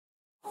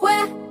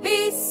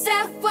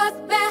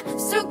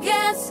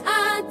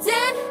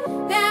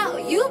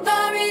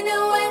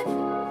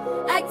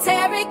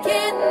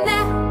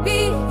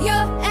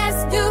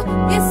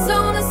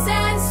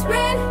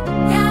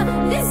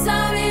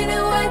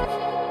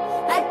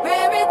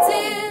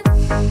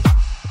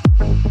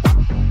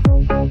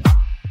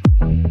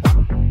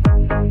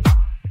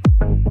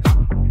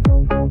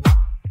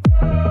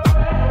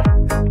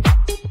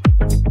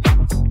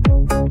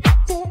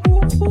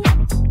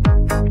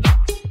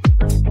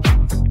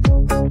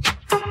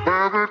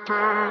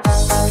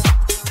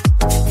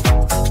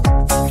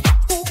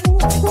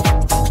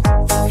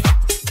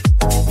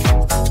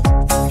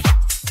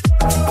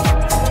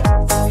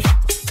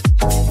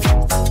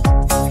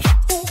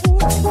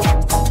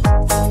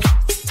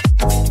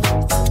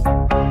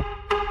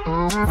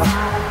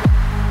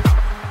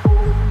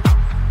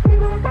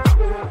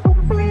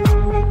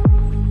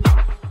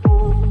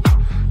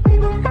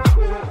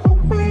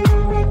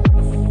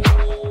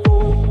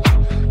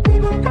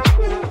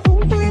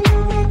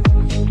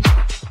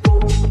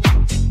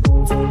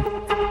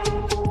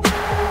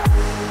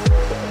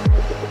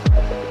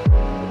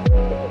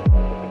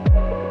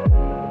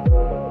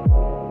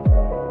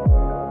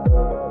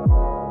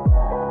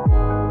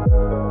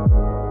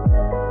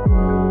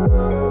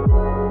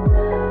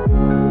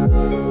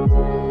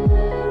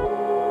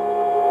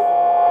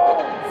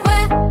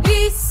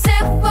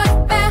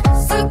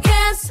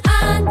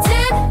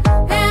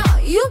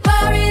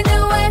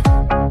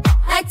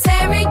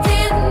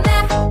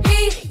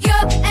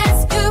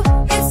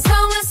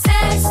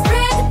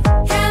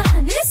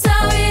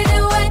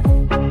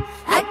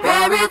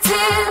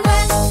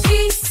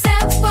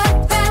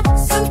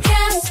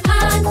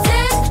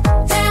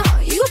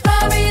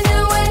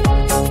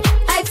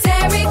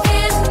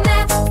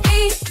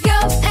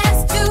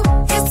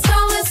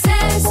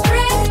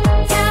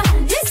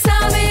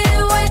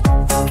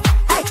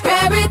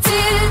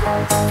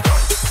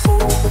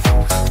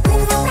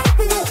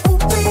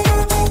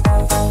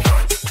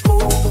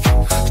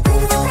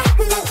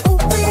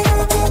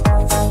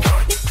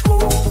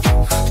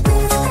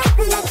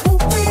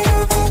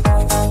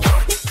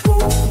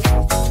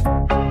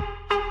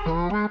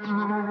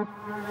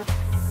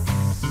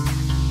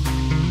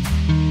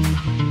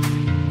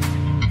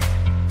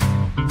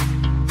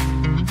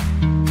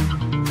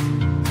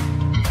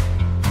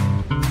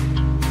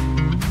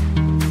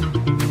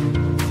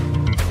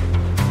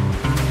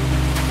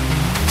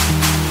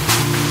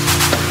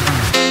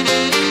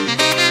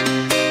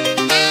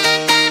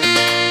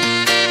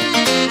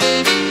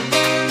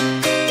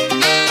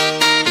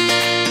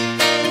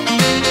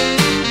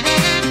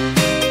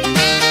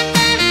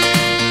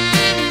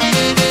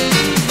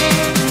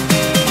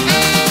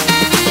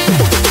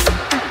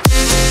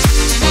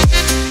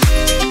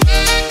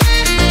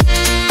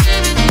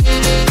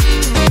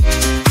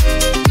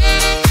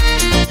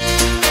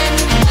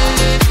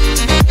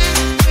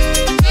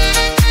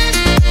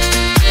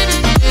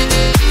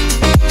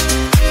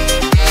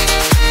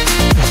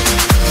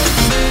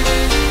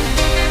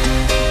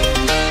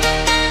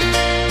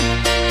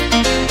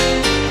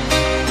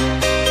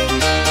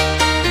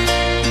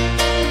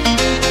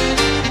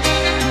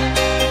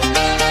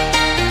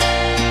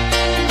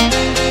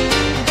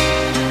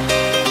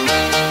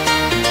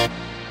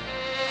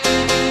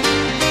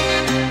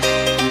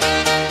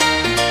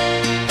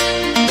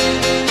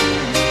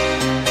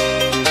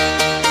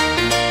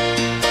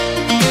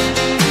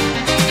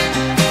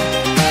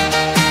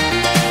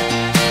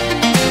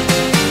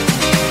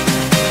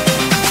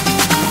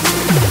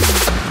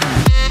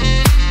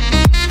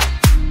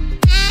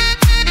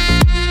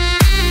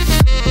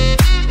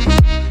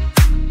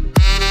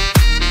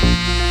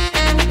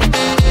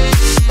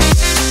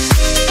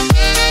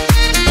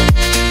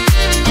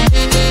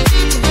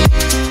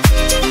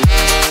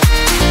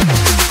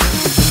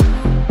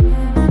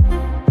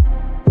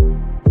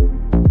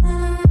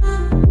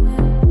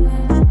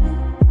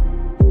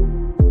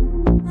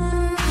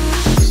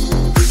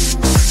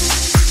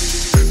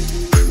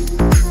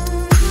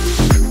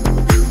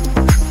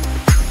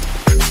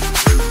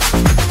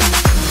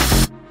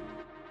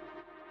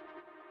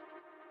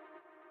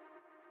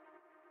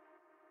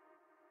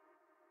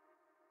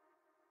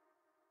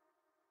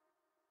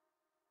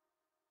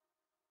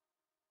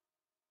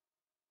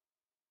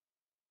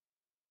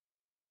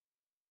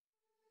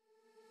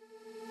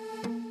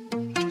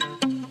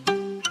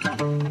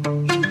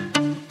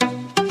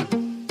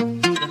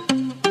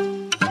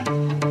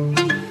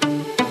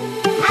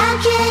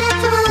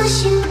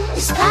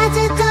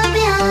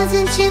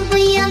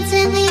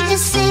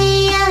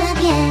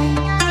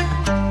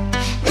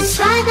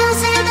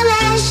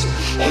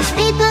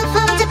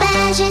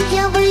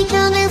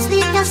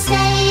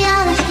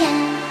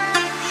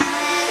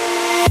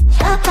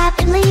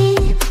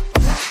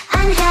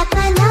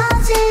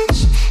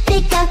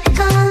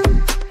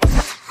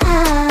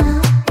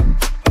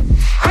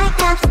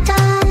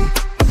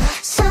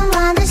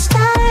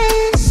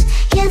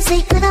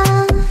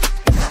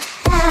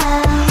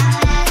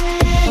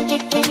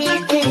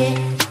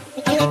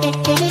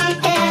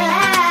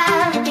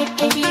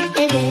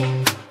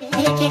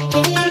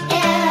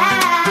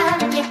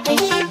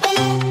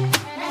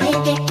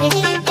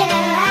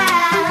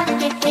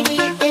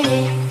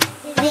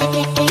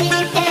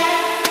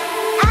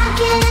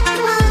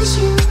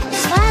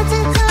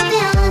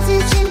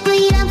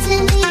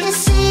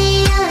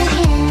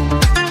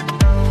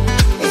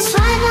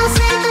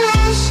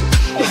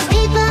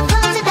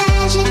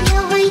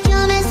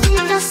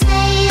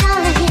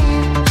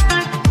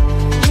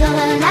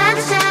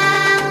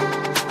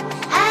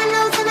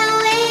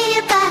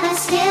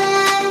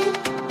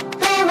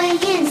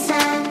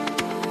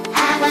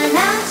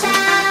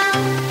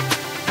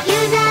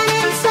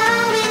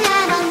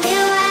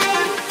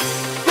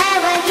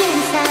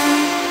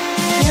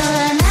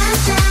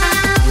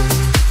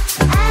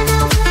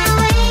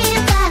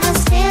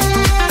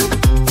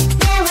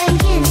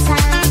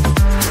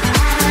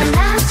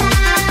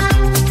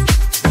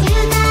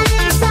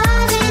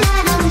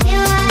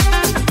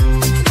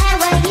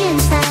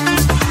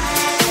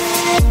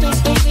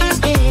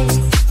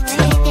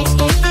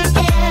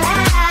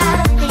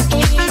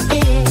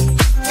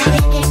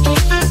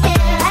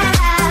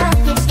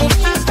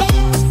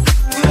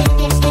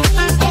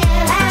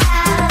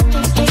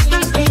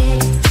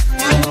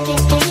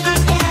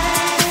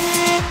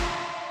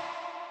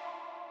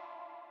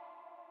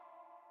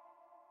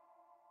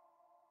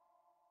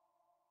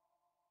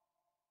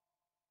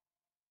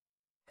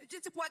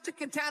Just what you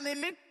can tell me.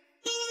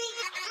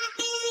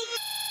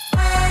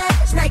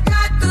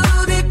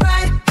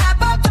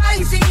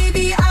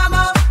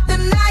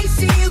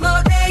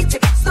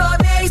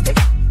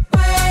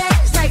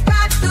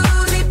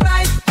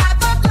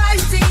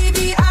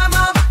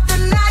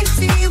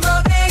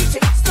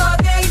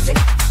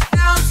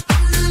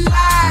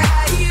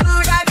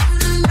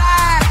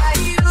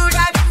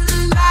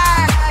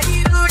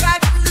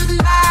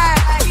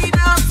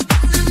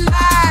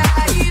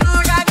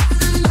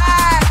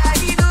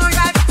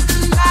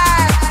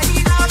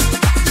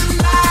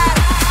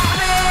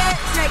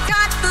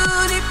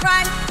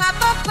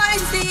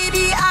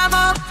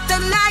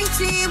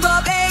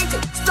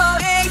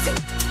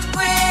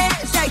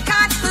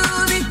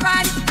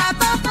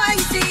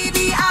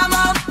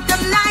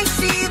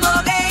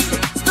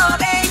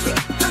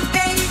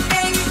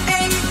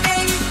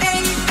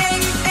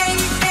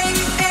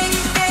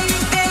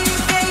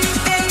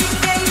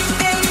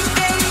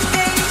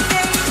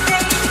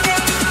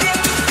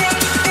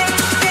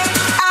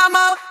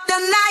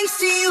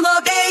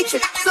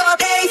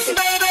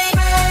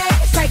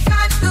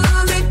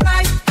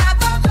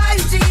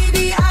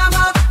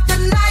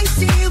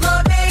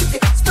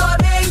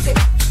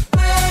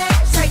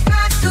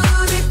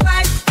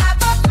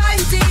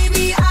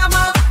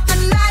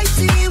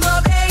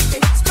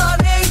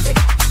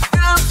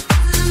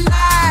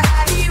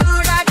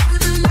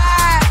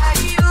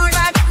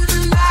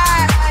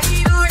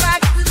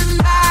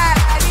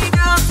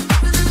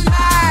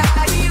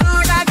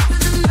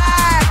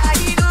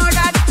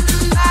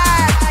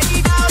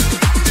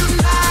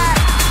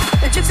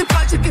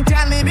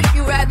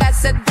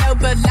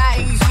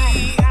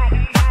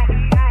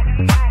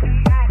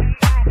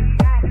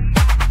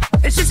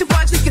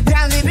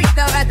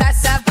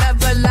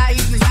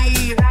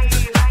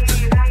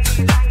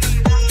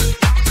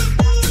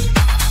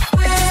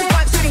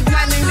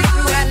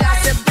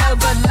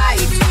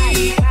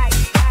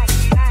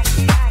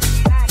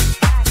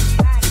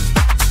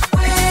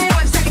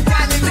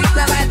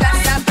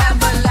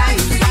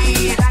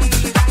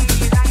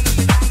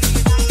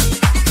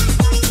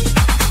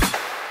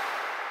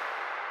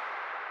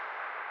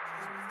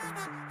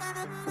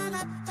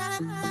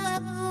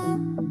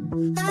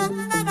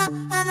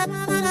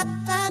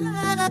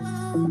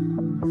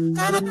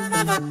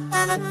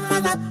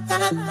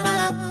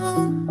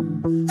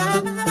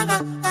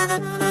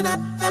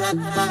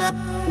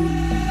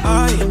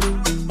 Ay,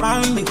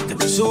 mami,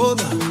 que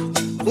soda,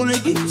 una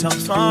guita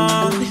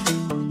fun,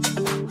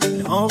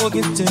 all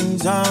getting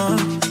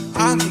done.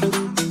 I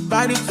can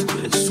body to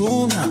the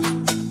sooner,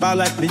 I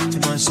like it to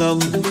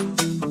myself,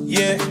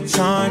 yeah,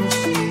 times.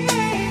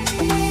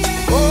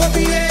 Oh,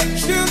 yeah,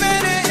 you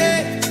made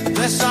it,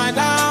 let's sign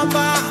down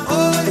by,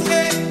 oh,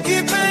 yeah,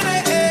 keep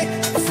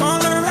it,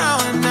 fall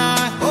around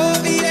now.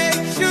 Oh, yeah,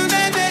 you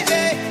made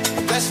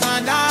it, let's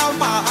find out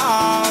by,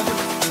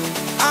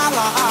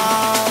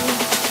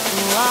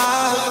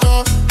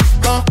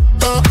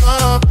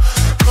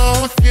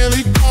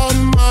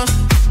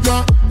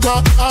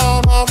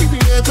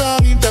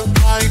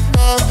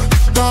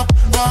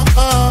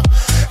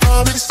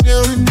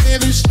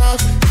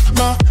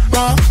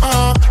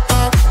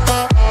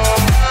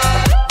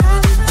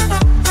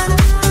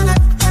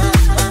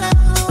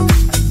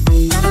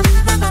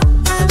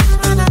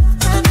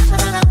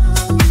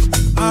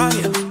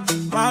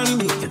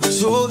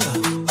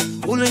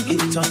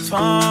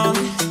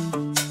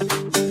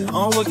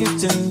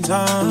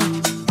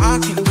 I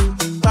can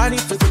body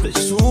to the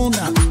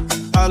sooner.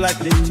 I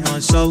like it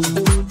myself,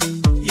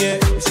 yeah,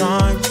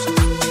 times.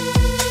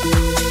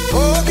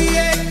 Oh,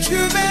 yeah,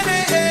 you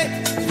made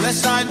it, let's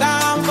sign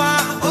down by,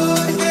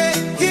 oh, yeah,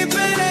 keep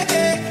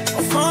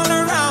it, fall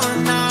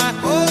around now.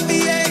 Oh,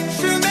 yeah,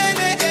 you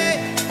made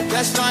it,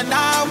 let's sign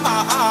down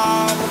by,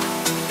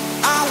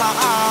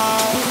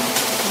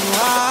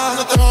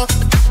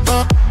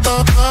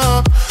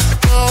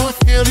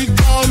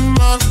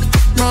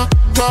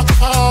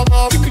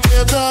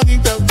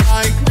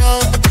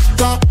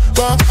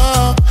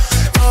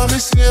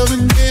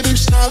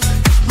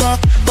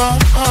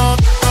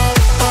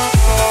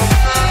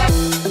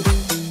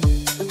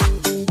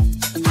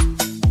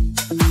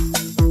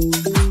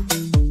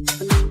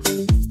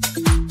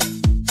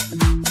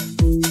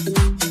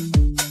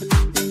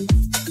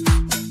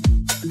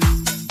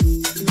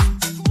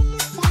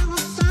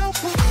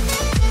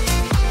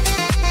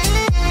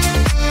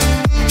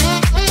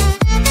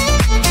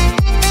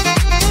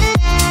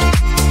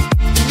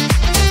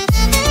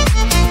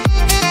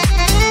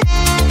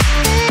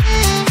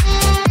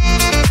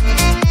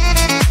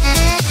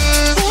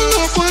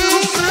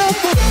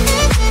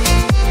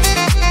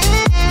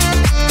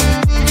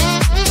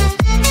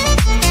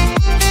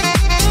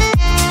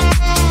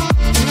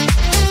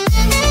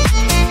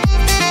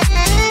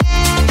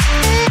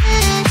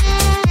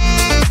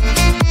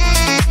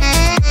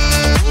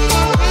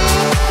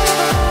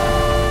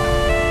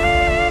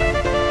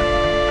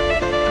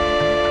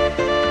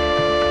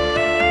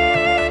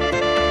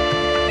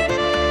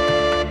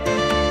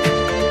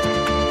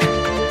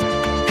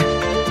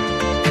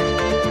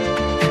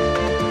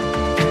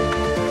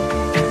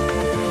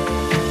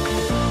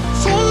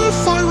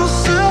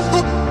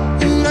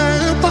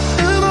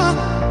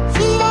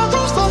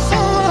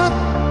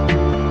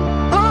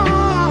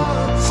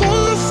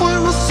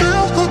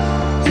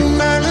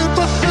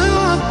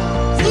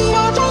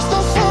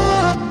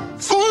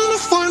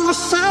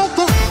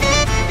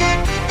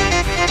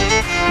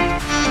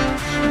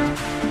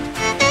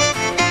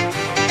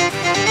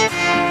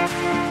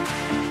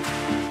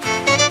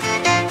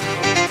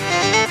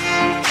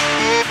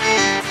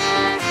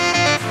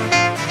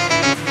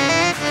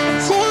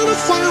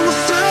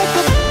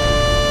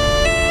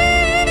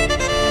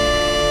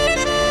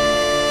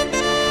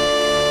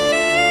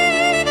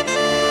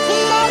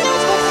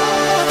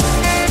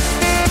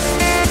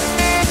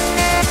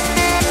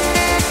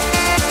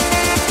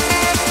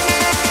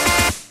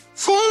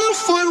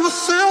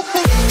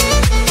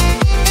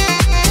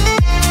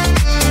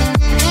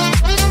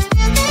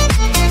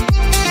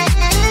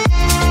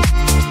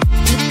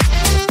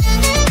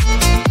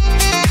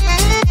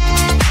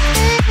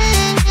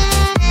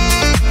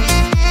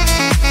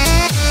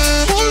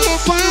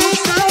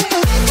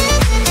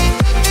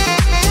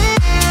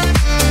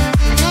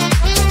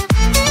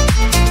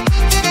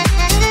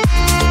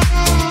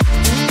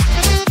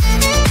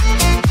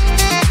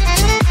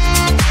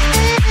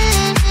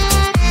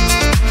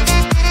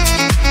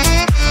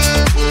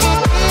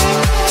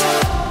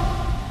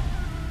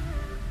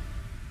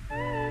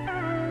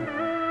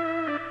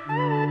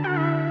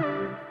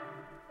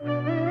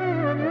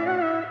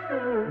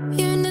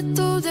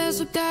 little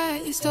there's a guy,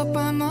 you stop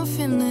by my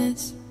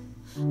feelings.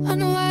 I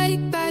know I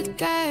bad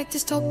guy,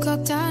 just talk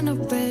up down a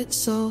bit.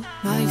 So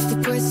knife the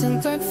person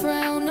good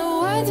friend,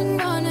 no I didn't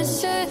wanna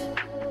say.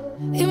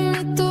 In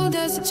little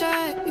there's a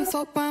chat, you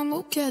thought I'm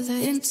okay.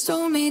 And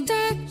told me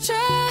that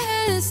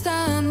try it's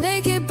time,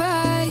 make it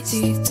bite.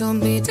 She told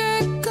me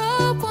that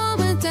go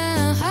woman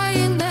down high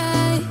and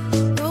night.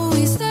 Though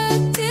we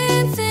stepped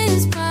in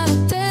things by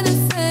the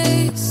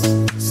face.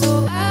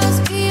 So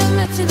ask me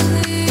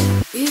imaginally,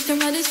 you can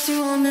let it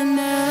see on me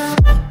now.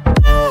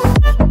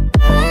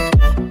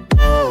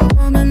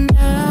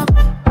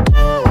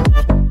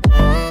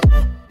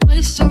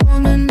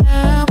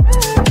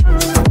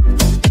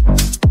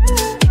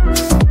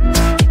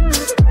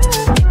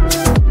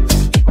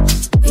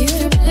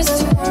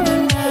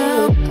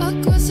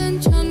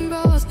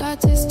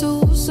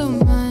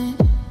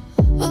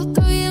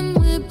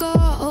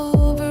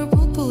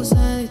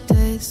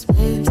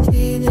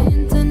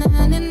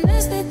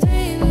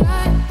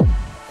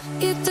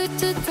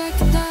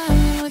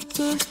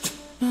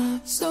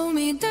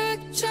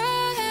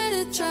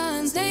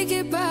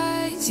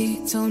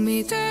 Told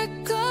me that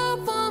go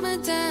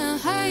woman down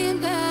high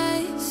and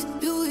nice.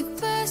 Do it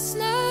fast,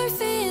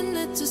 nerving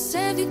it to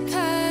save your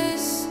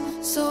cash.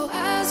 So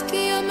ask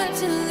me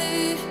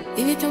imaginally,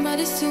 if you come out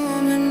this to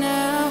woman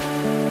now.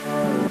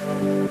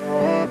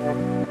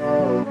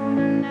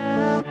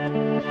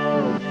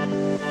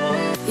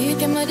 You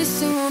come out this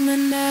to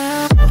woman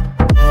now.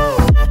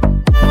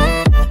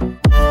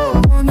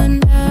 Woman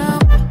now.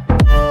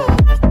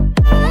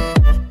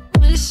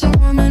 This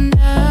woman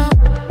now.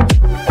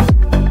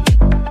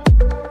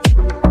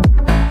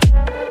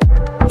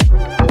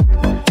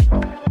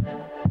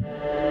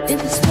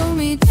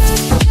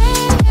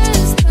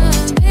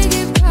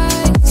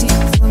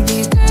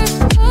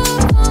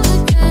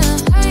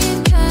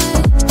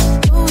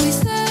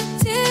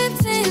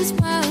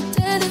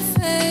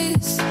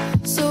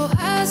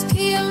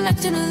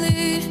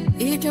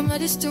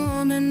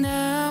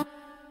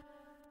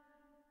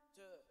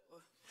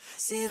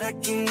 See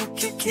that you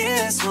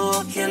kiss,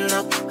 walking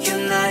up your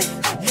night.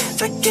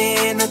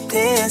 Taking a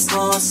dance,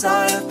 no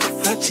side of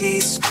the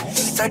cheese.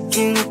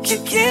 Taking a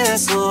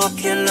kiss,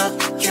 walking up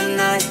your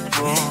night.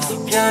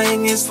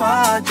 Flying is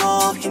far,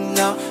 walking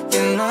out,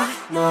 you know.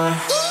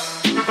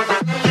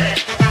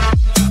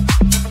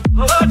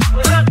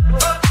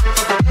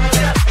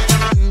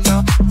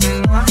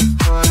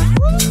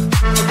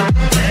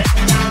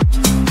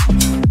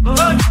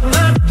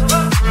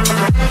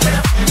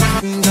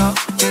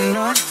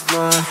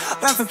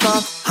 Rapping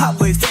from hot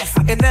waves,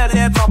 I can never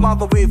let my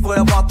mama wait for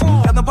the walk.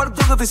 Got no part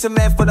of this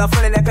man for the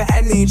feeling like a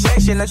any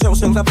injection. Let's show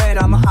some bed,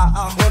 I'm a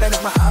hot, when I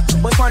let my hot.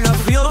 What's one of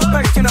the real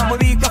person? I'm a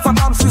league of a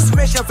mom's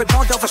situation. For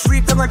don't of a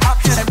street, they're like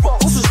options. And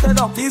also stand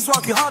up, these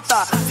walking hot.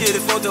 Did a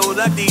photo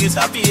like these,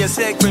 happy a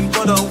segment,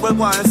 but with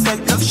one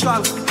second of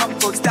shot. Come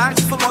folks,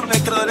 dance for one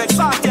make it like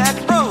soft, yeah,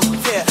 bro.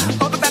 Yeah,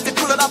 all the back to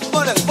pull it up,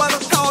 but it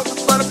was cold,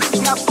 but a big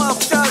half of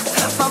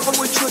just. Mama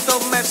with truth,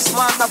 don't make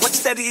smile, not what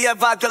steady, yeah,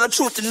 vibe, got a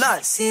truth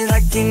tonight. See,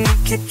 like you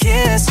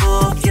kiss,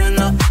 walking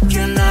up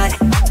your night.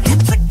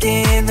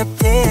 Taking the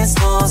piss,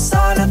 no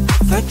side of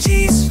the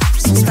cheese.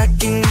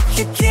 Stacking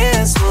your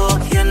kiss,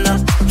 walking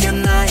up your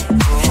night.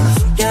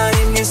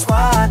 Getting this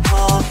wide,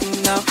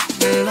 walking up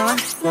your night.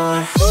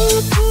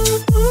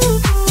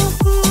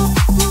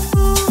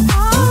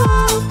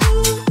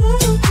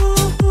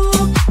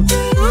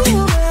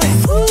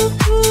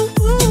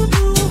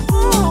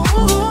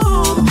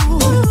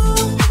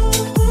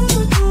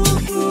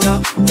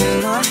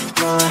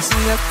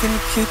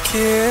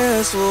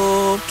 Kiss,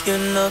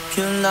 walking up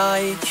your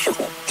night.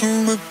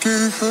 Walking up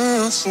your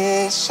kiss,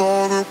 all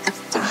side of the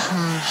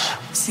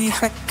face. See,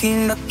 I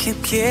can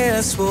keep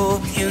kiss,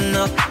 walking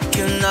up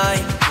your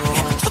night.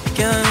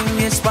 Walking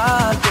your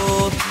spot,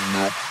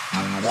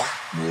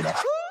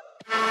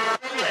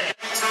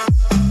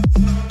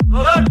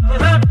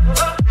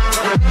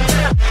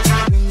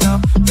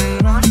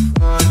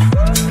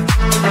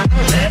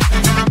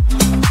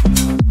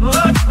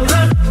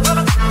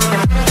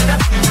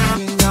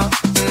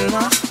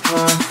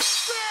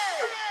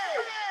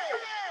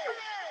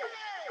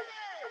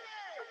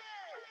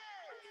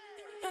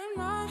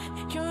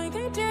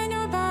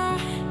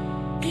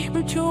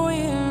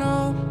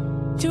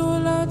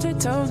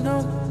 don't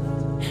know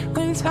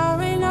when it's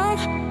already enough.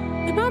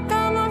 You broke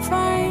down my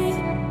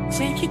fight.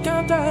 Say you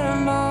got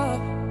better love.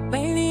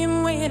 Lately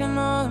I'm waiting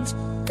months.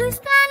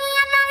 Just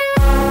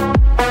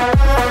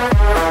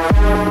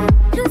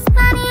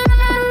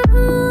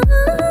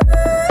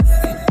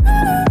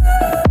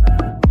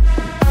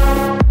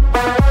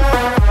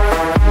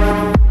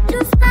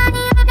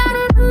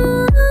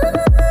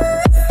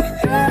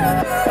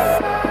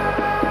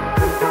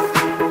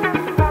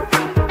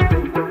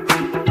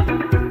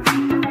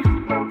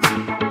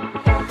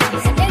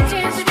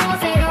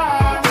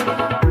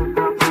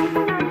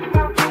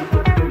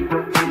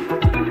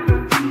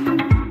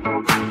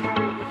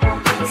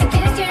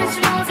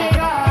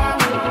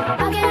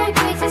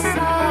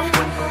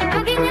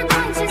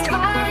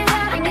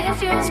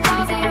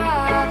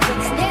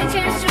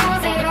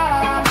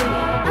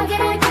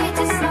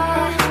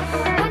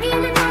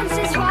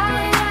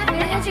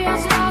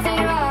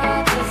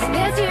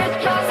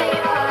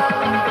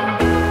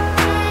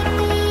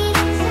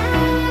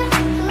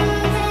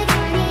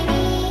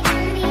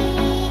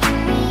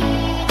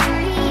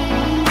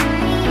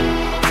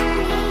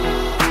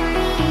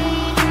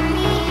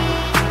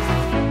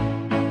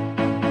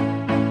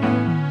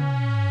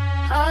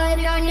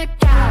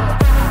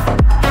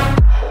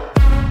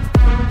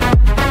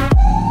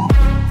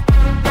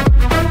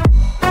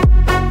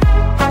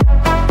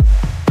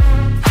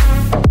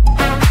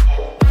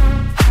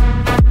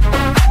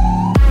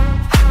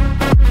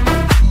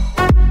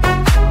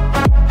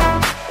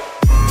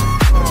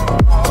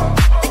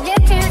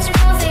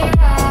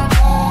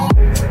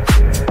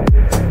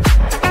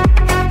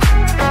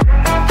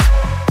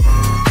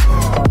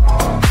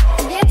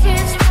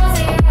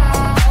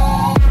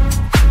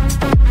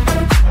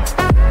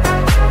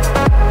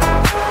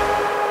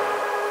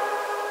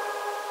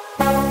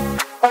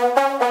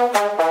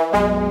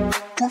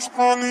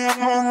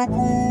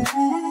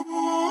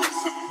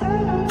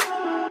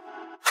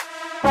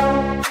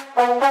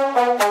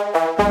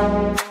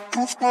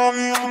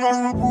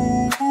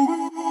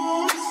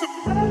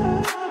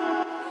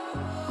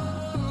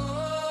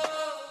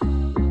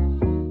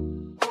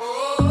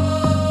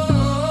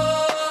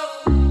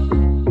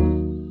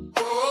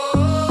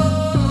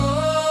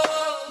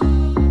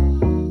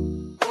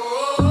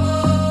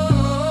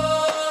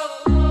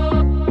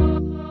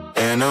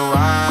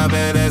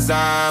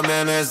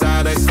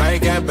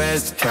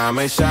Come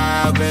and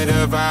shop at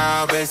the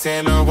vibe, they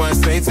say no one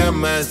stay to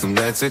mess.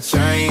 Let's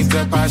change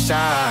the passion.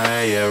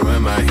 Yeah,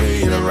 when I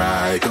hear you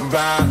ride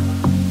goodbye.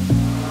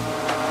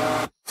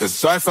 Cause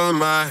sorry for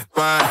my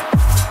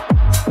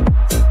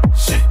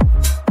shit.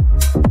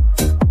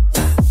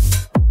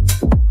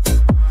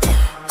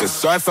 Cause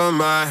sorry for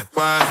my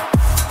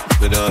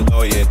but I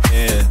know you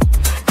can.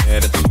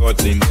 Het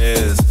wordt niet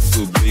mis.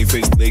 Zo brief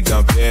ik slik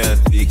aan pen.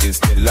 Die is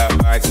niet laat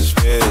like the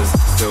spits.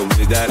 So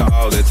we that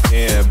all the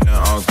time.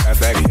 Now on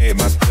traffic, I hate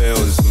my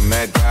pills.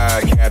 Mad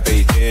dog,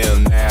 happy deal.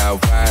 Now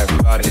vibe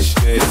about this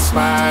shit.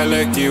 Smile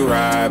like you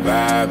ride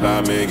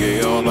by me,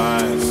 get your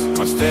lines.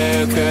 I'm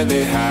still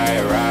couldn't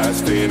high rise.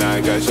 Still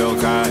I got your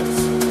kinds.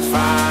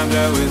 Find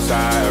out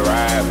inside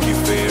rap. You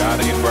feel out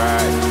of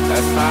bright.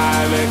 That's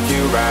smile like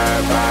you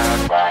ride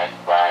by.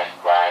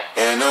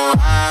 You know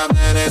I'm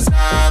in this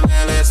time.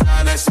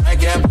 Let's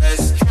make it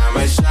best. Come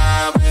and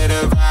shine with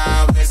the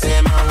vibe. They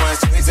say no one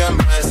stays a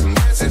mess.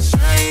 That's a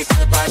strange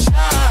to my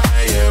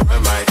shine. Yeah, we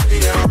might be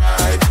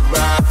alright.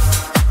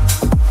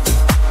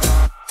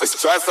 Let's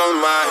try for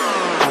my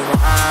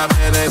vibe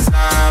in this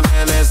time.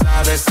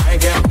 Let's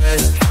make it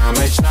best. Come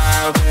and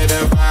shine with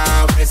the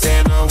vibe. They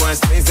say no one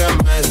stays a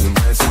mess.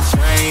 That's a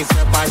strange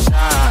to my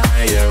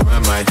shine. Yeah, we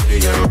might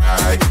be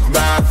alright.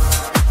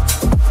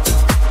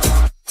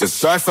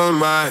 Just try for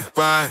my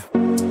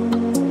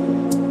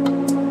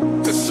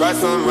Just right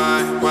for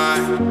my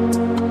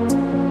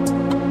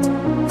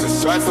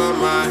Just right for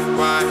my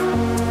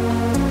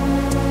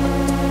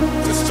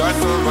Just right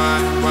for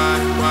my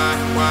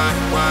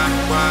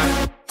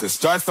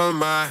Just right for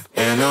my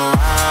You know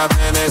I've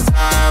been this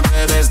time,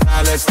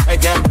 let's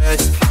take it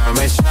bitch. I'm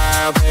a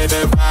shy with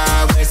the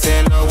vibe. They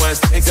say no one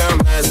sticks a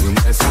mess.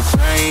 Let's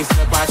change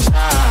to my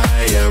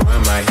shy. Yeah,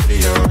 when my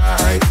hit you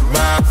right.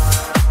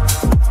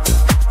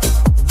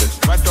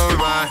 Just right for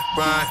my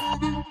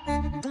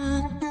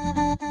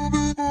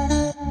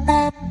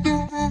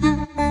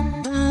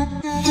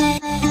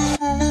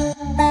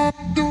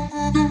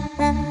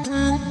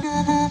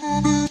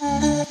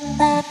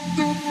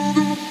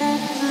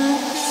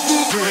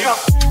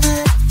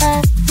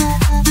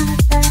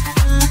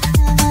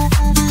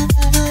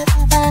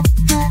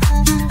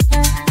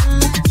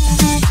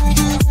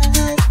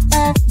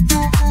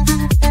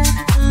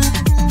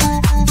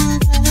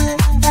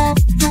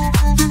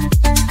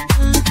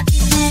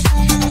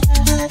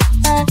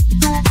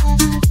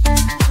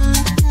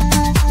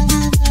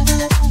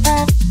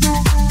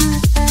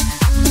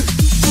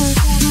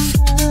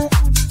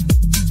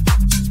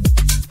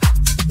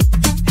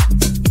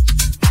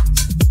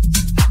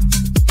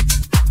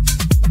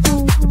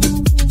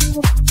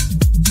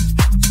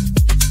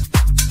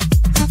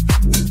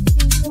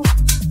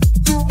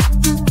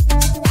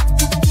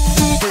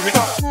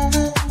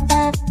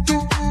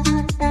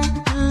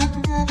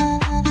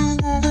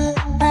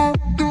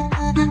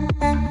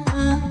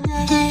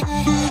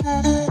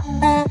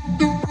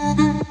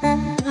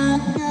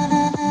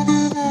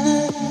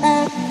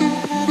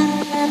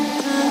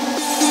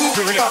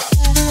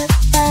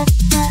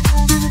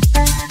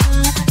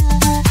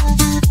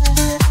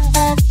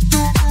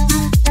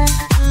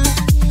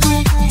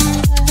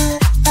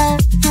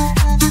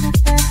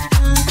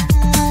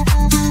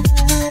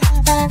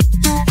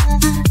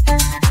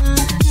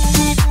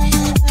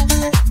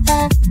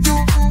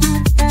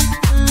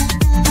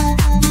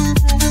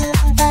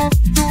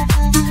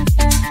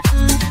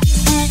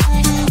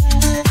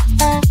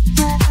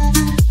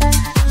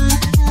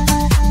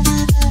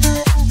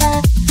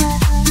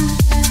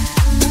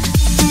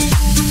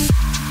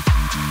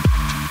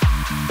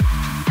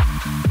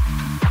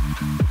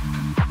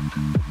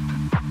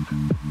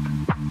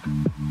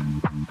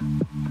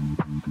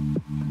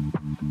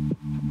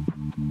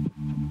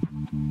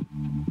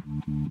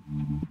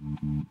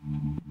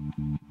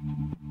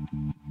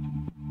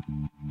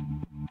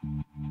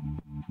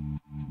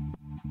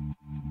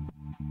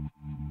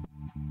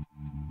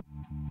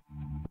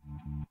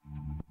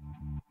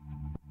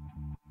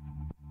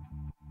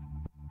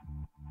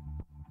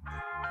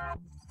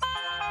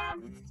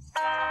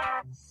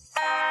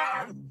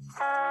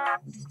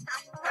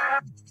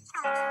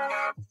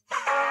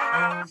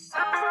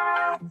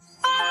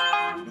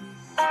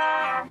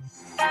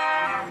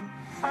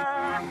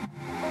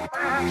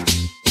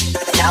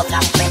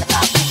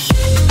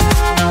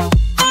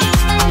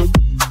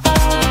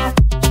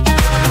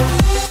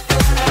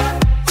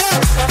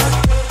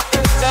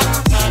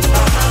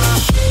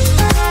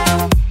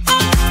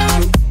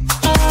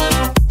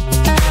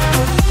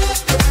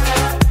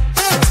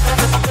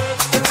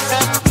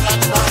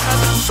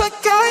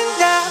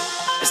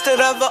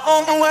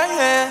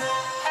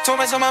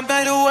Cause I'm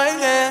better way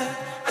there.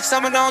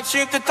 Someone don't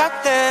treat the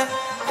doctor.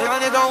 They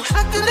only don't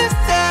have to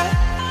listen.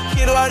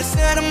 You know how to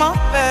set them up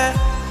there.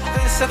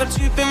 They suck a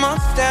cheap in my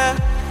step.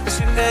 But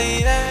you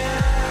lay there.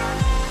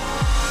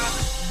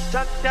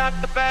 Suck me up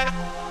the bath.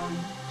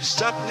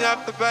 Suck me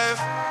up the bath.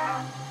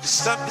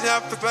 Suck me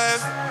up the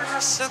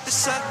bath. Suck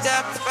me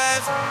up the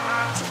bath.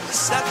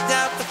 Suck me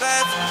up the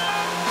bath.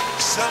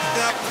 Suck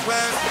me up the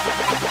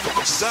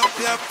bath. Suck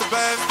me up the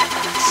bath.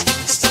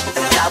 Suck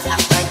me up the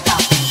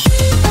bath.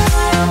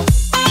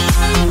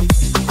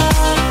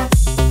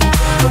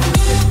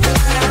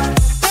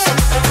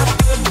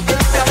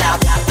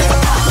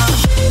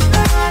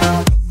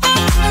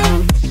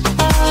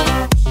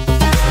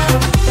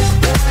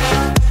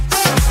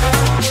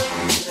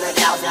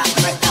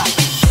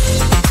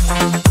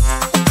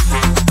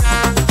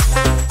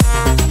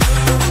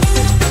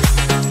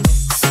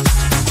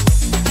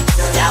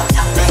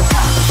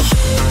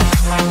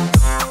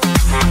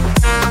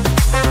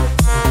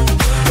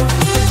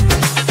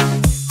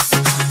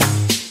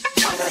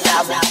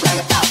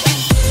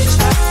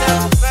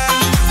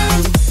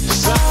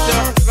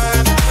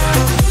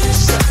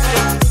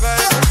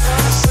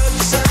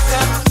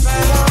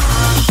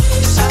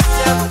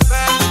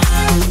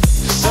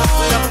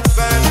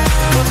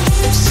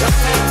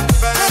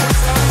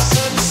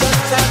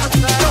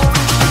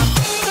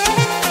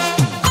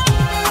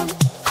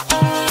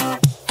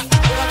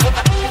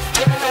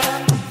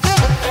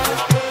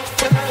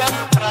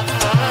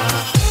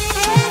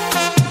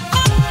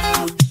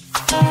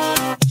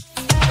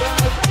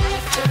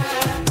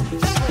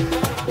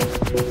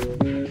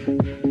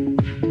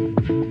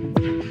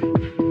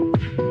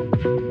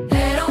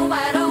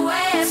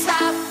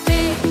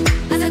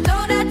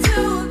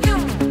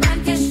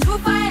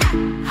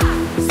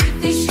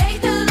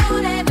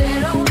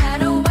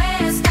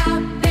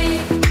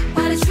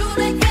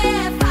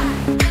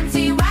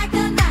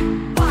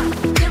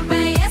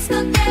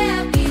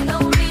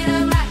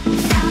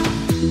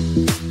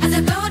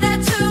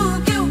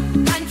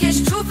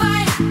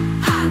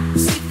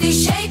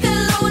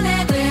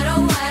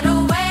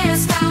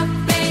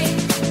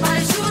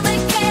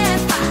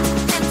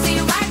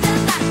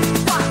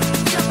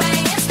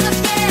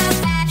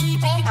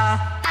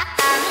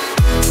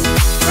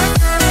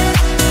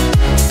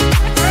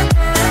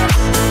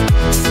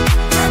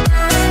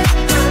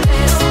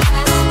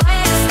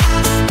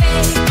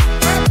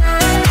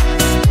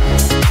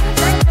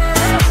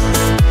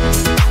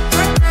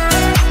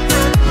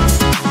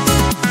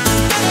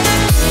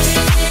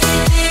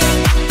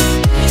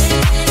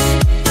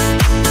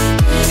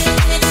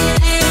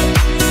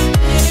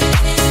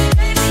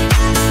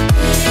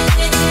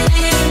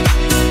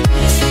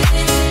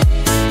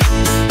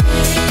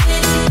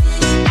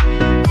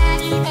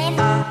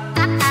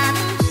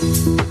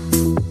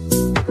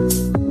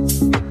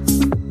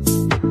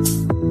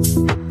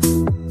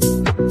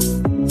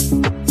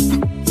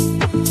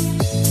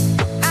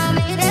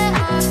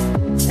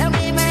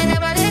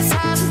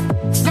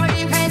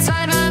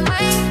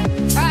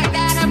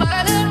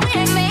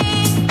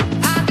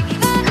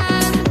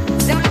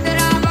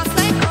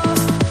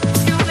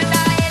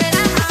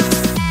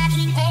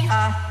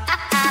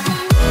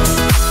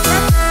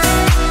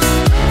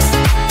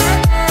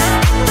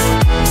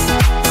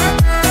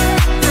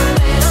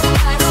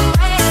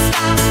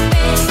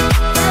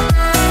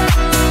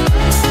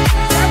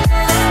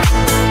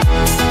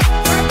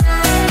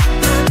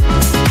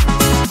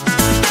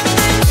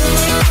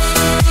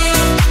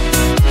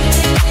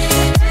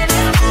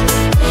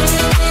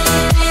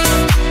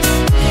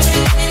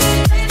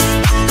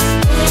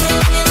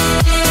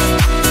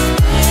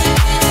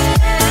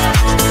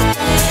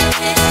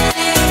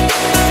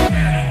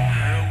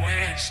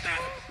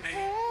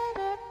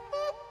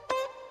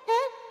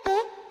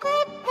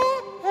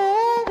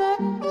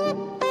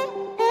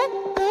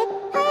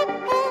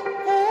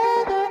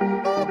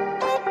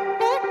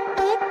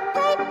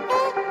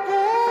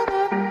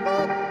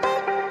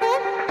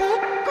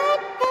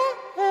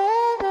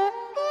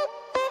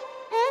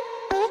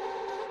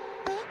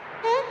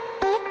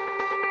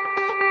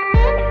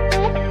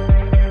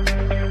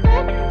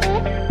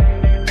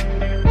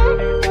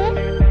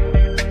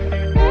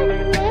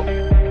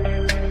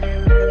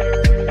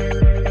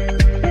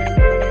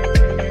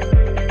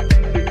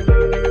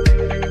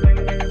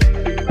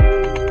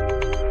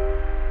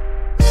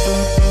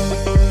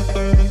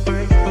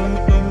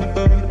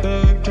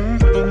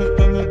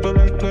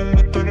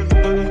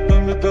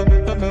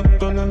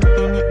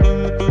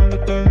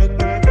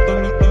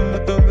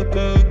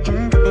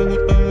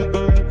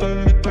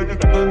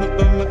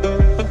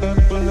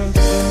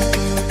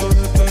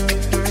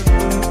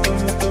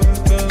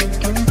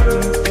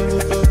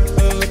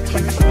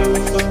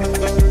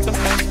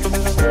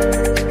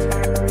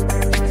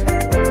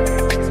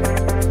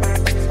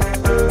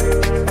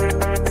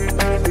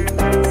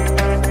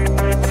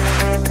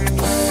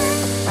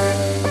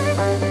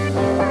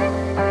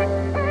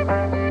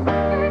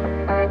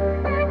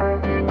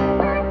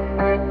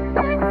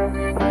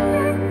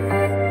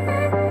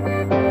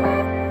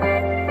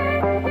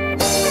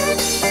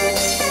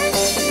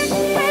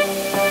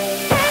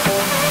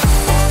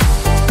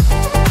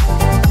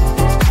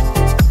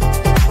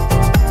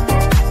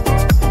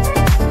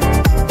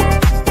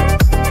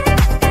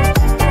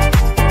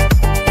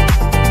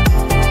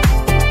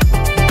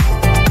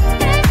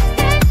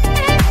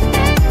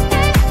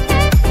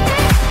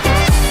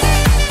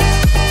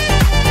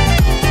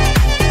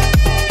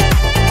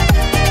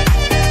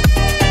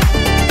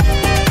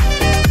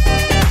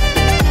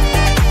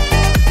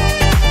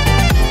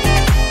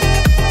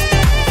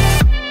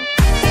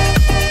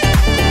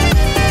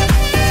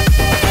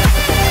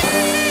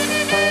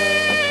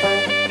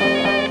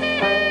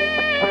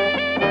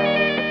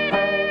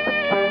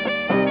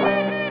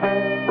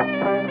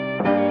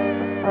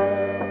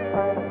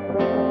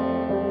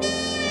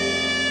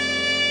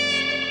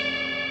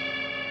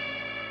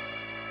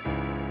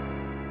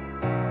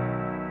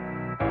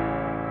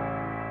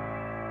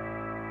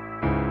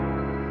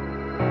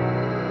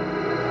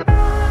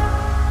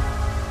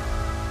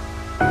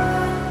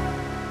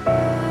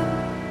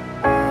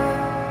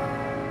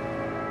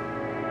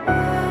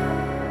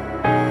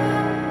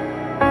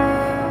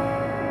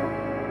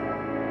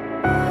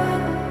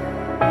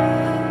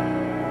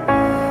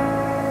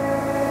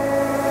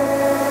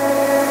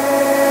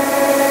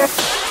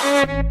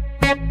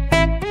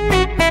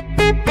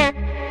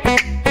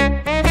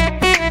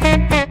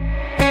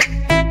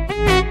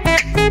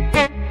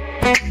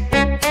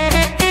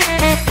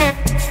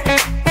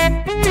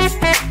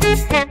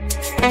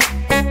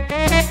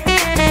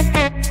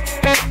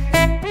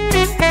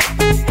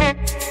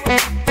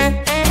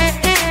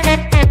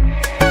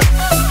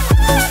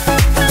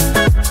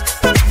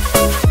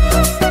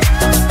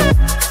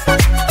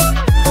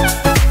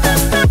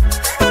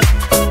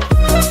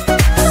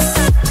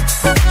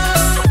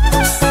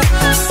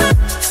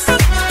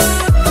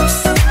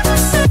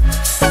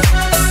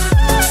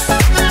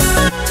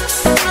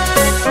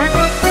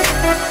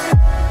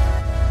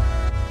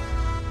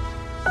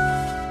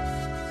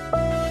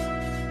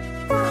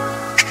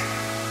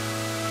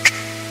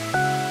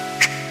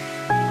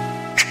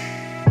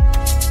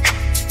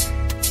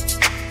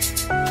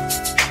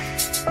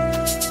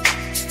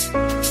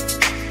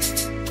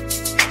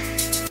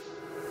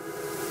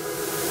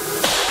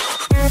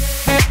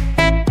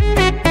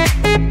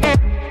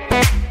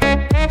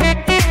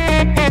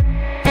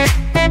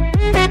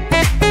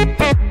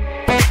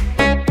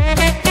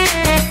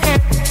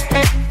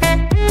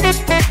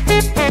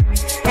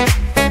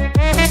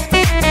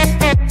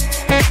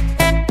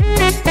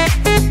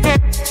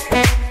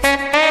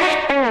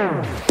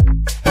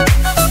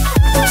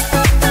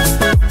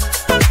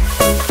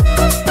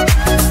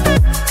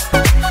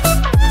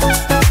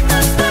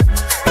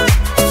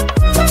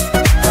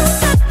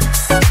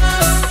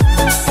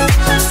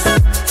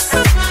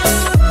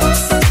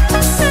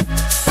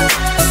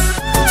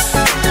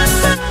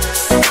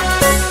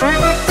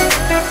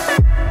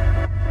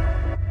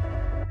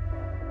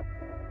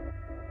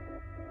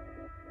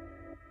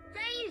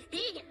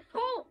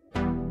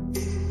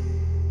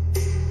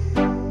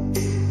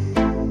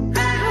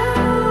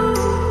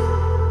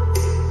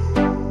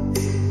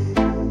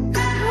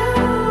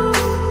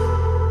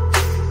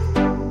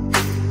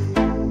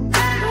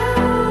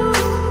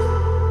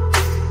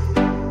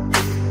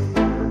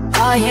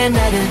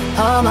 옛날엔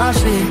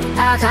almost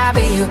I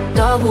copy you,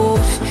 the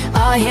wolves.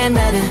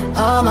 옛날엔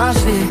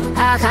almost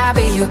I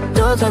copy you,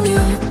 the commute.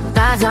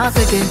 I don't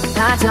forget,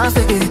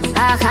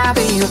 I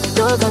copy you,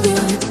 the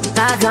commute.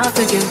 I don't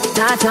forget,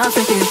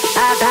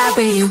 I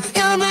copy you.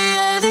 You'll be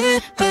at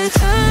it, but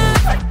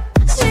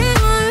see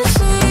what I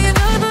see,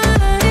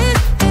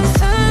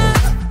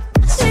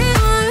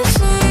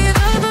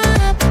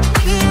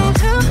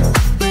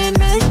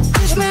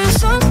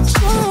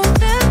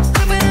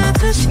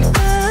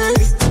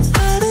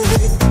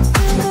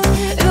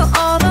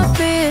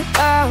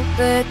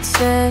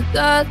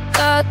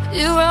 that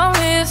you wrong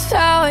is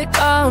how it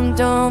come,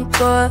 don't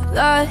put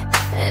that.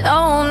 And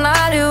all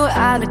I do,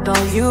 I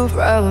don't you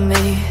rub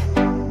me.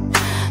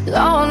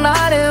 All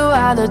I do,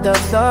 I don't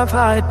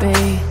surprise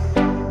me.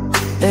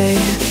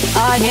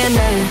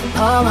 옛날엔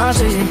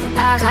almost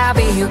I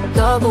copy you,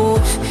 the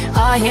moves.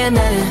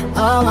 옛날엔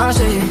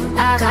almost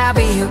I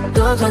copy you,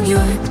 the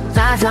commute.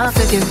 I don't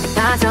forget,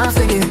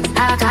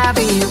 I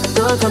copy you,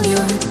 the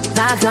commute.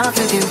 I don't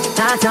forget, I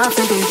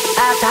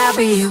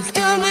copy you.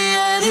 You'll be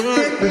at it.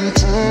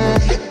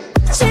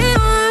 See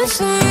what I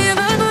see,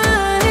 but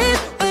what it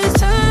was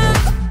time.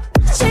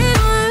 See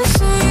what I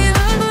see,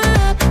 but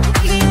what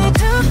you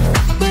do.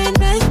 When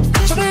they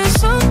push me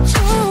so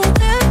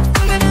that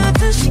I'm gonna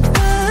push you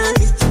back.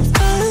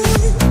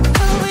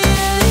 I'll be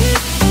at it.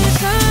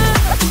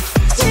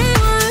 See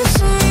what I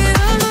see,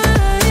 but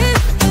what it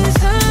was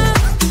time.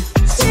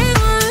 See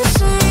what I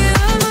see,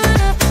 but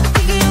what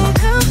you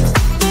do.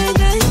 When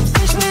they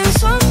push me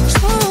so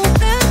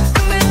that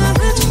I'm gonna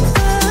push you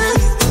back.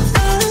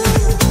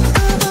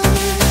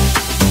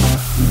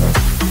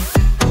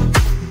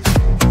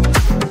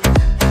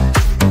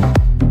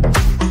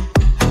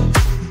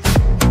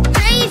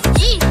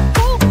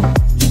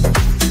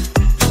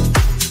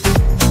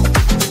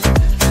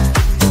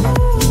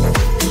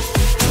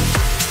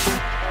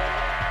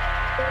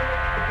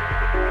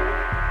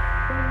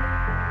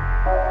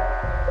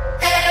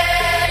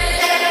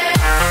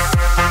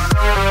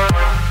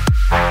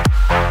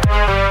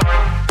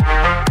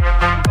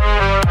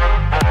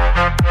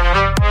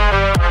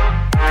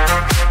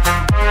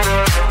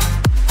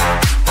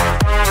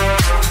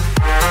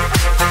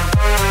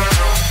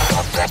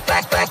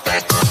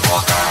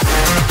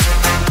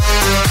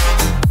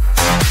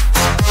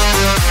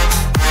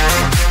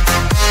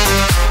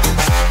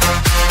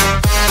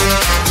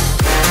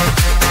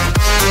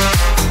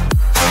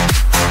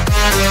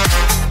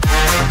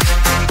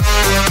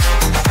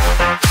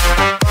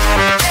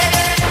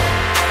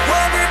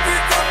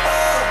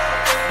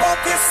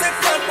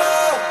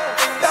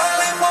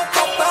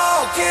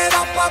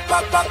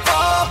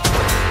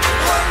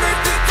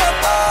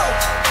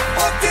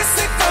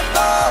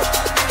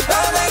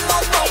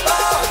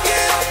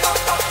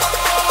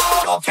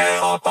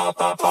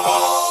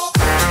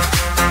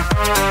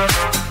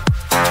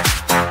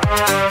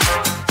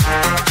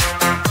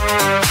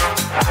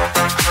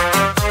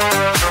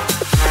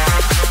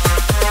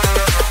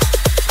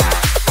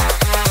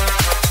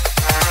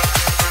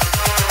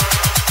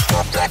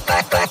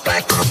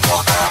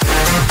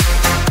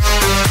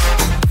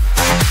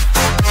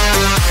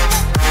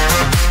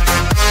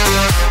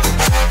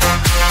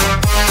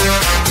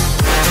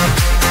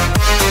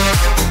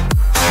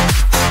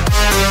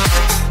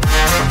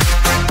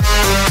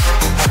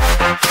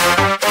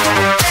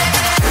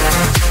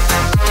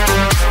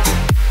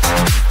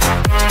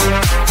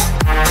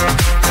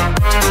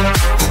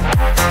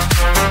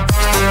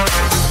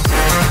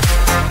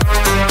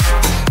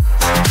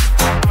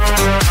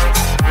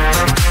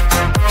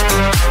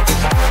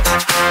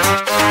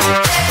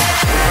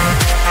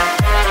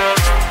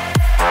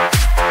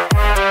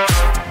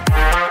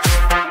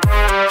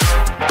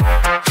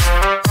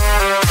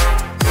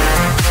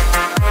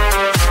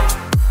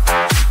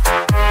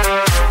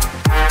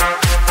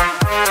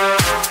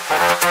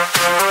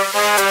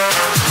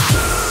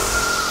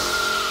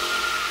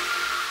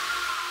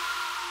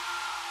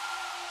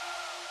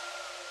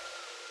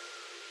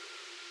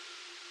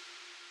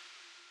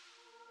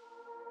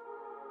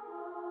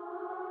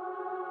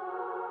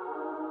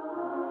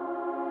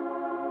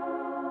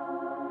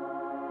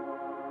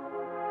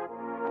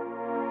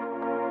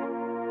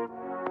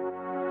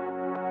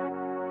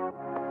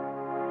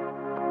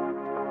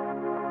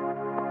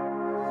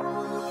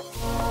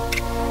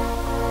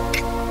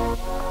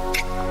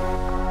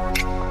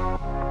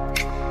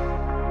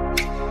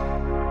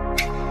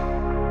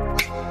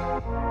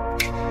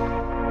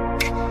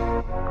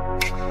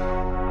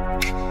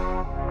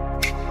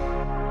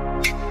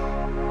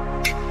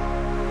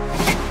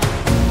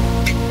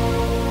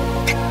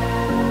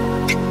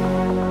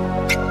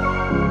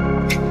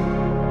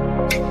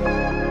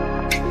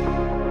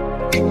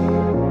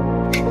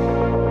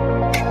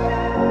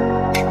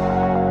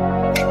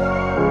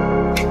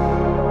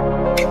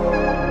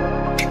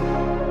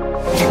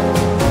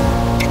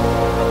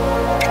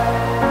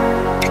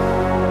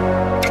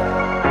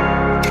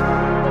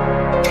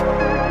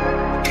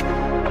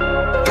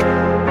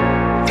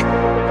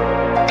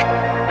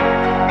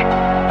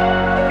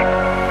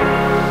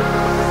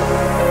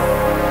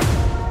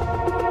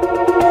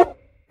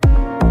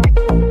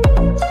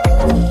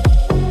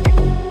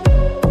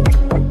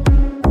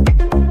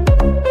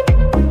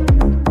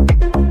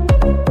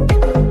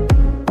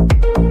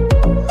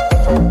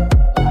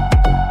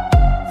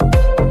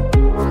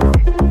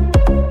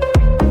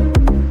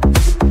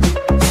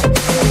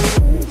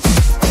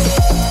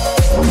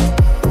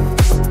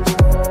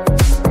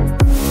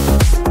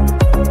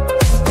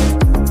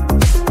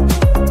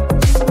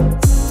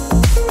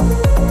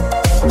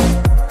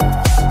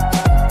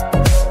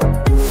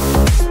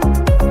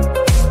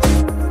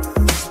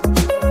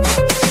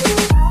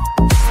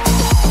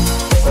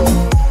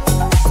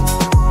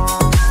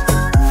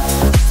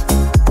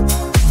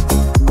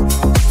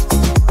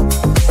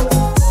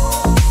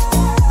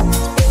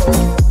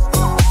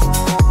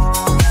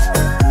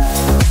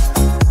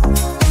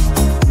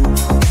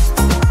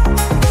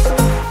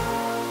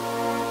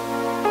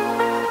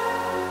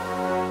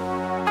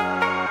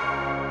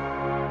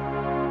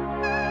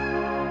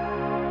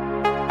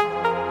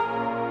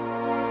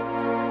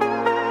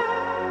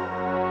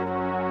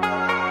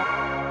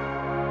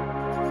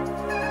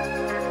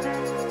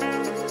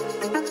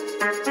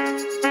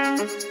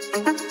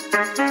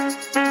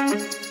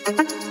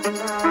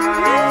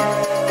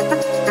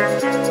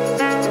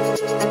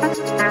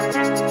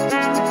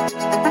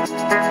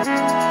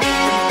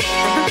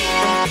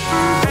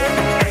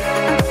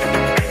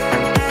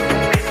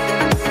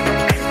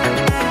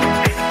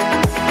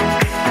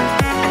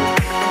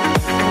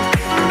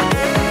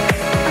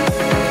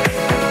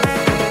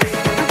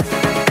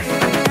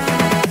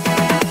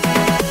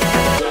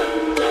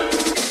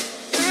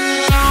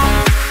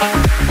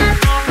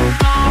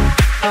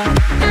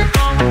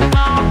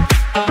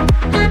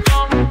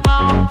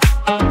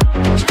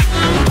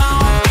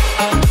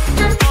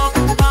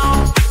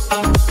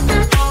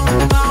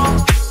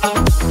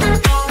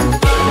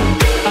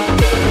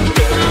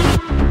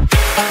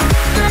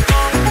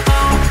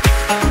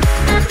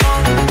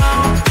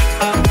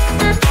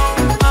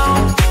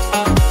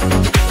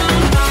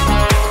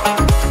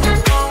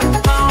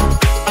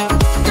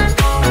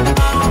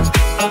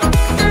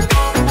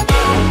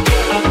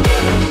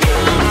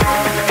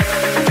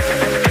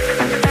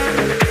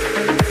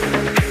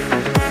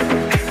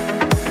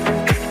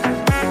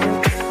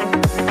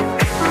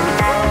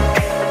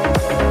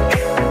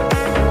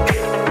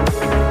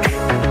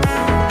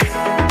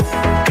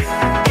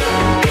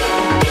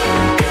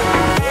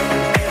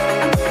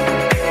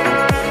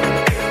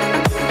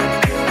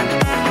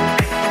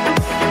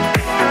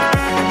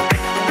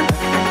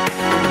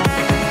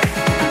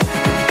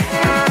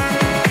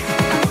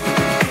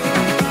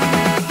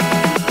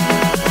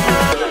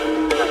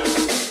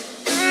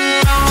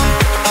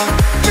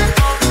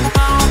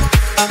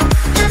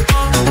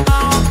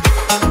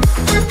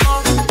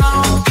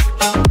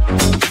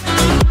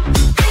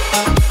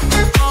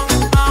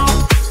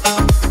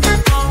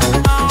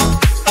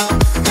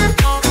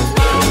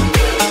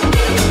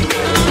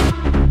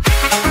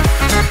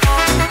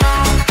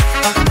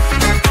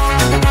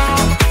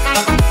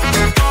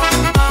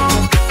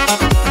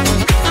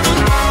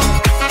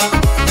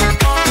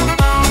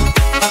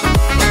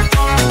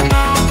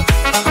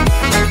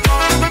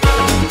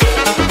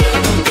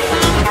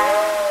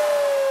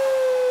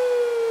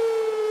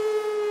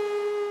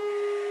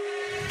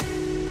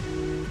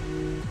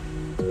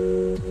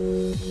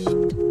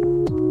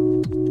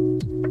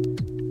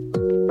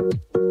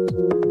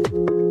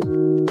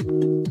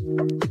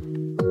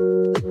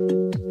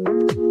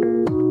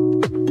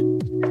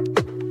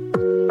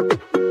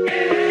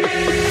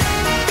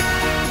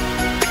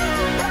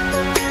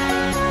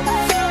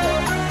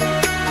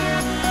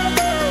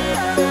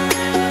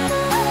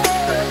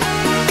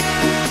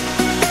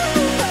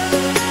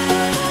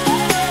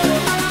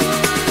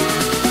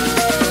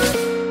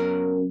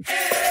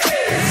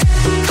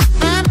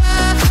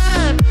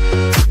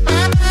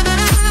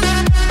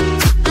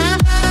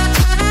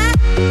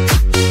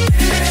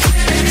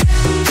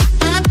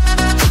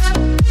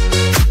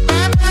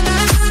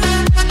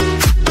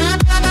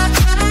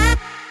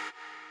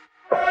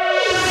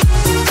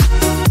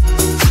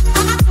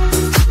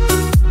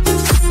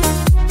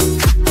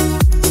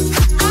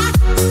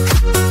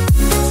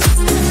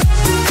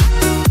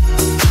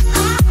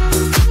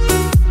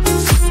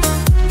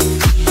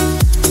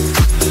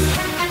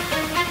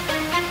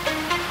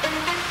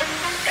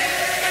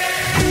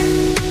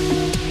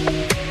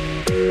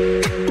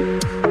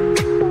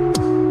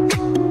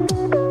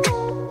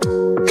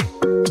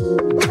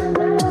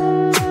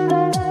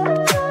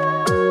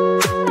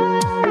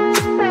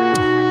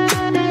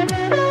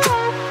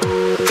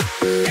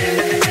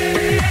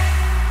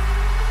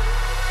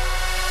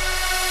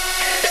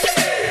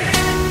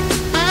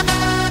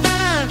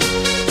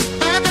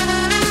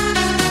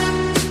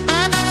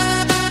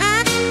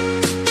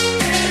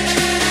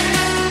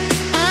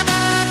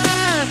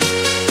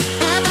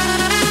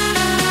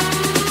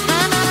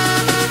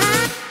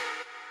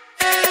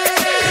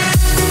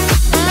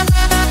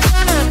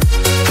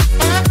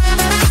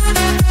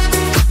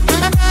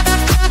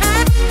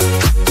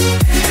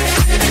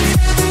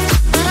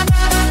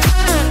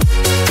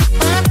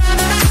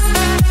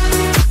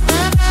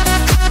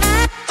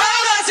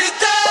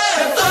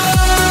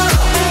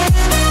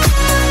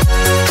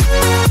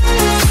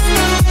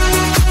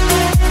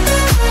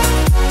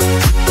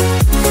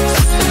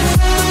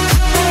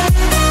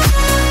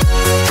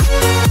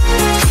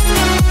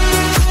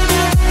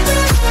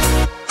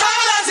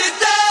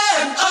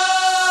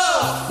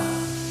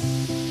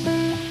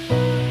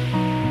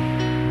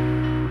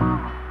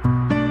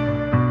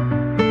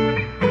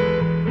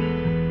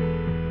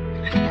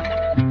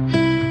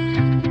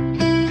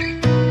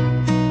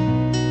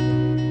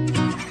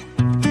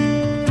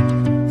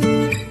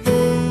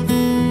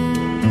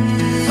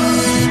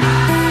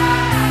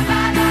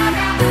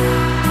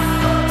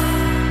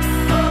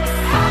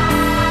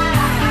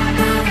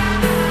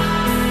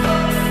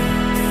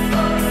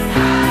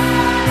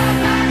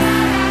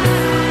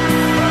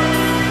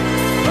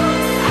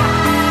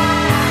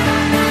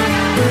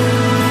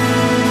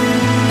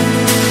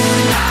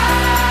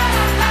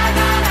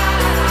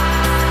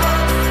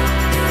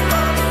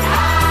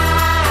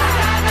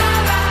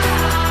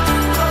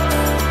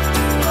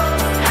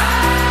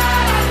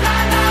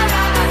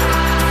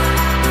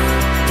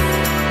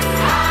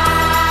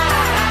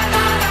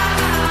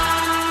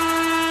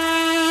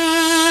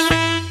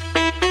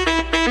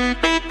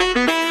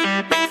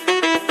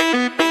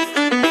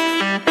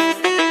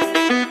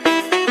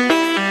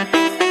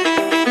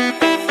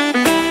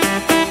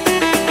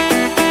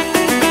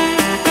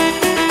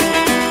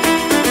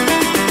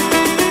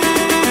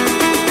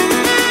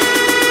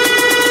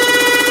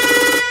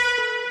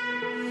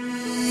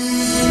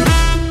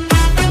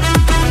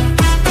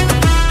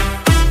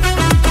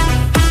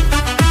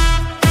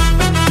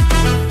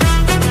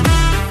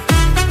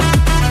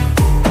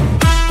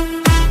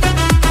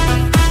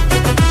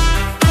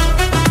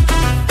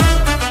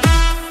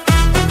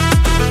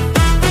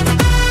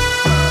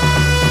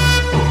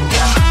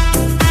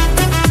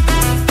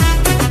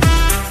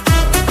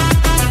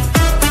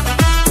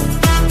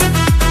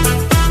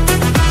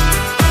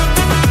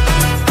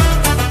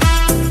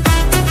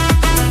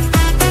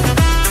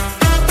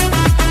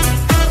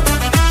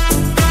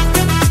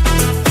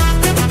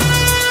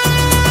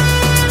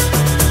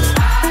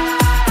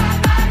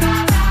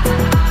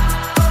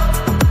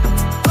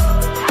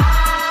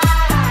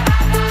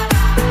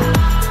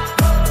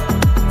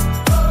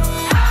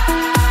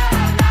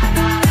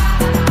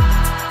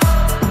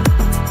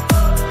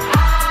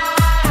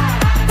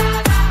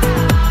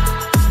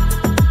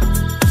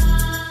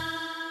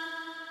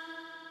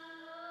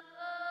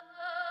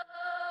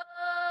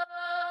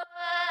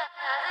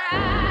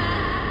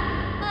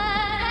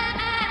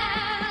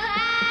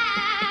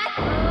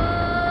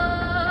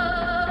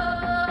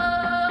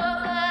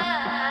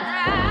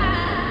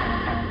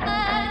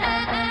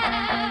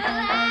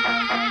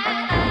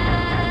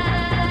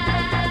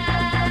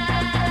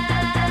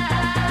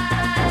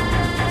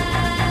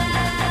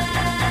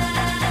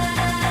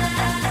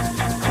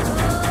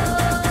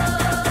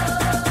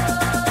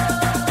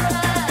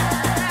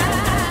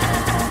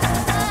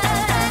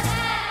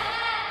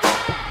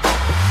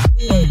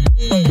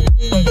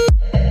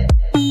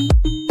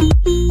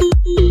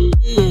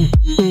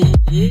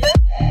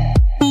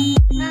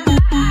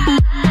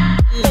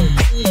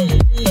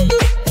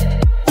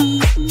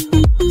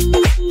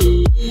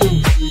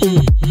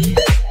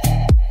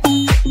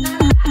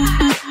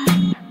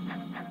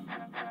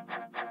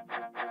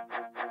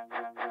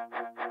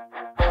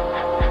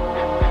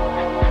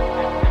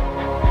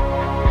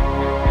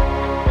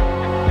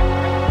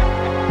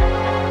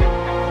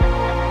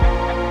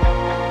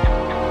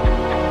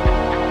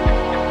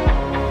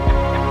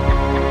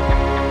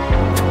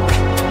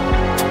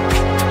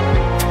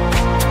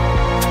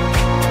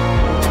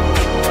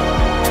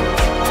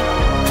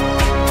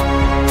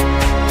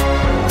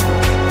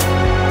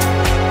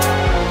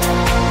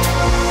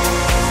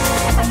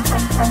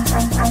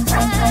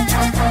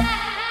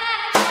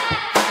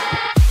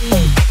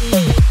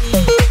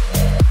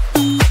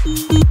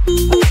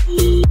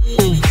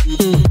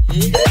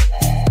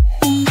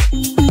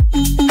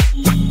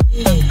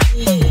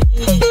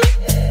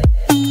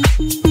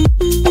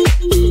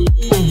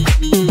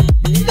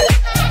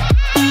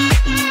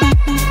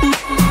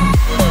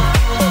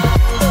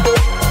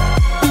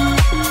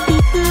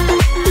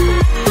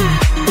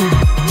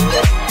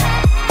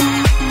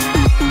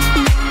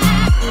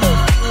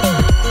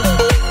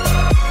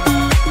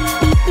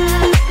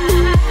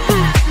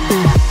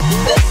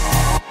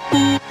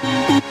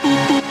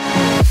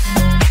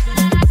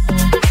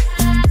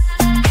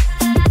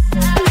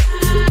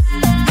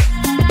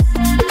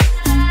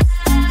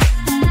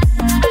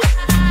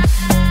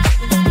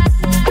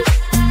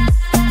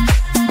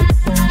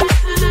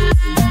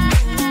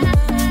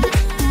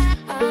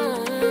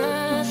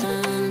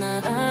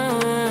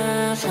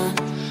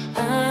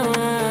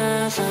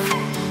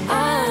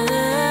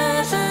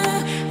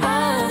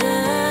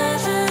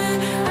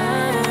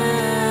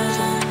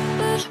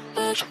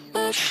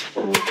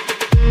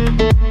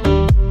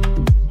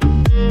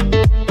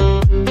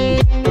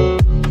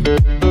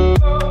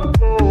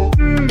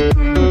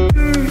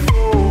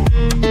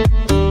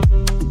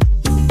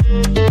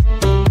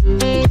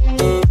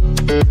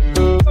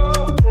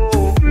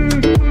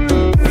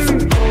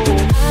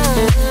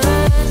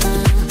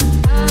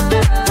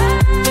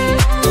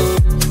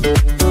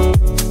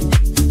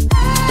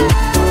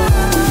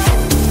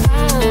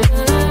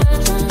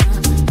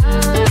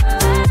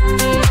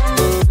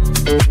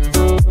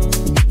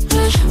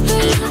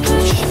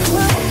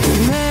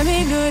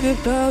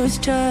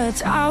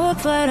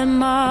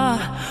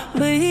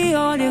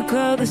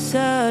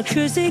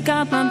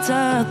 휴식한 밤새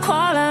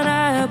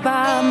콜라를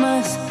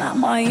밤에서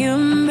남아 you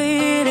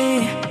meet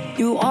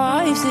you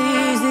always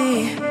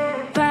easy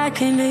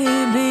back in the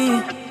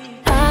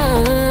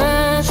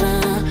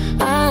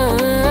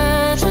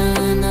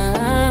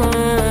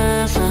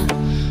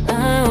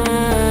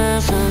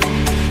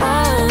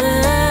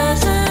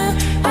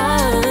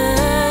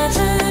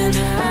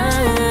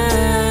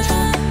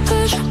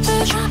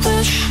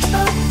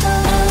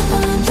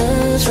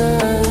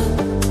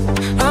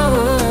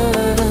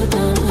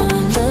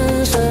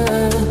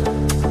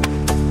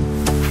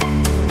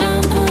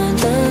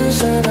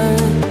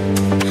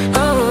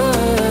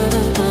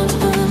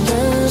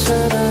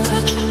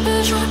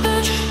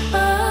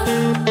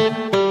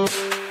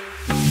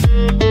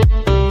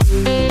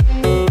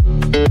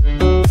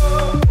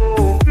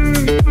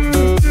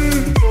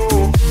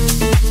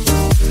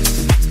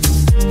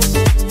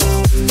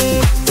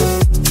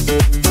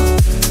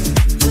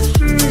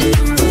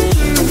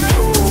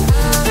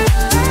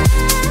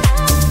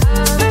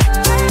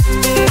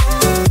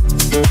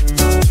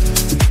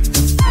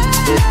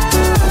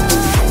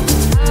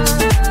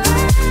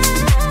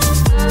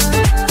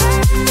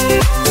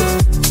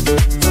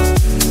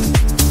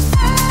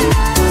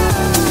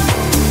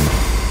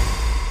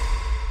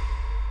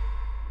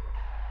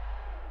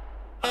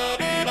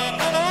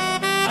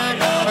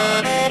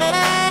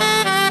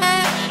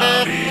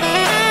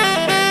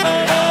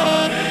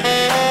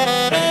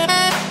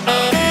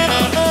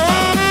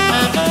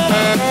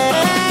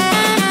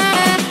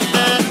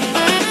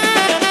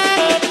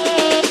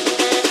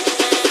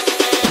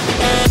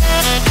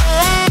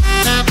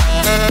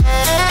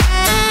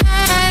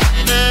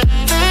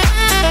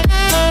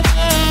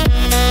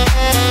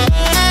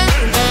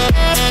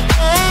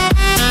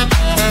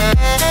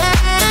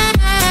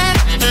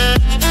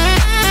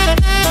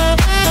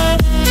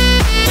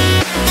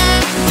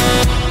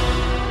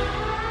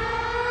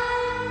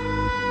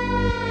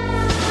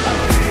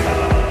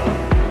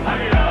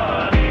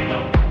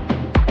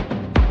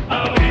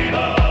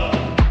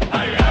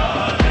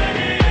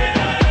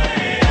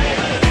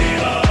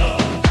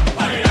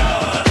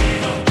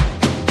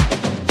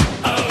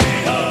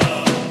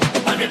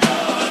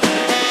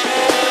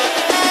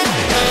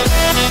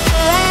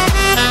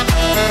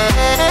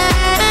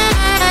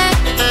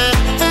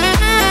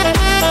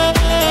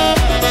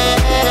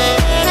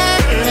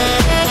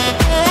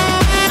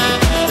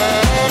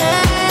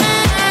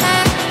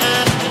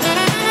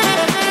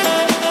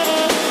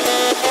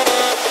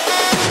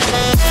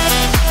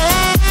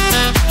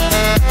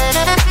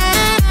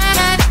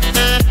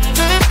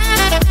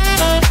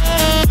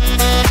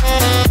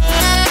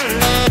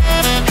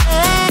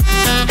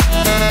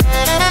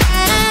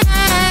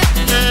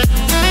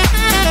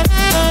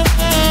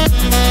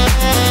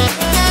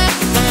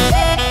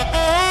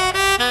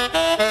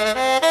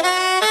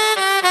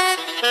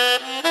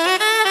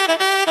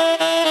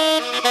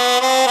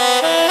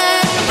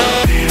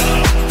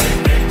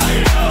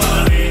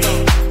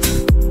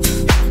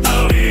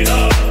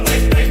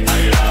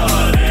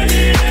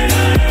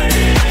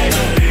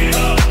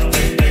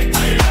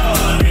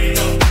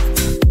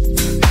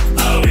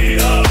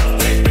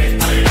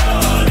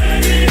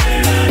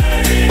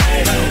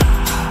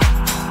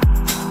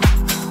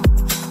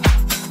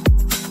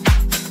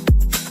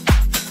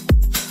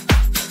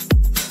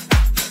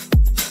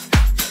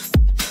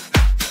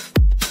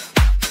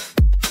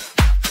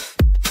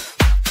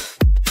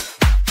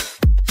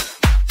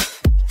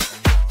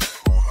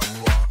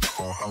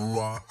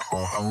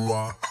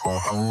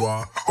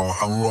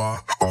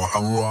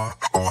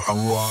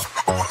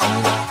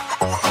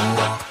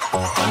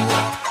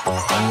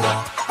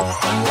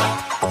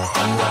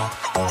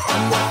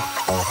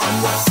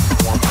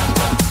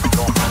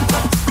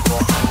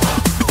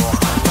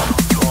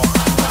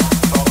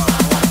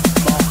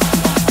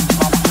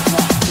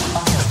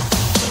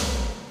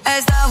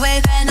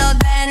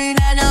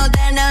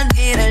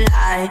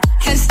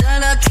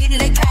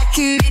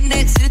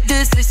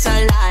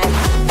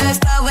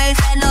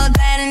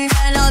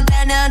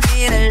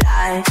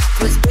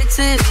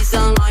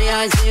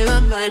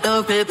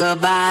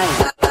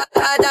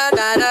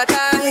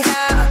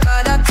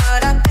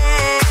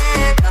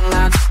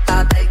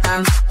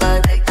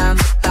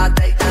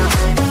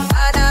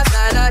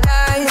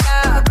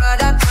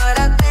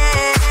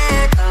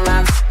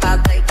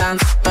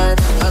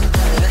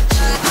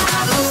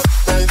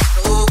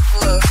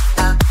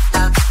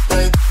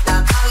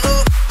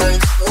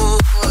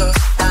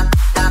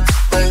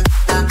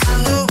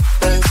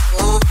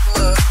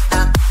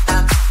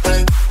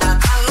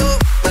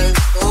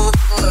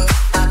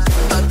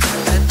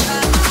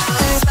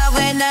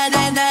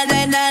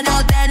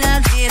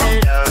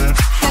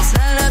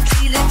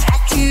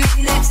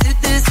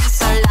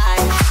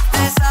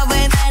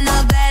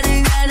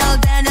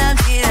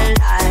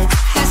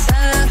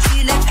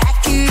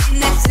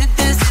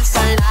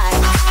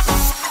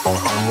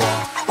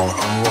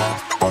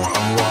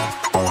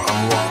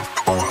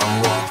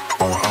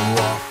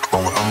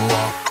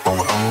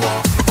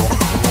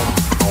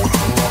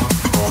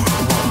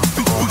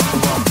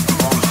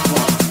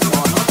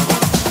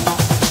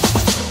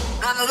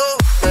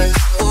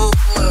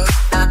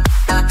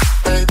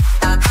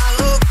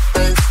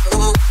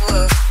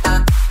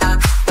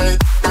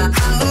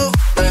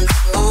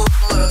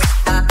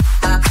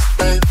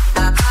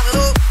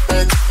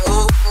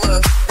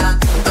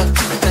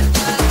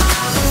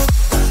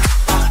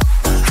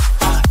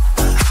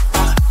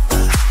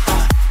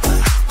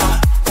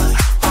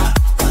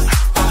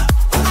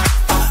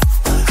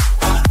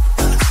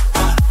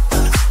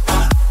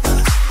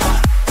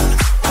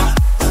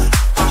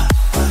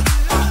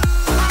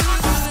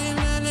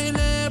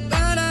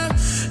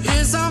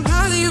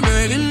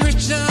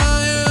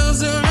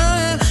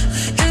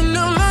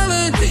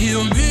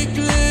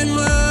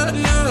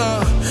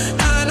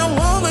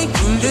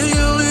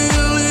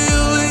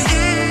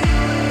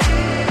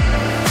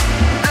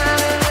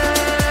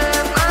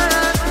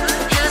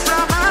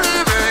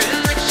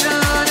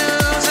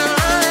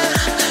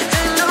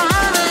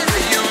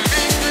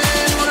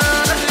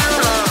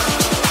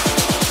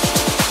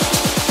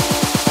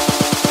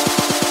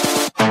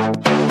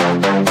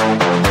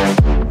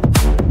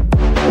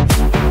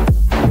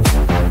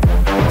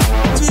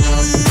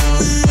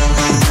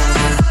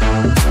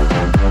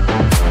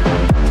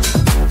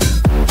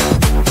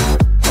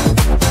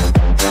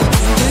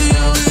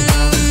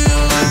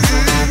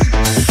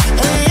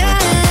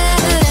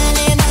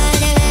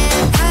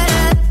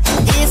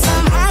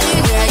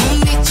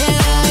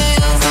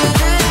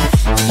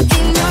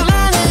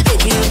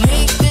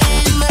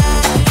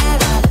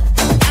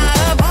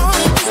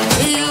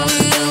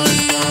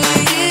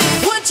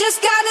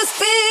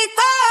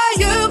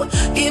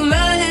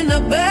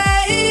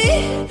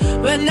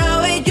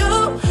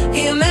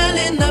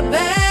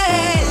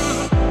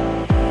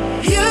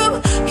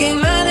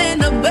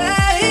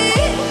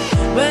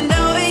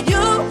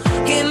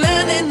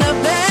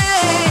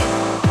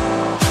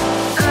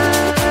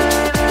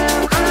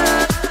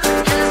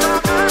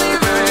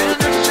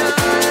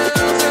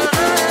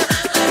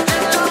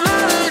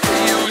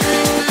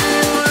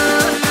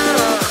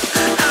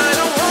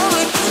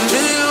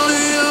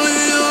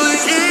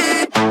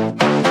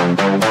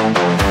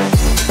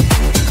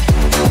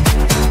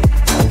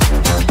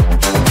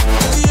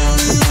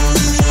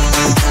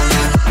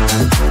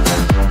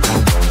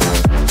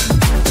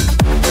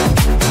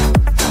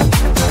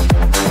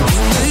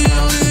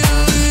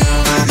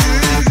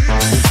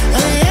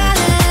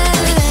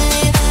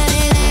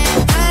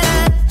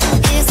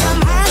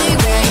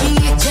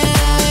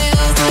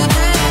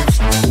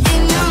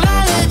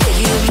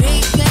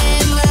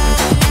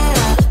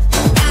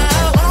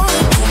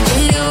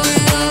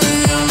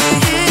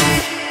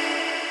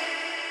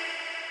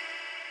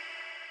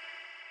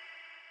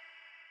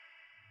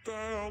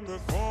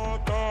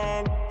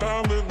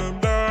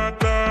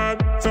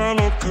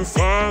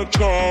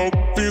ciao,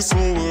 ti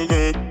solo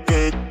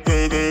che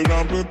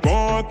mi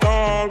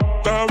porta,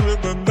 da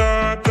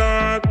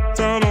da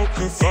da lo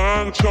che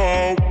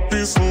faccio,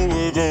 ti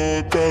solo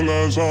che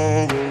la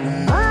so.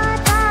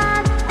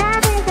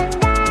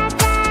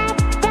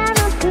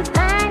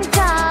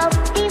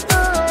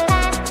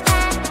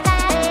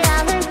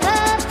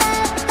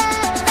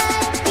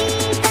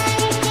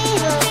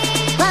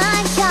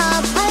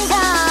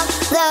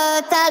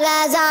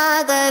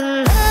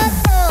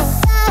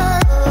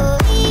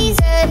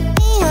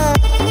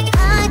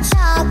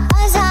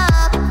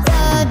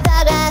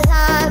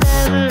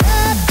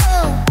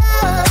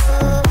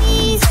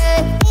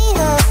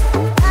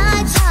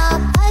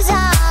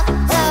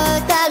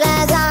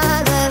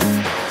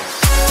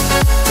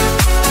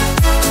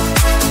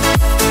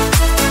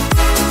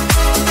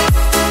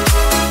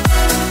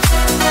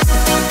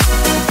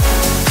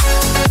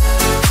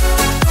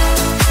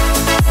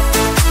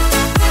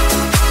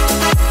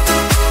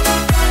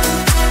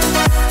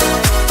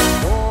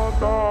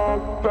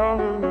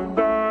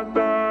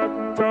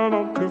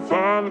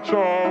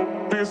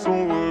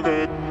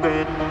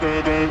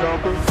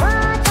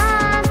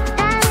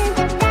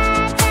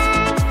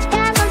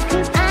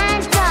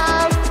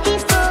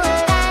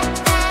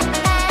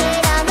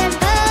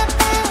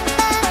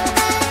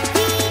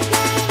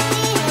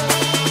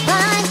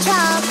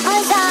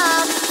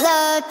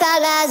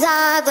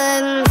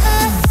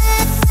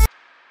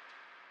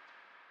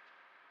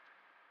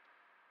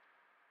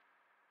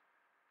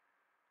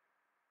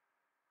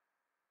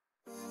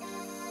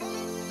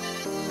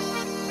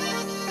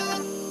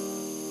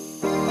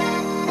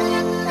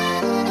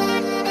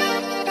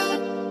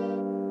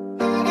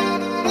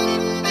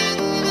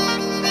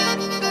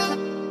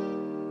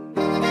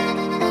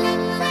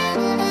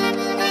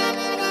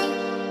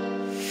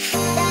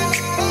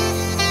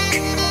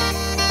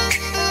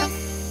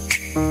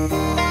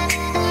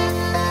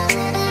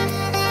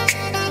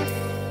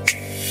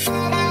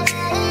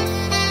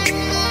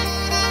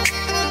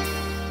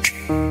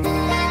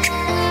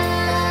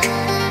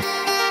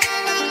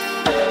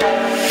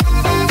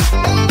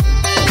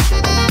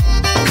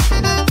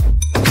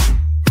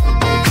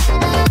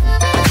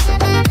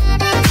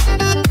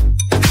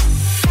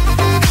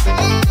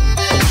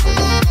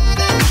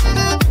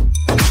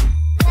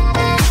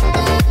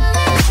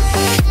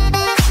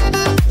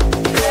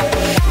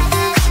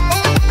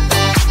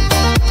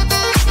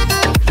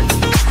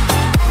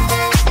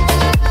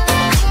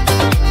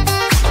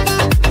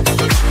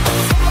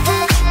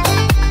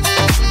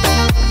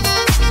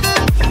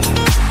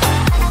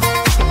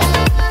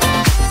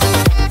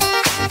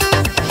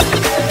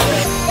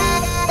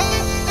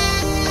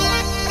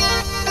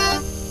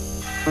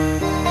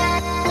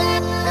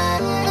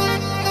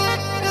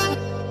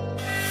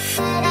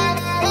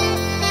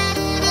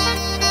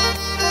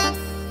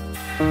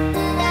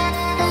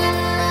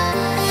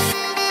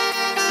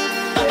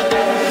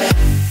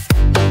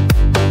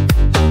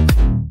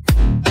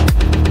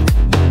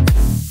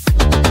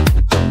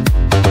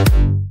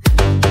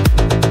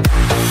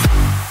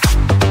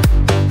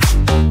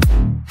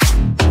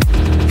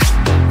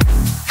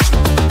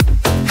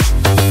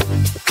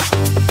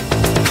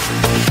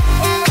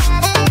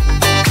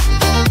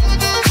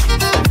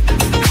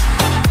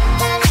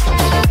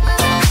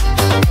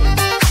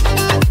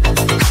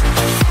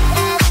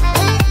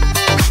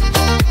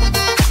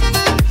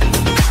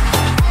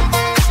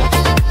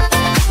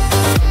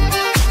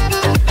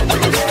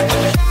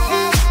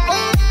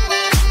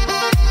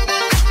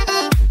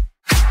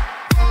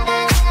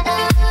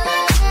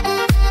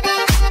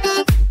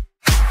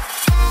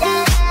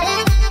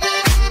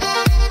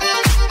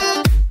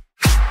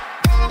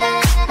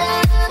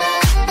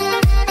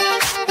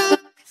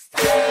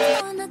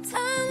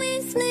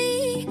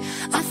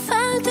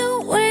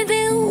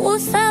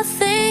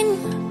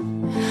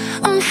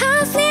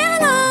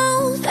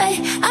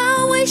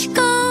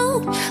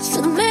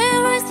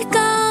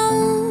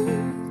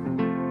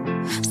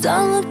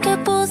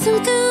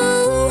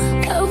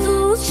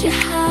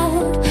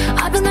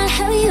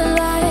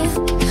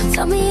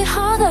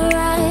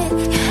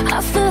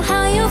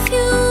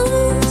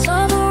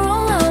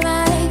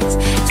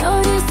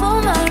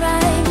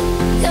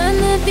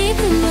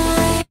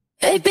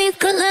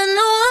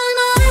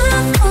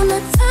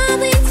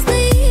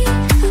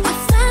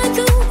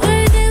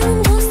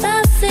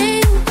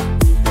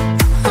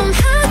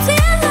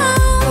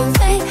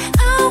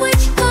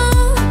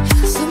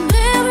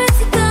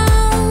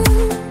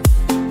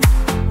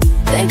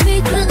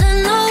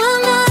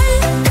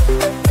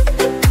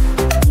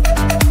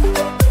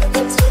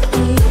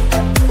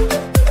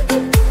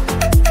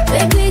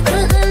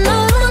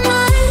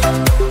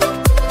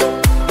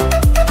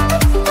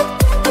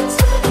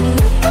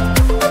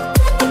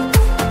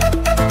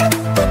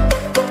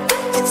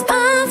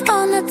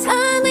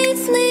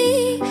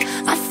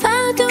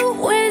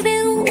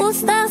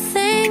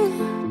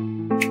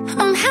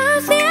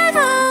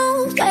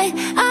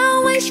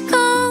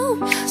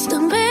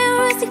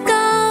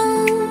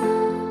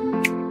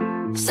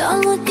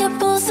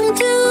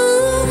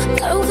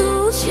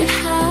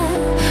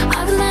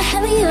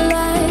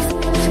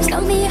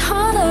 Tell me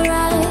how to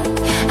ride.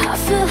 I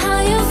feel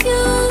how you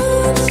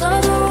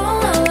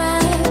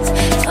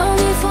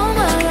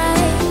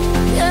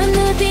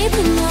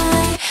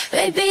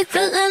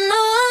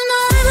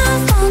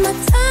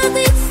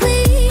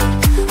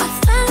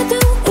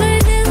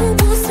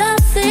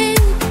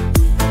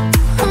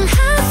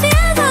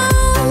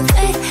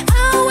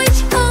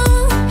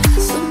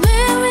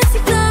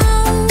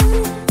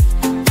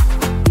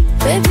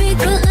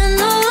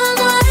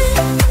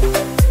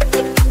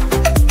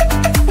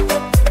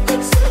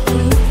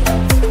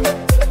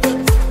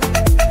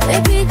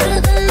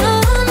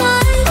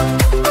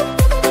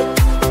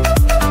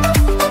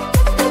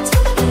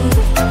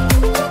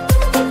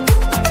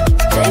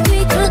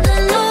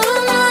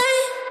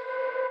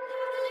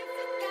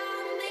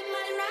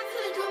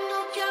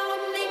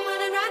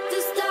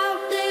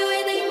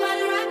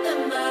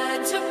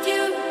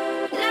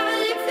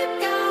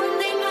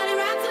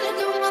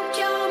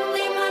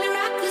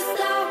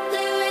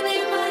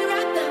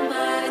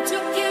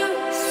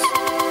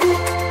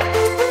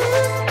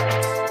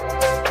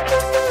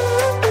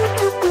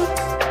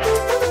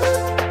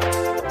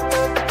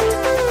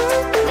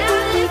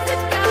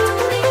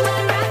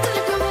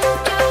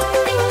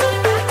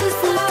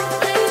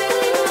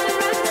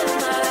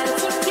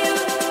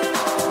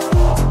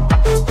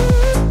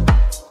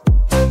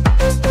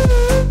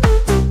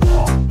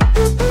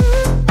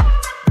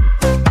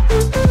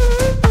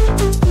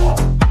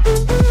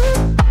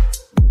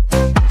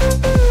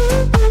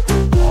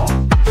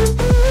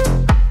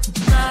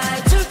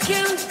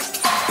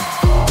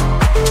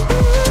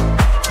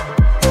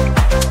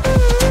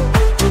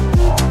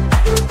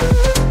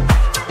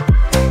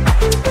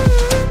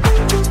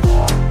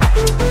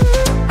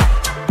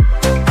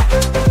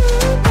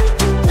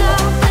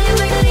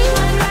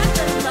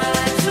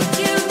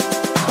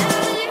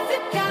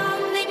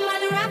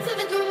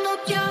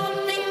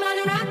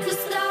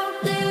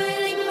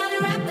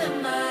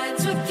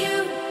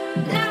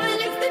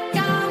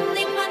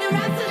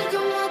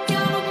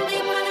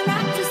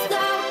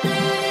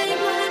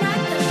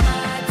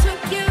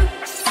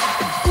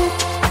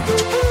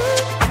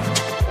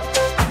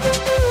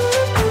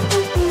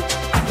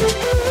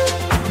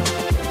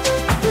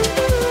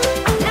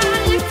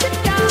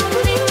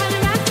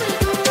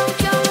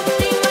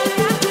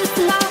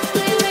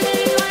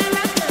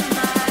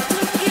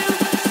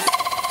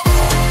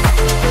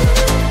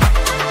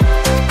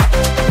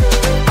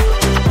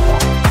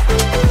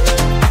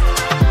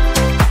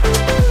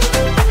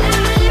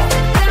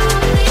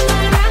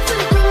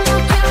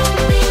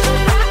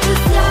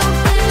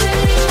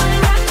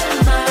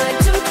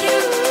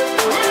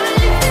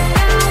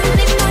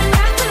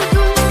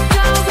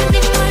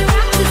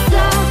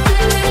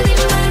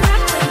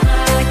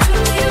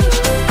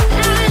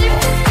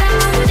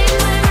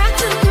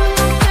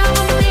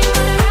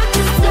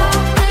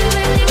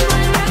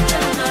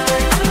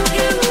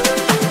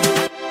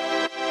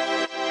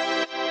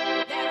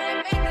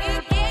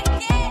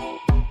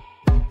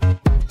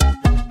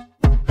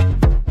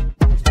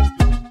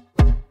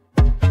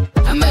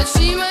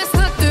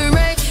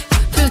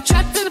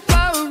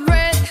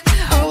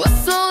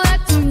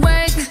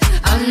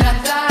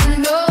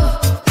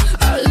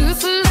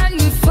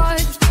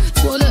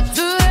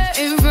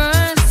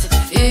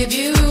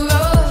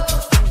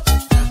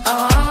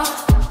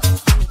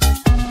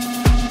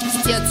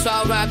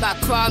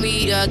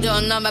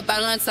on my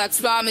balance, I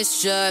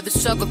promise you. The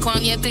sugar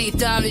can't get 3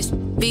 times.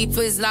 Beef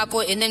is like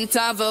waiting in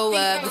time for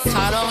web. It's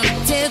hot on the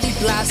TV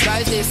blast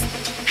right this.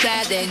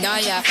 Glad they know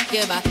ya.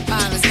 Give my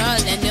balance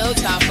none and no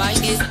time find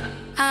this.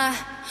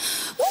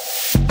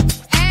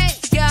 Hey,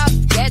 yo,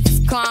 get this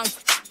calm.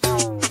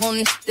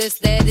 On this,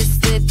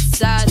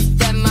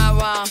 sides, am I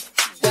wrong?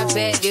 I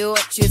bet you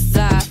what you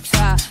saw.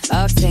 Try,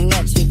 I'll sing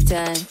that you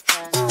done.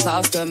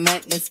 Lost the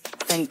madness,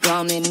 thank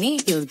God they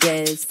need you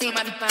this.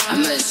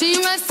 I'm a she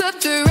messed up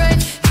the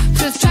red.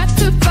 Just tried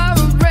to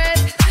borrow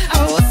red.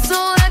 I was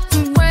so at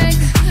the wake.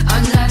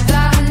 I'm not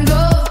letting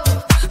go.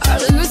 I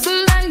lose the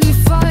line you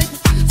fight.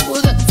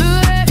 Was it too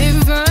late in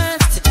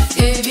first?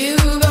 If you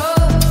go,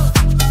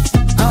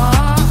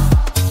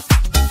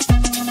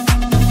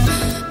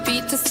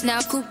 beat the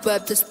snap, coop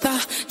up the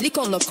spa. Lick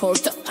on the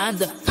court, and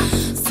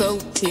so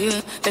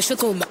yeah, that's your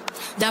coma.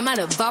 That might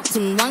have bopped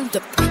and wonder.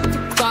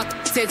 Fuck,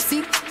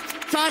 sexy.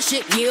 My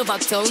shit, you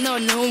about to no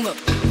more.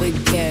 We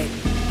get,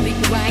 we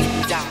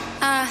grind down.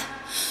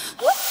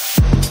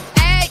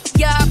 Hey,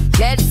 yo,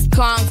 let's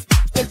come.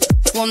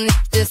 One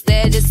this,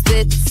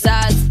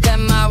 sides,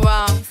 am I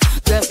wrong?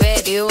 Good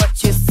baby,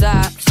 what you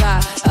saw,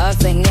 try. I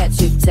think that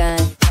you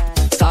done.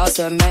 Toss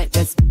her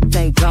madness,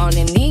 thank God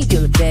they need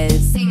you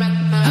this.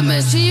 I'm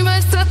a she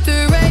messed up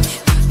the red.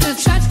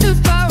 Just tried to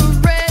borrow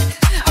red.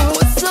 I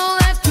was so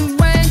at the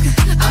wank.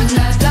 I'm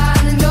not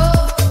letting go.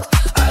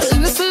 I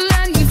lose the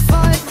line you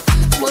fight.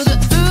 Was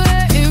it too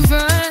late in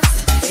first?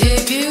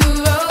 If you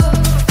roll,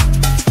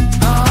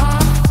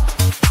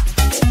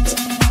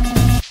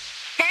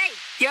 hey,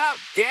 yo,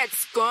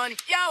 that's gone.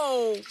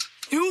 Yo,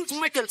 you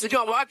make it to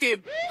your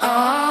walking.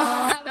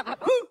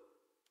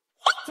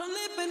 From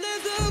living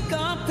as a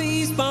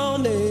coffee's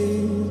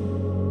morning.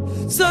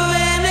 So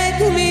when they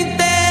do me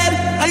dead,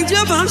 I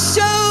jump on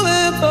show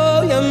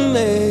for your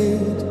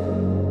maid.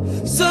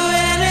 So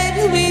when they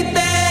do me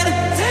dead,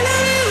 tell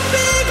her you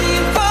big me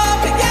for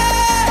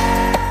yeah.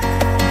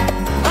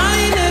 I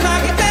ain't never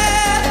get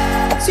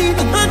that. See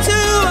the hunt to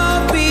a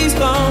peace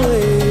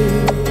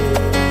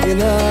morning. In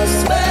a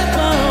sweat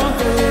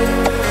morning.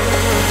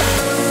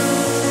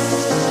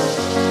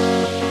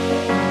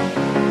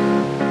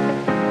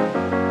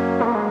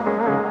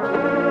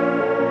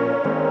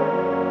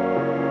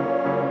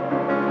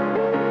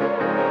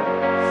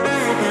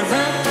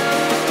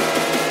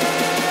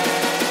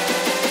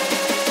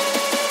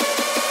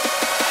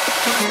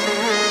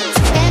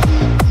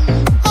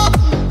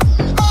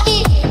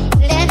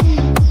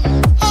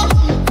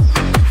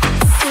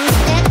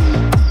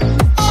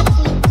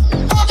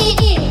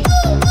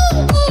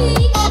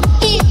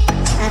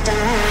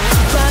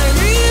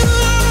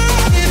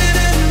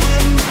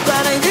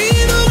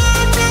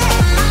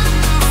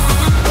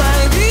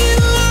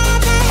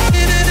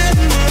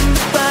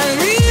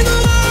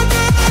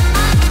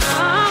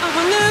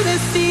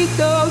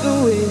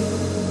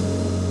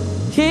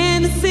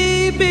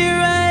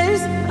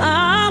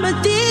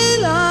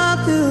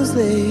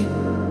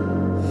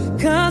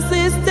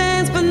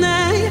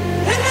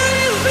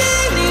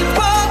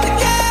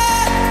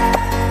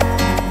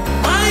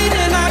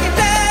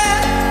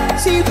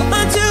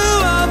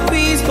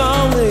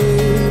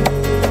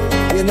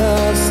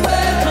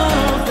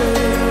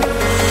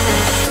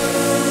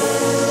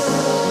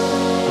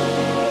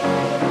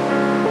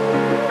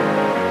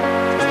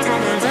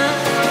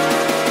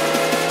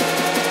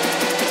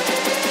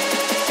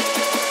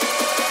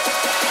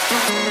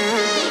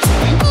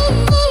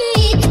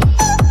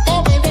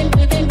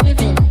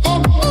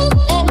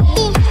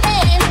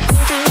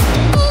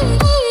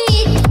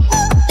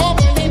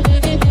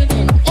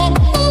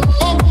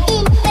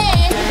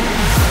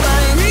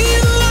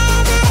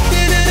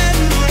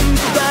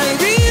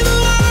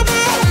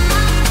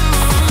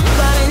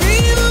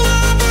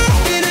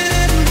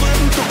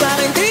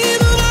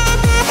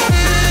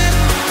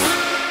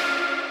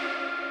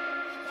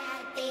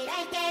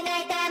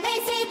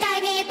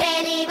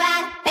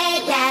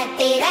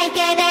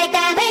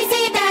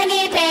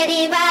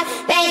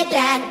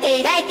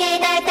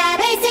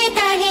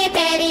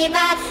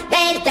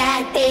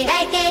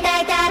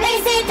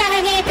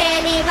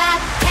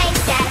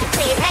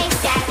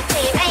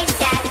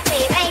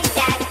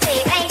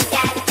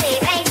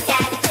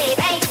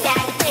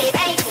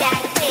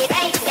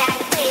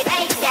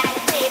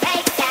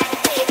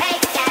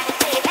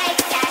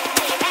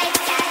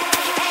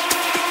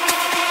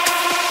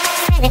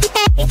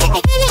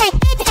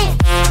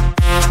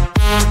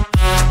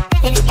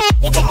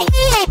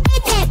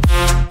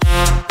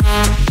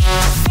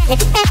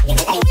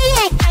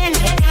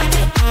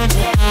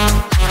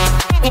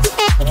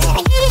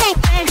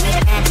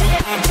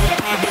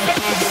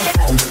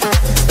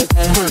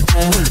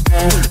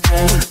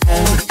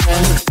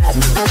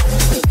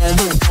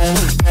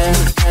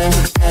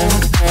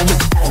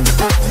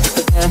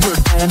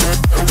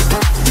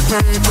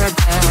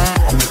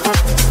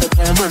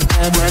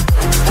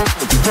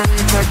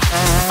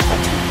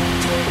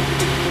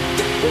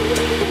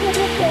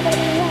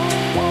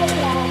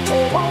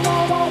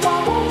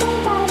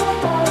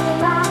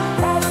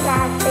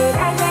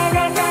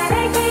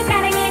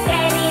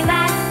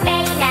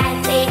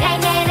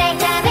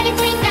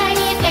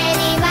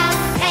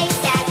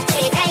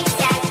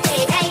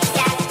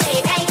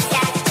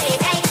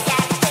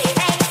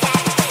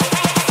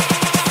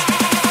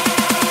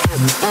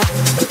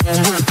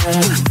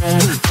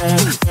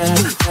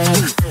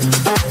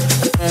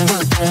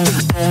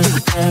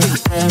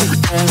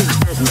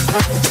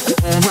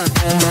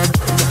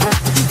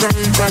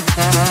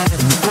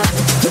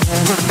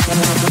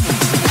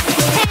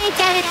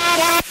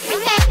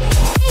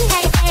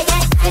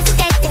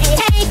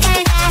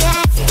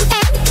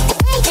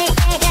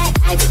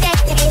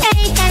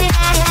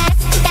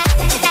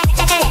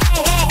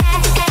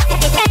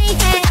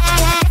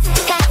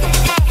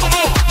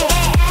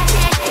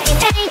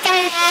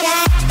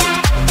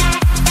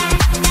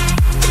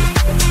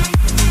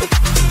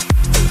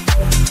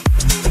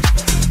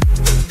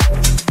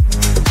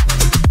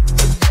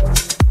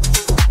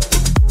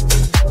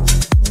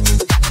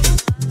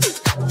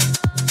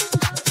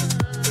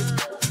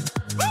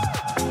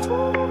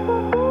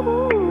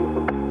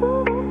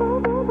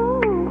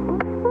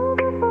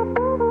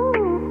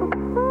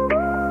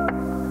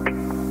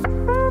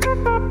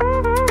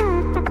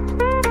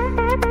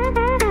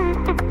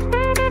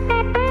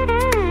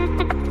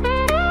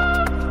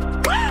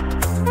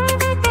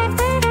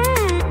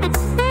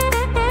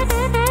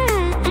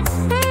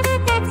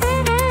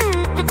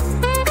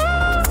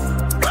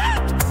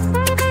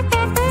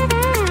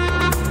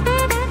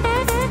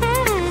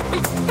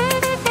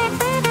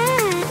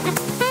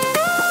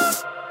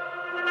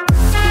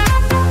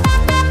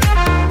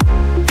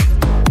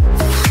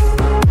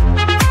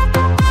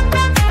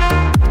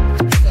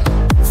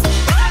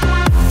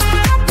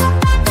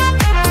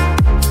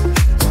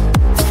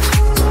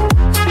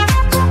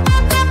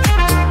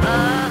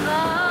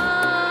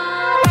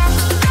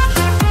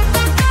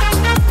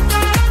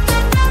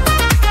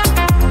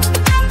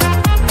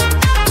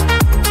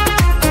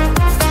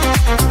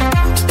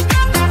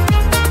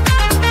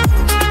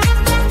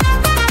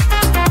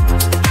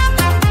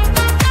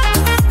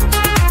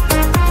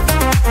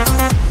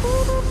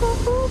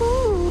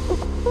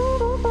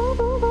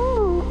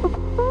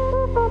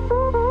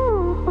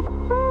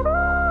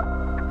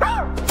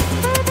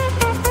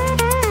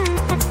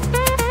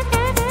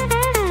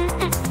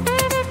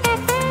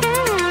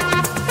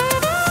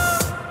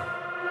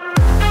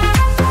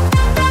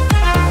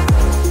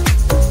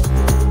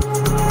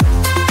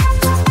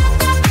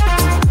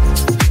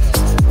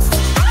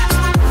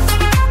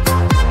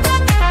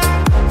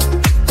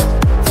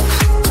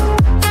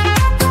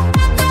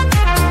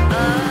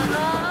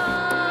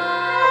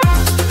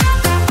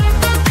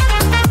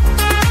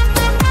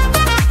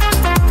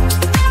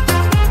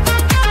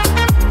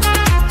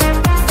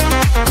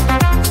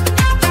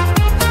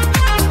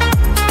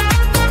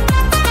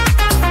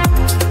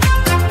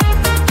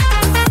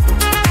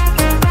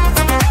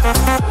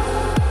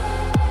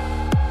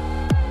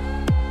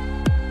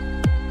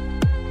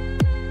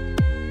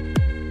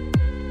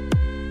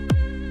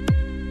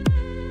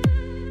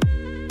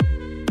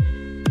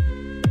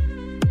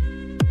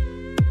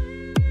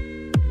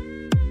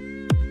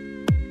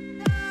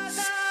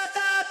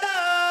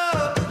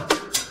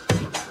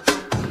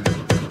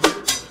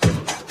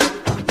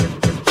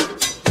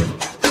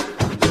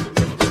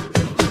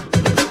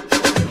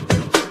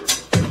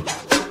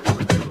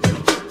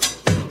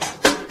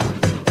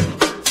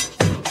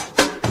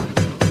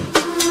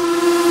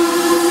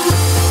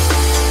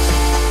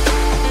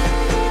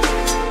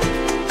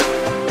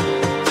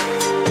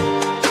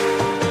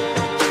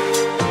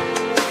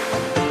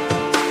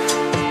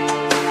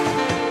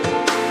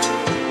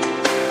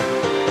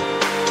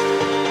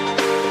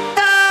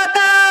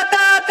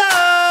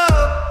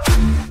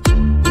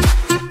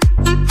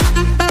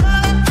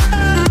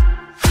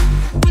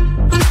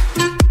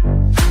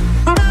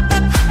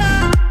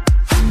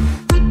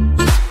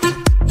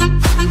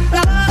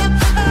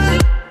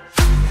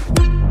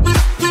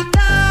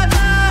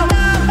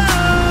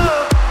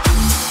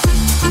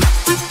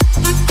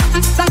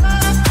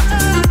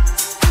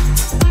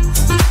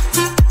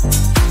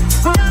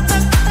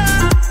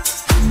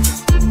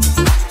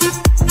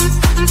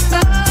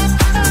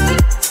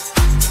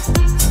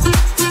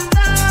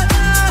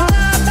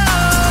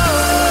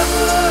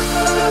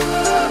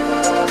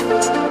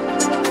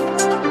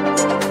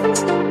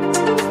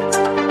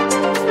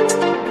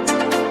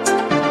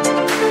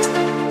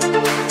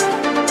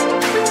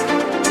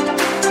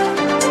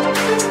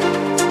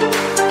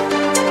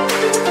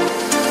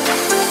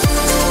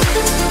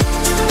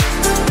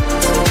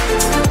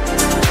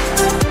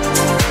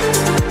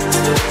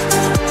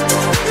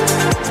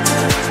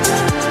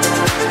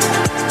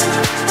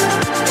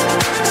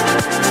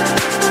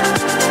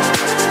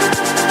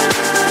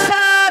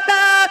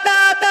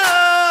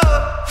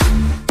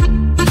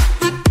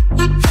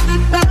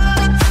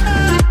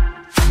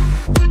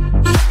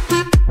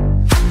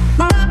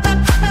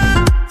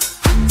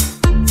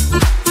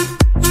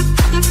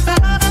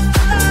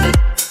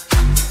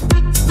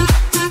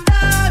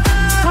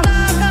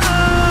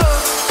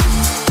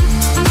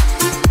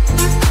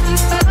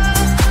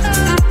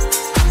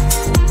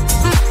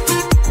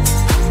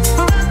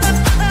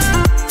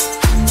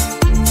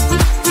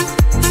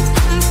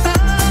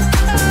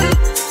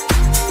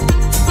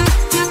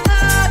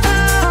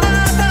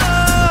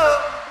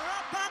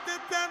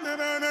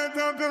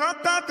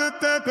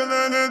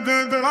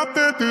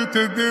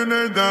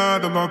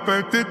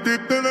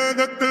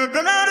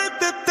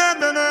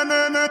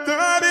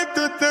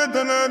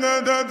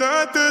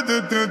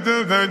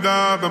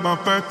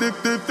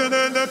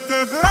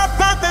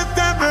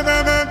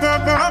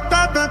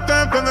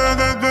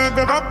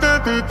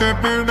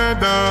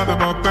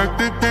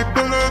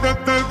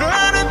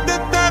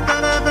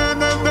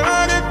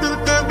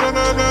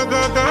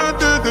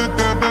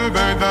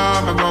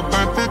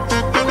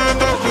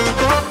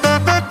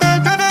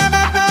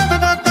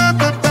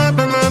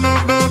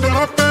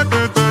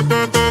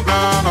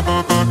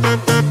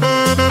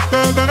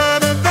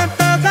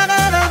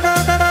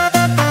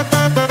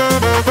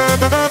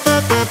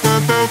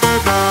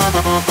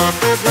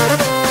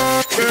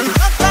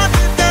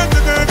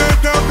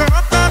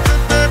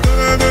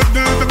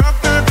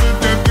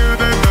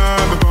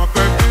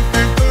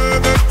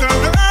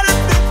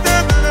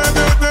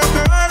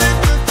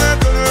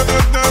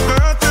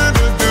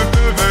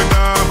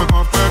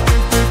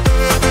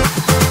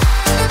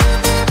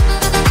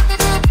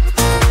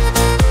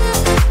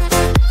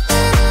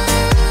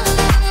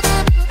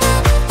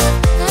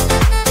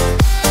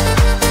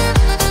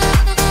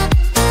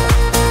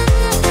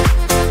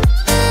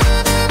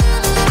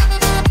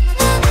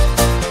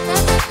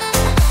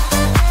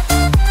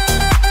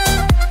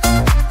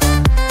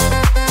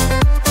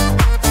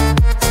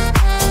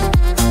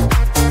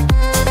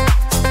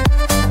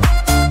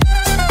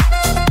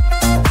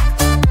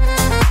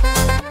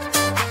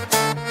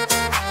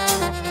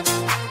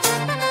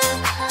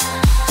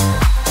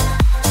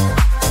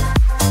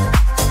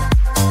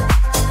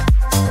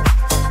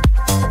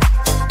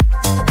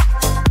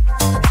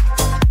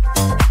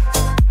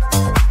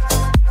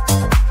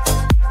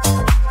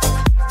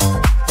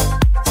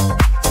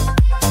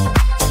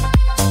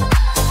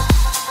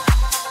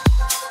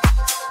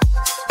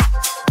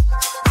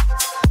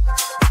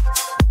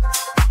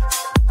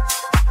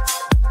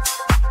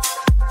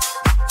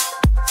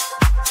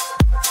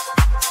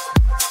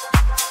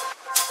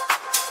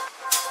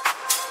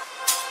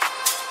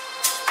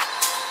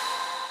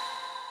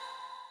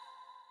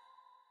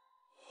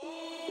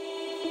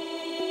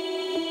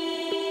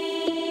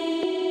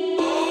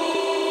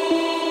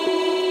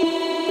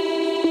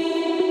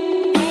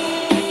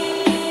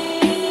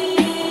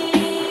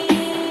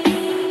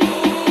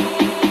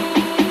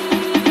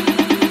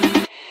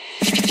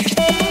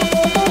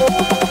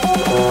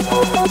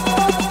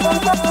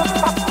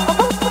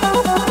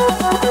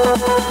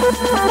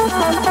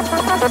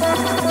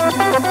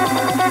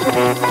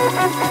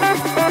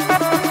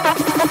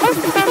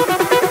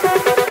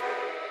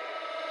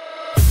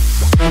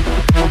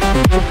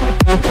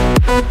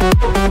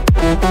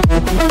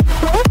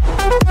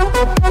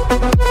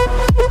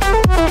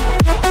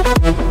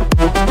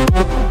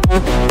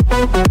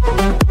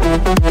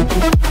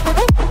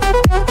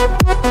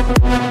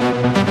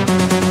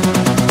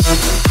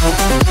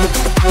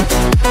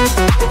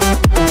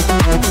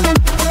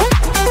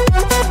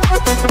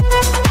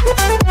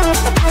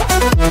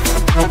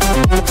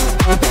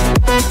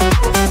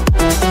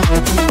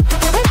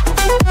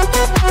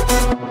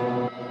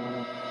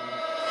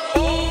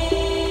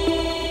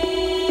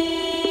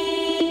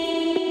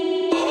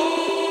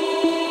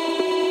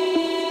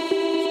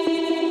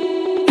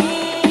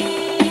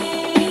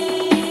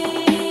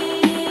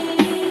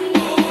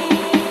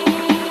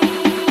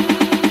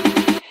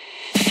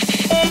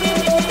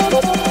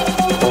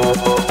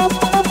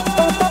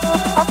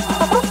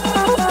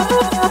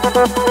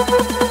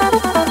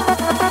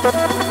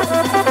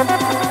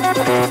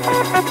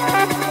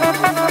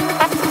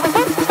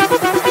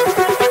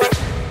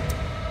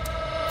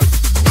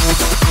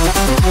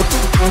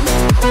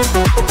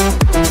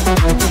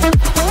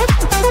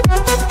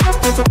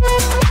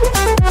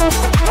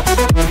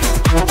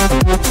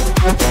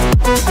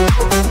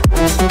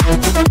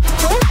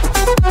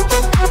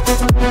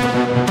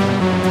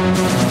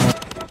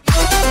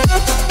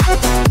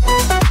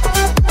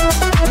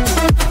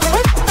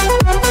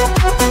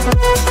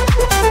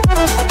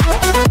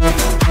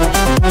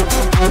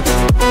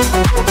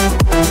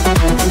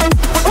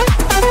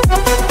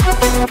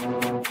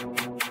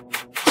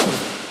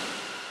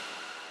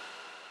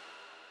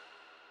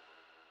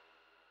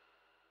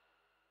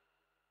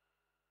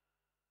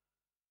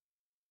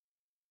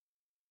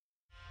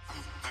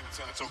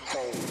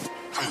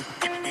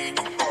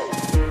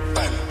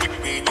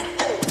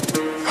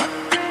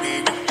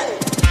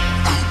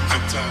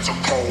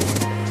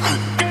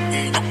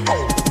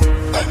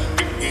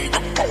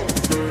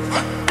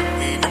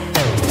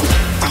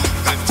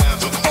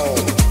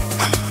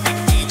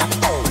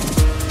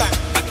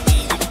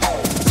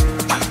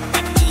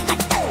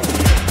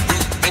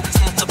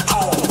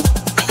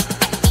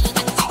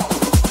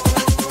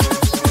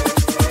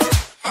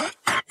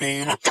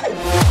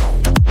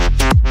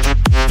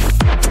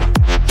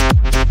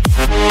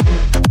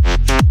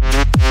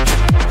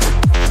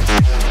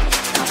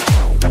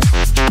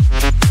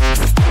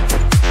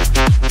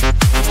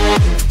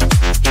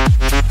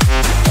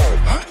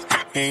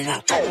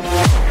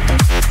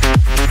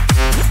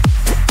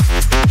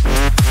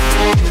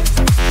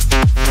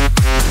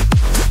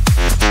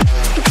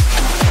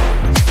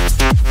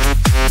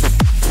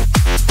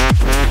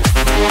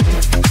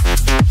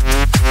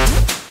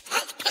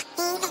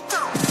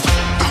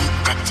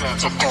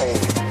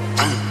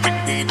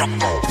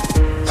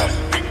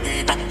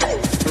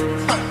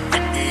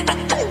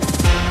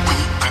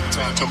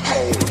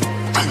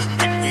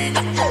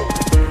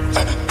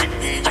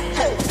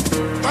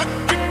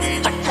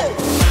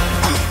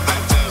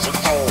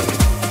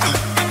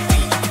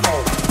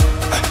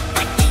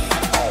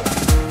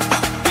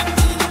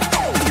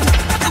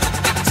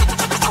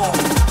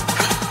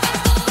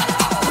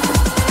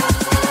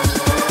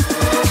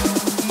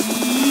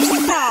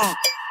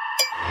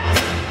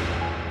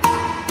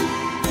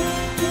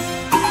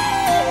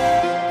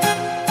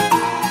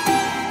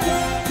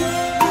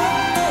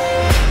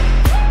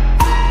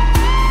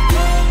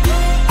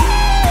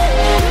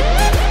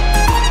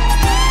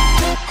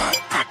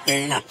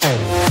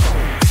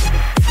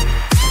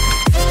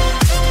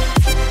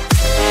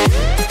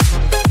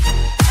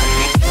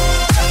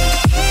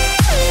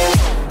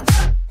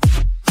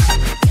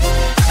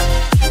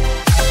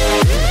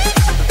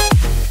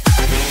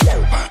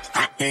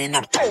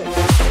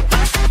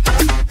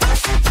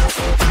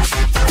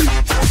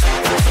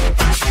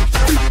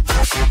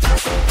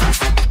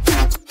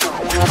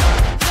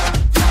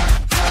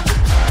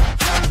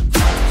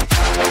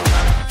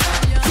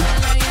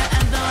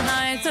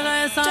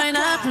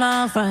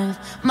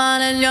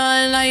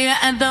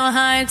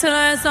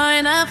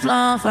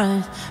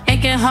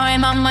 Ik hou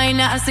mijn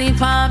mind als ik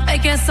pop,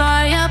 ik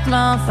saw je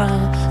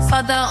bluffen.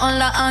 Vader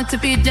onder aan te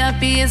be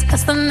happy is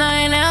cause the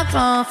night at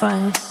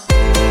bluffen.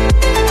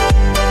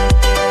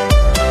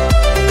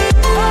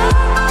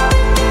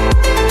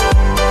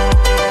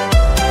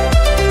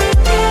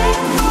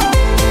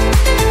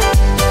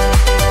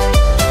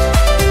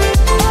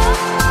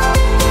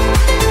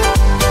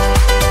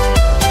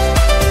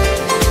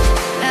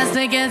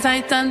 Get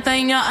tight and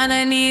thing you're on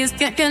the knees,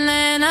 kicking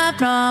in a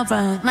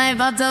profile. My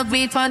butter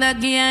beat for the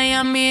gear,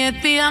 you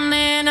made be I'm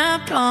in a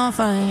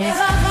profile.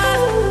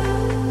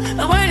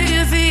 Where do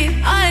you feel?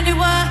 I do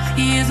what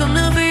is on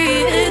the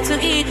beat to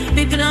eat.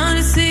 We can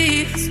only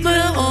see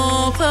split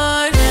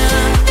over now.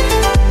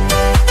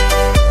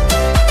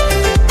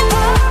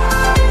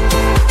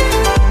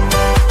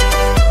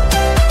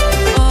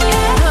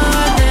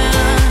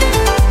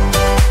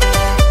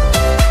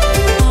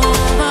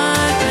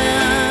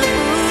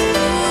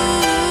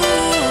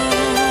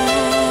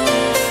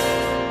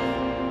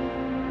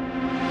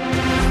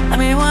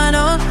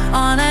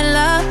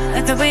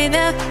 To be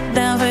there,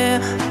 down for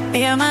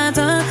be my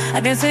tongue. I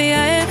can see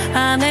it,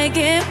 I make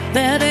it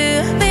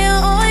better. The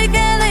only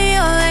getting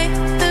away,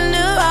 the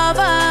new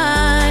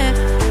vibe.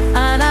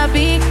 And I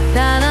be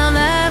down on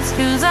left,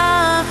 cause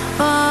I'm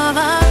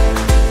over.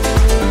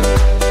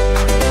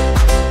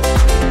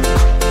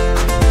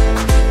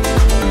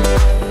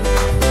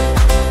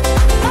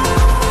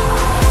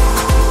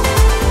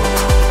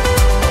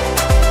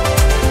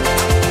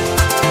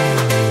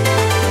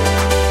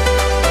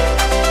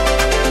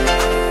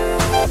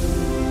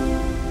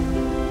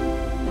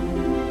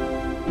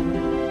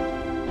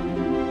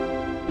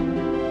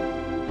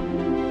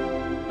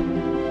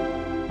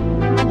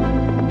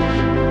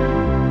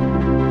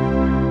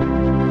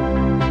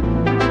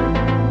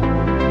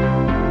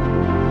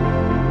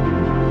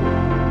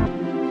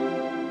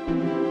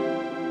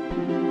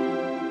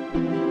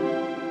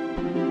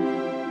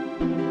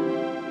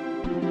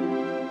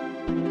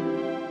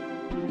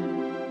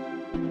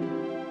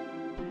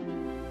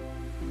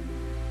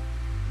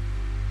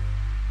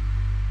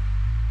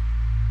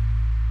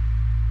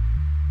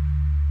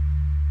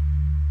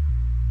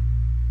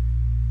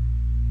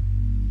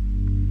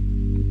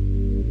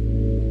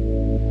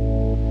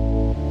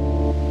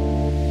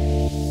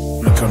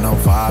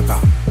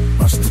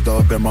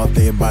 Måste mat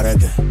i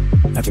barede.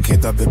 Jag fick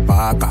hitta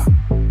tillbaka.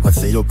 Vad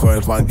säger du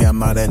kvar för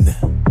gamla renne?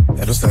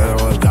 Är du större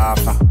och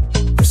gaffa?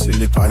 Jag ser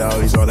lite para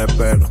och så det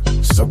pelo.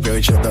 Så que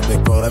hoy cheta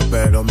de cola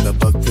pero me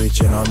toque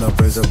chinando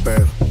preso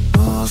pero.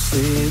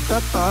 Cosita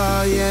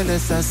pa y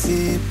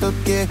necesito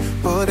que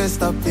por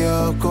esta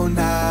pio con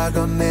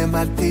algo ne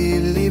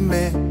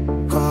martilime.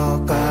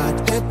 Coca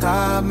que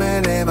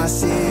camere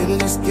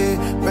vaciles que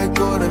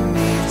recorre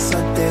mis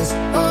antes.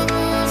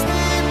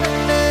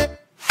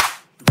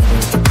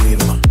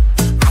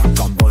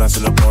 Se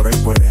lo corre y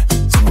puede.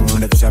 Son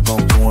una que se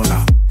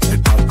acompona.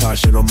 El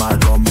podcast lo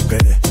malo mi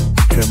pere.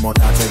 Que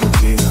montate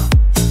rutina.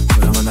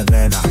 Una mana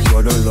nena,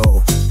 yo lo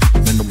low.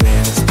 Me no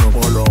vienes, no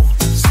voló.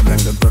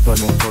 Sembran dentro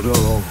de un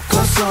coloro.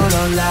 Con solo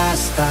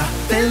l'asta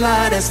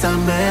della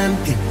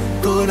restamenti.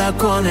 Cura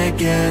con el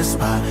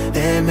chiespa.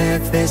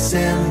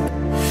 MFSM.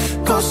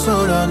 Con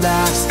solo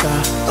l'asta.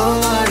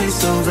 Olari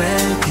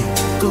sorrenti.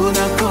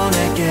 Cura con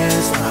el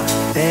chiespa.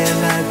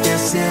 Della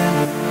DSM.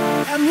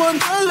 E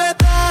montaleta.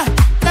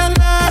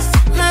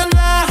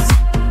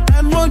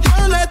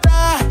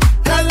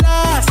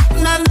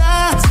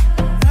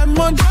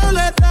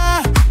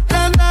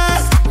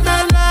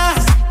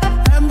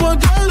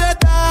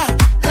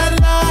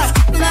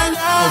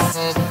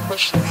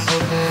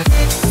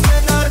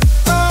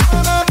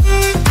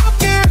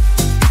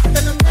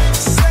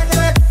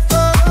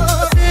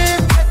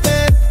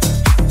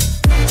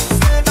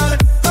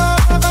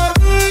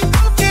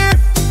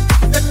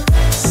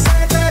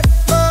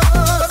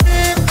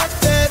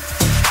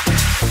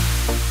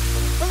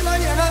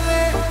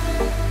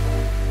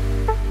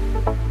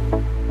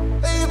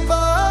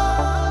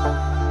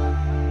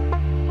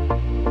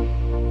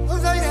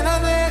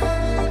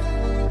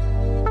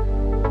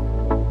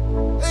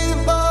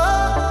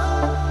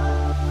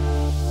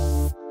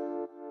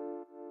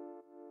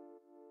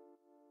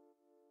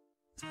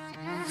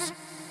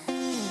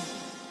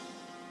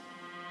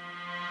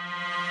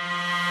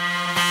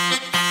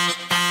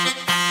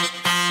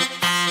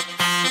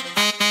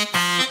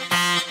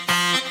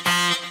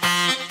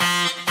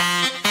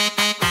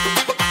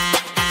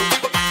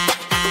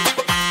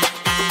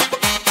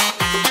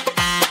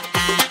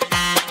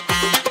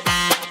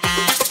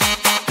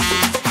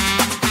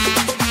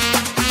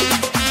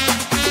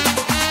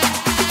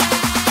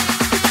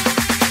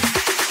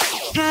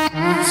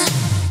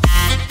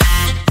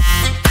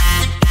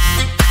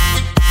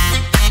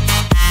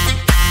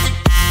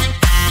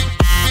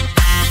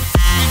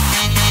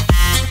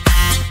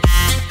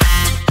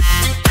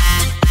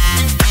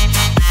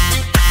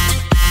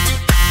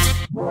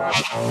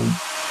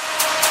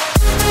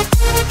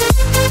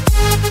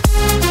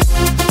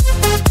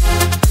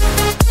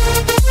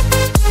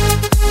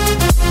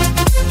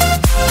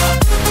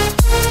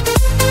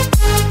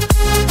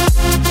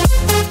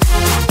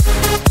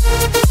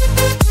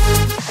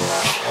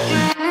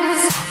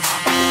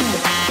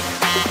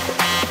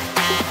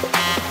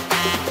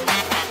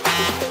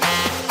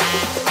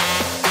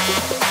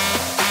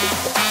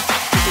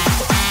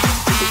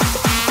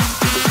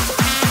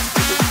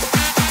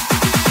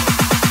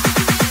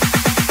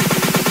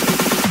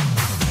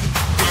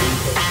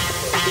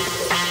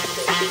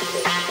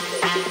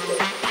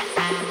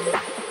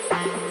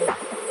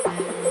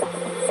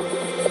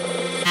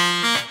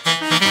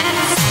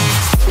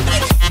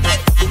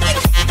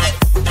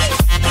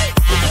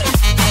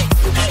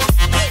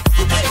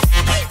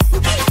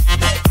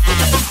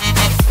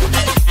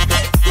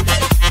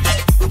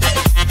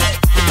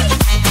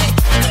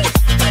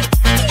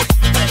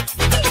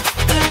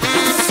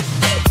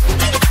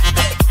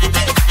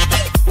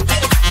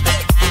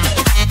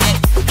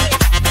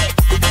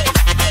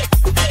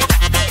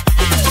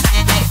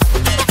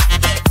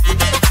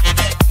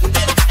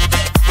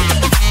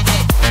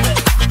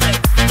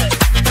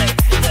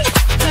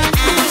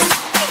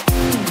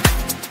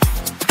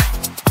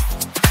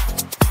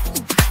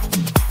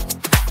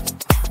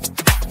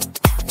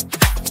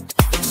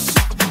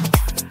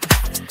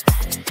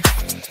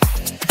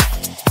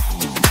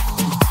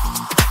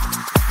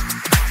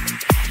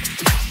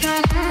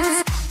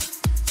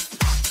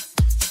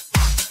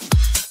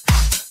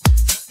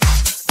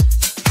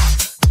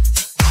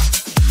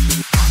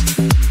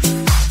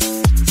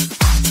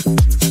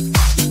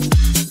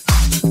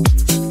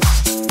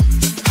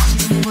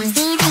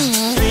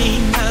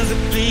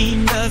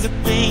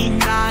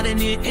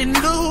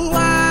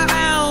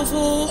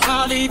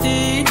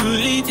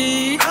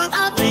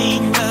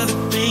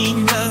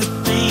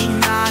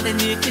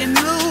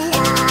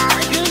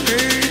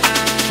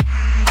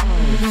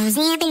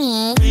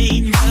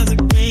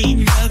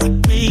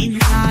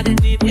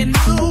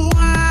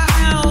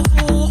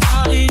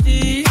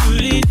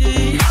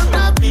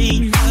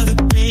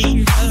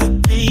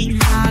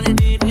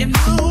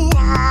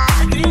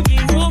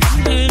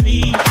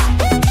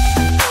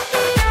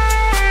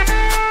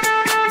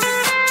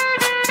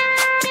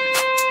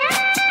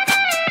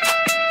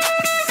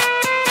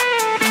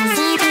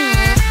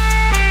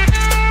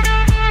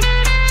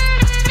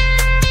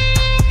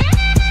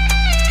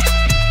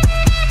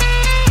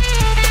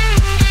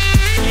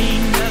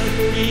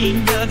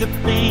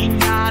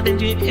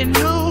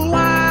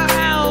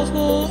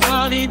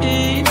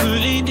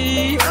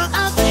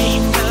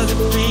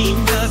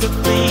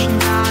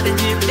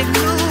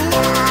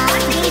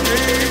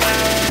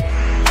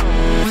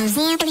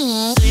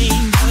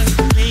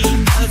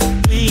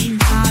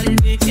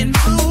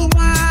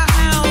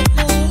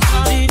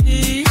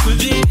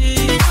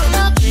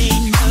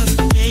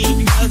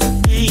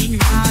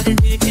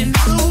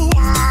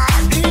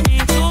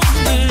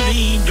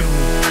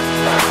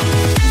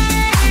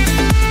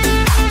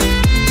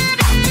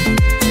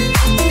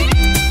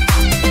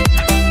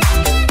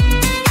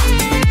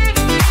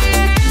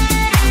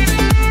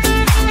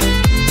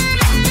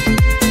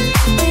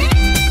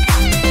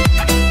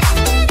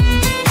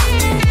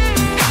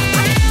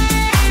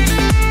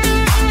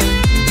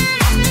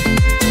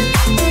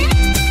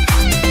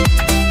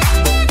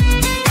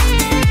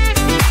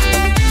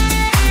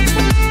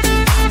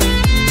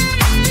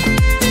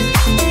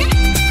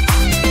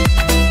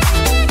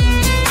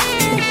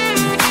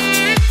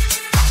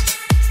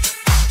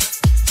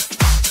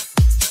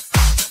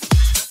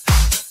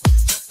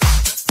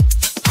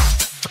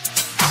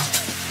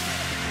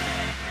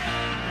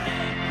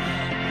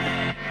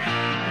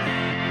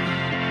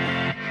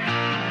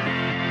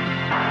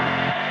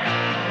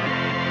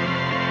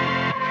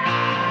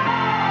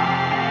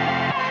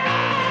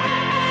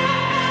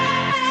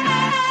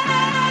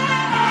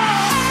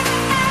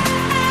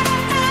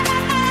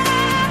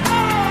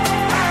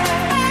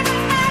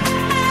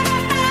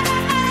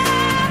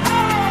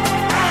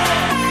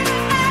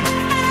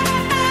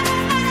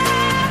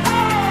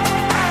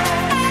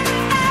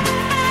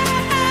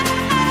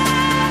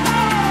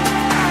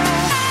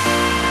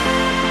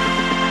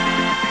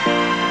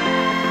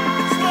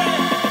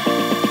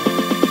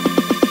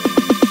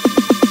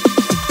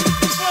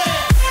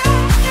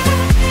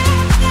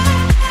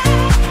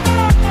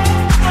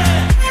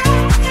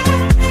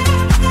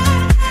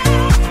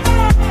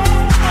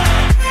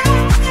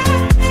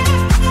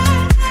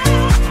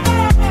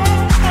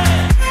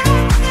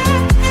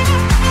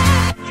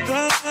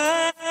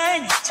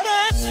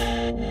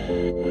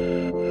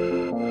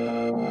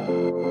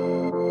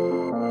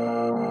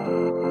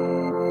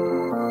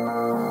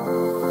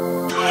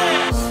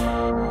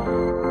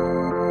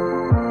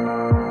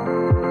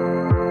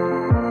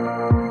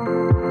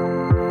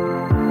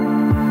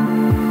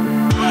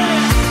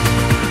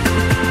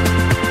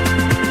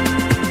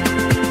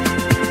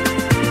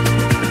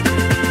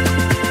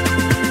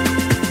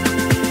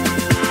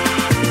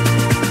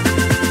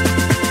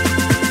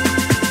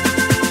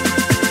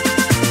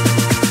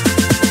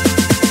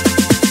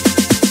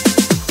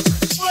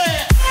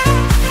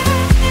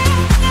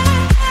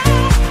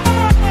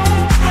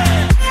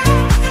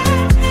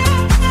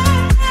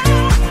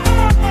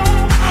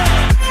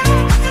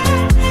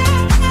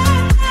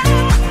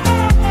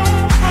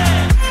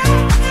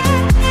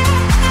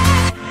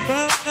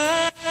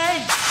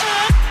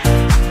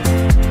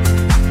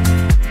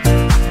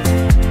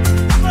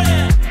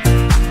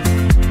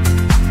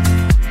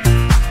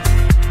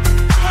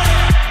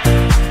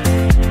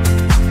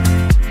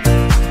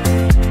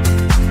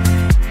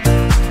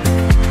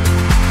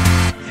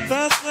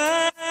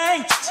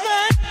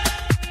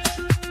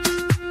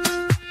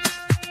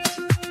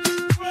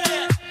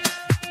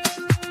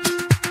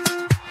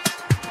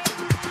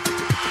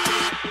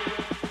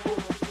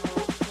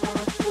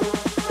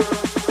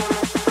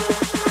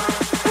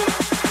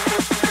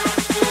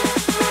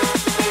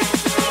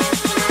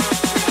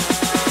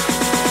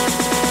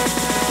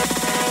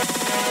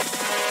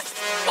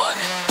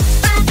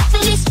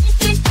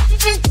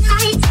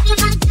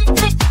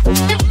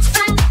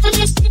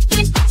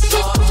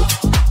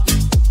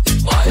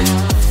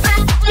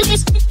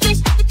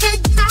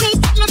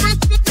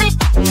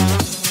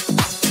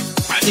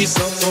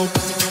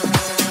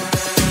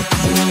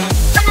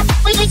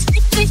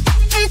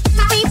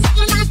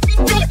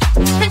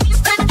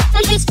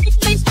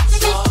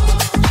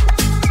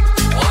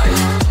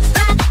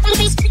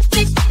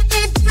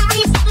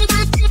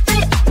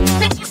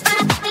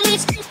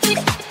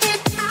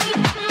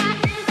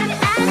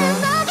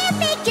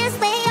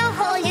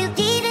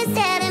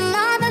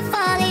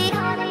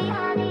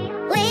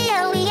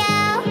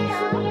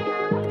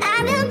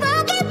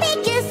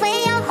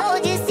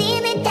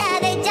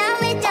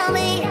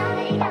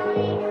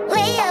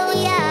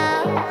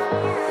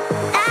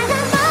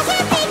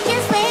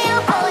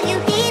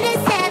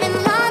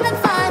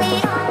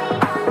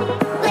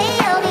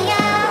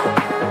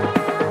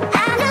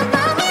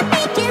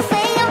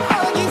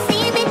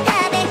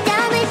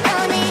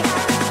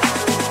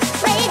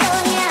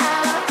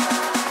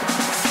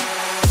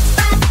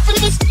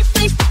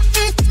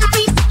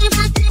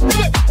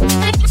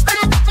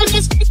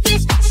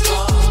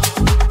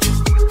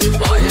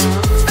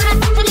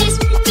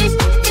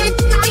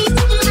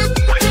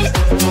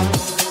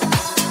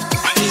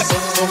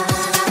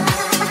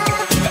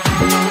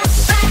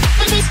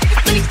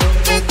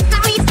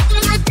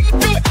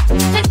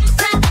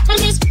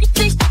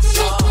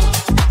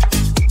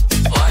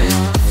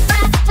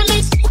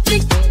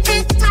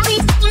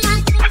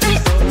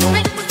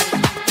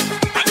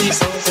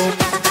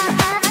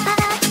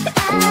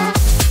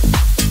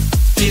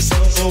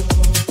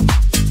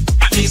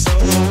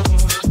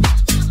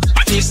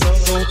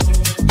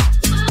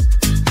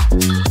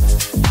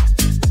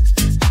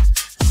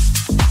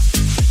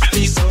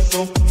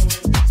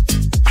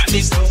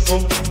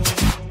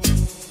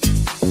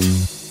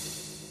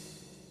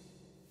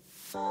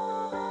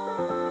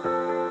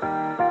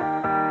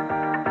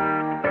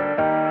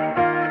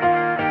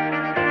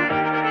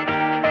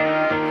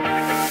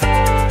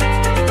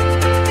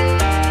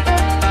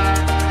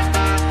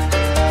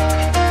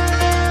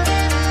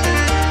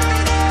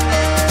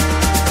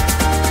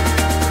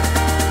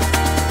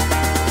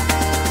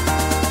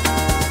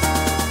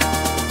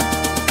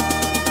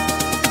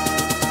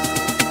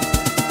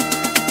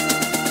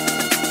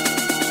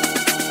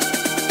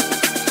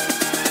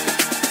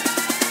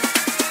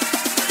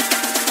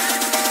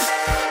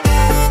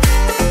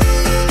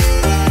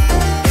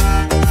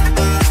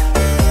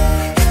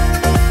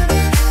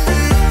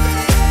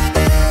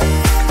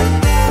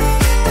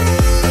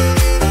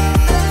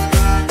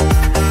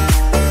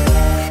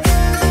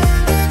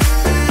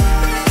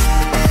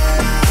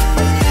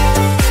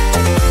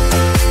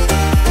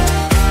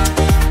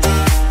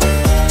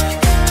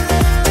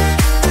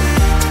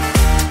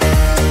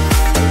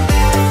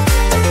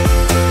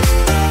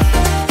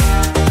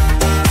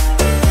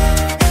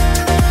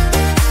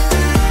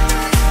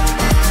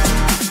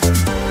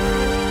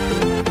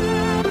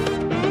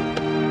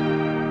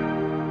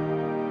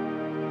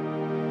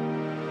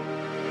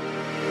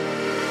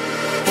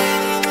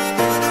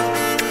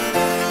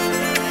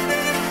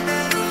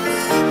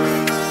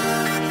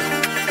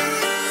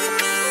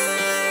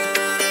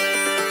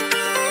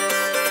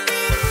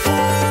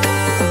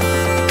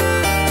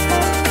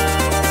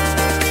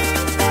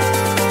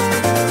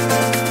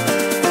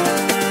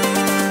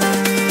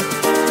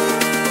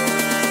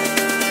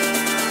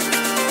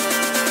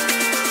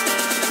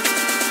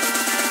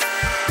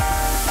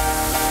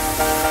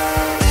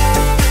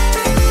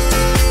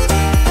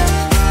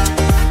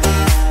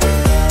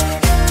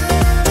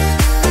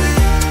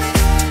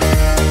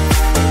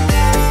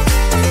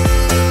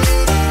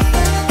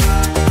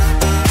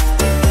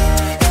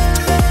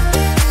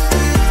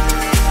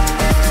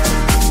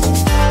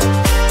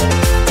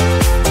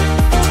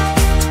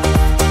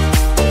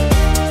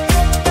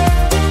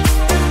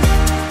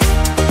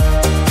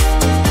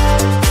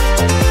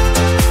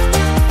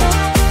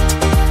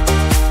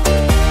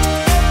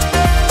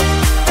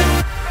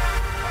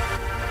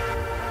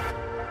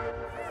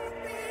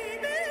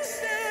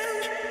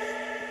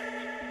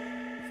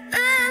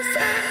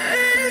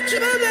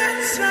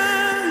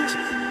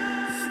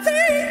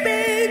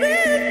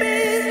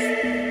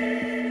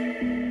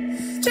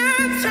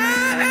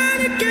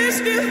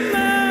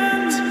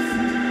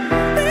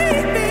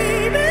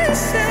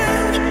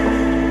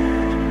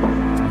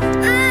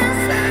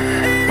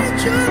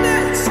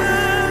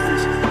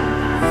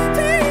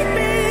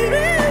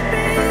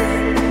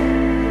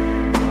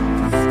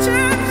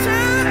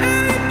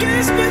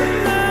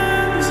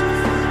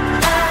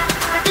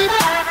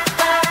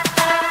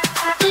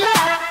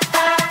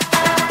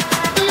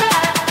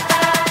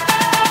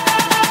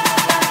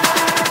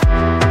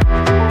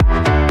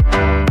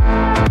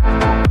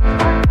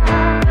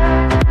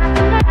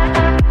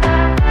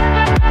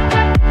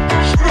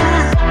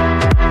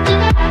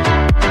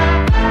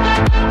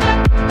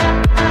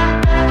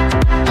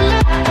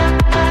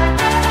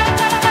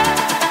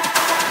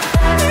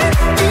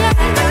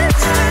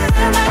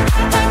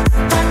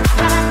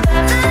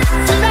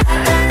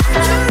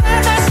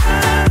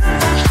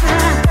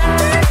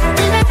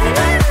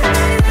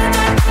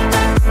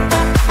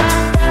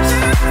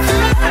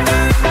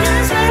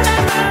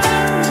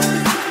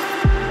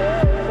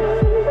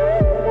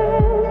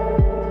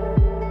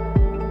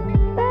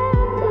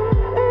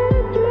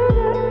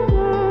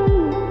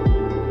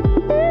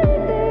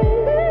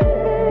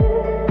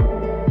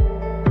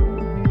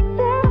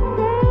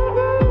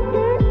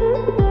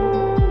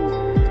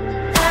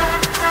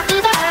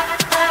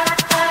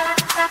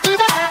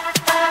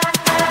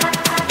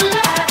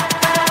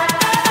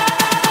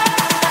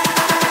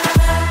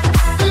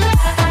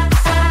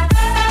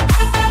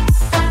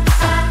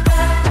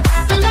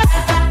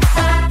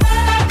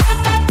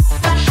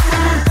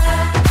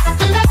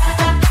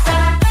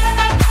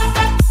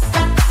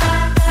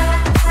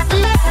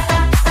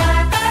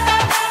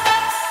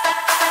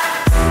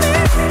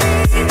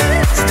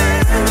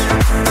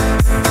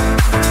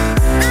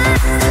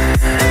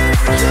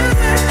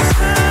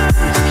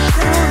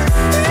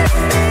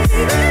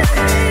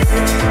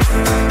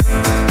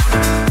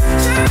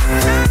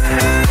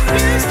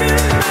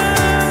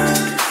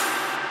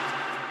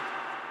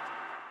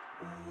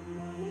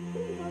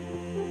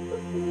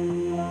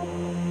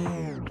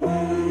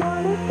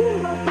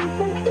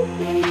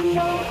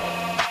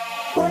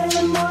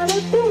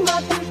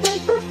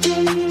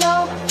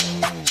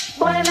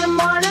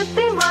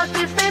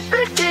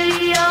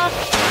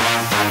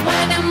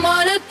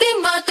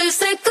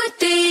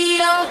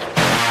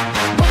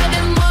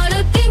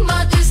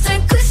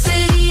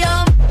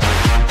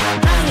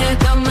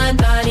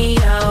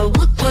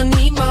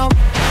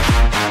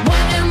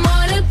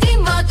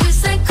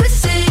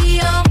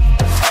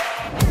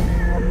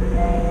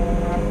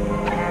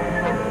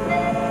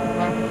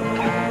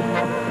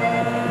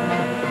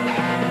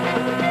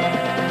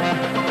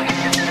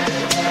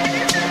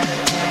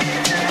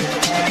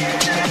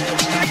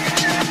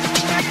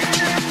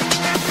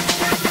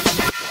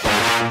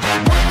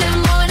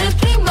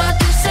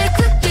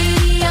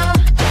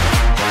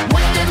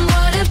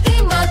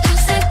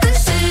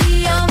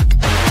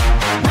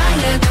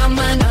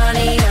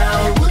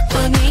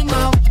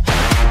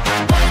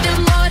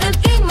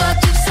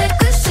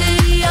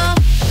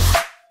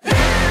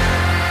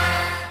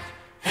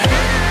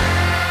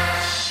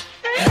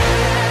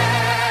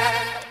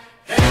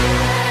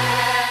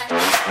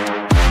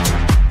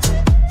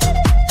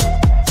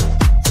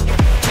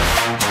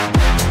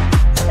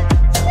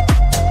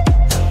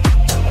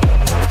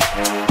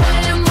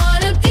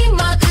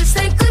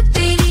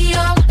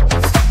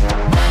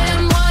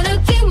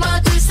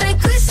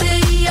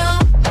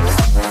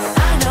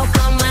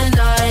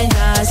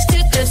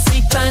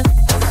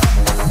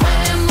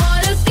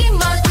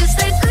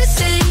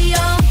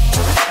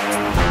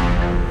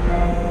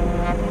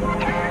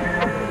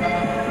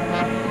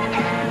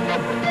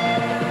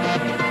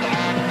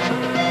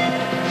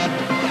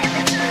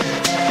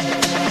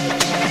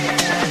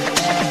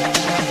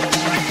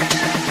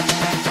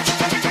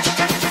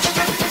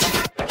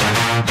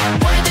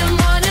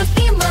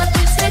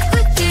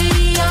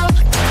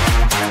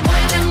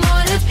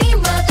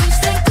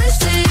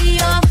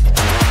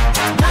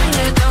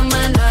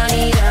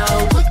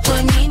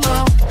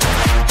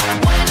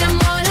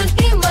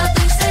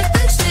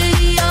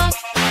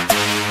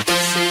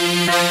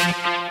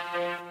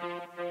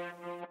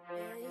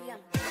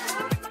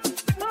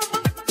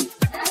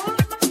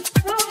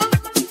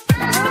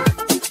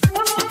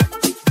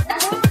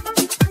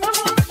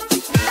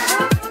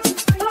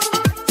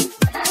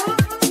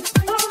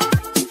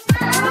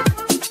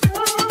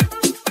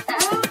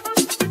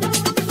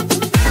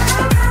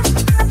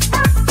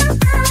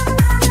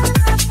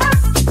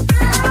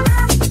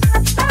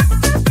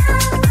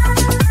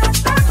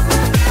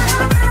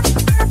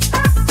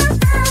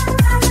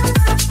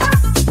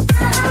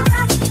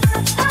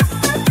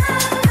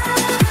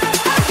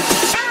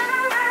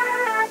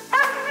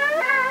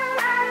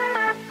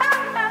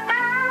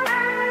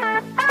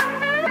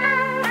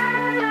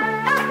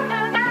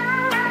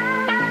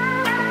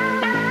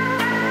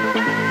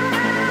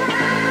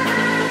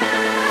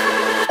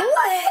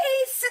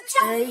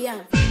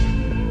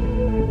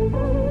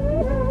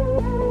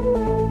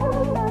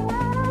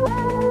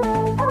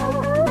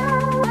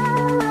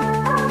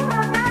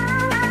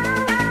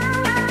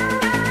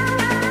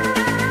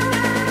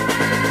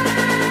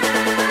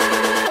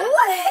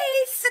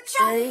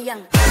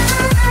 goyang.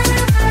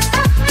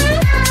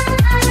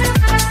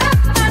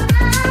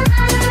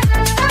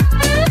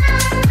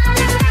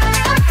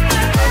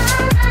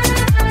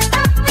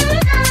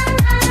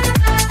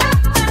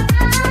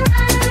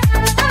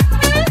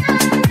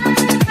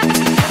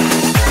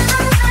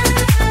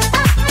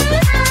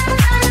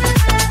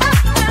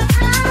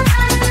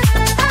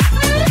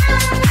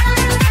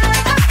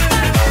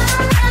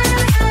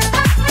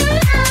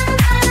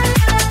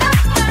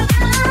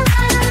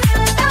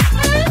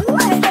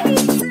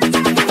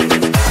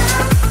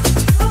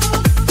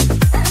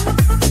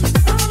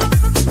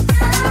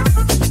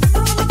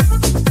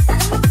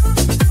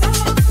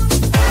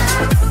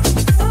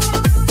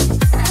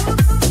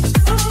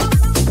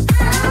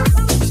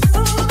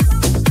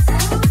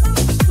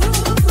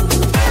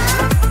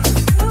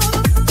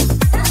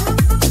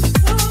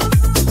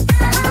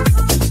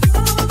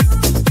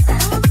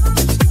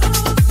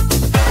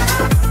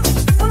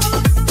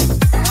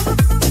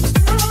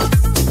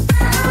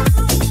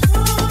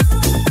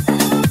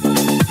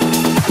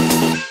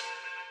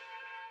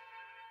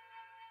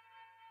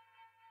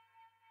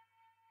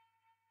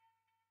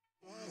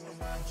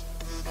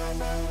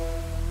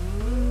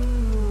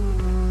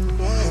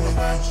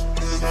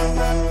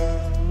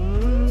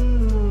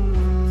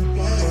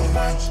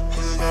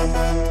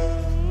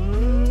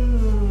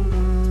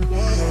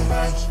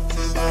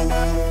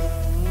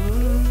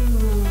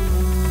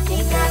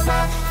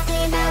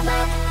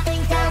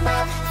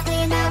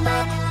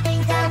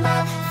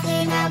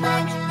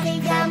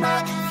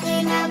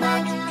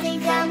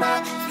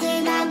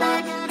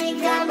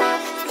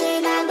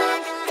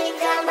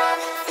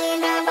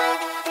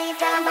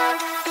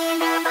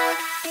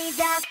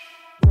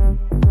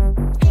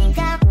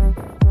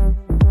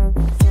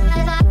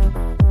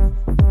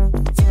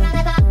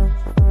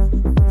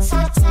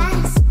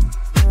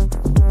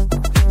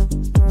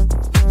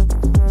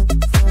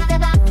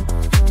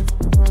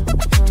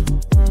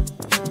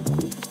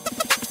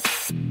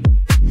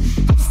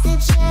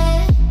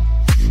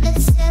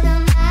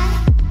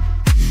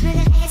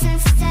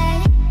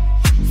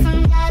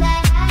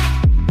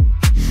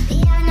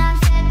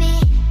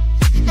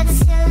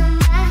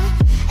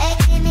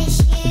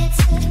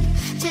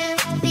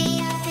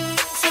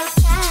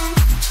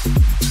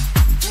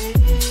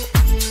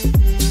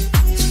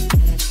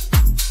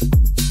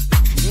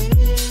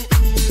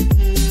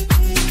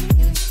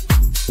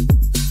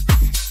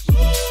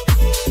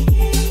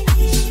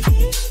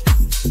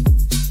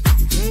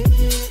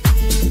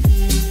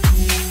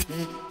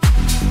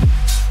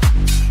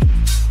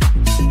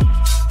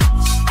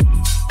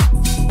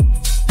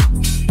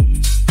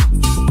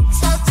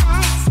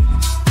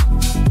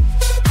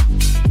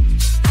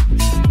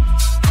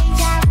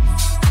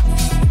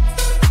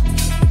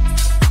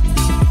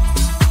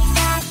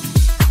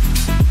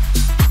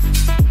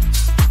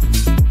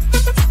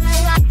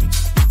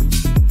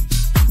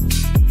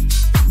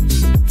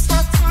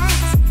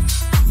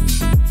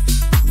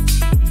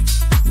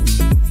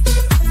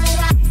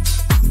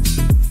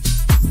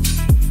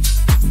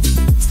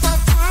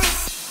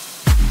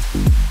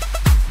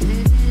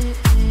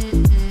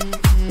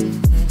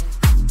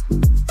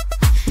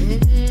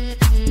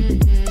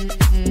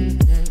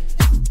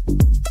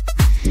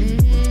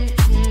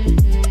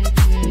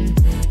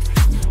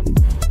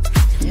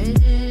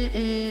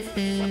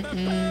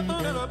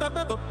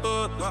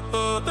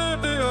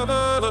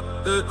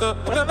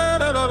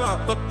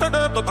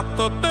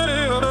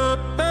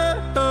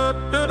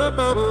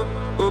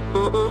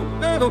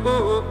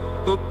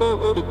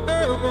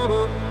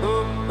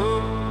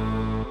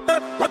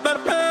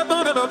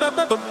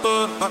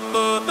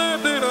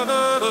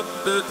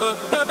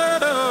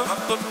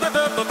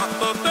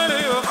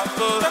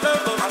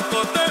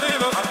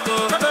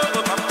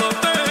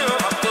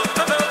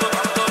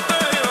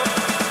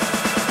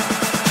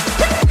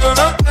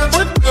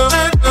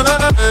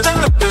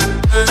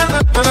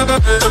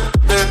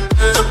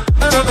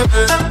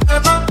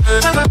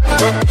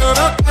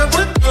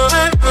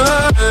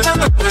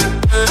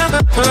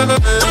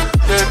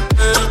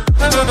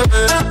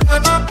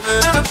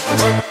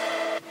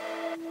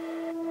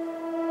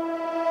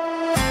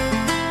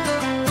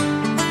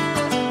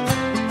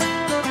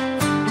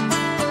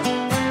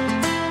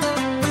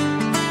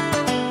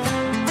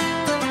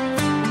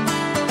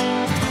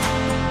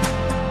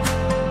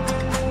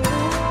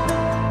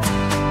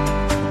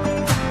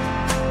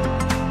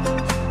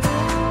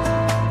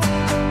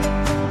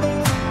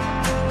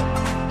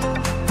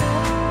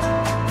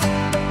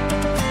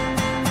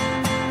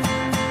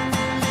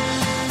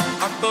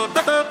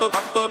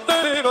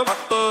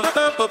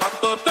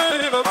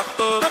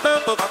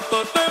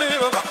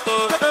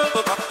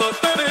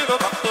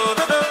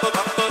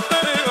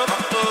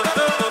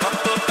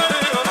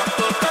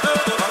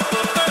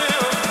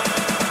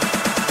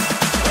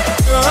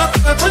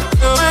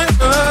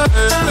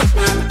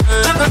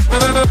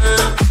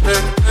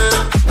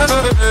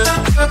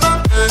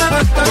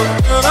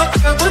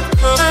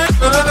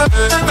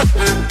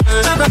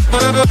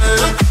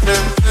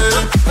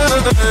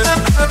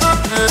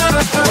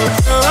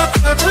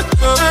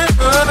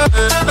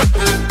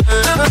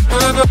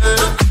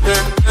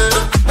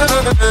 We'll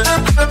be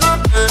right back.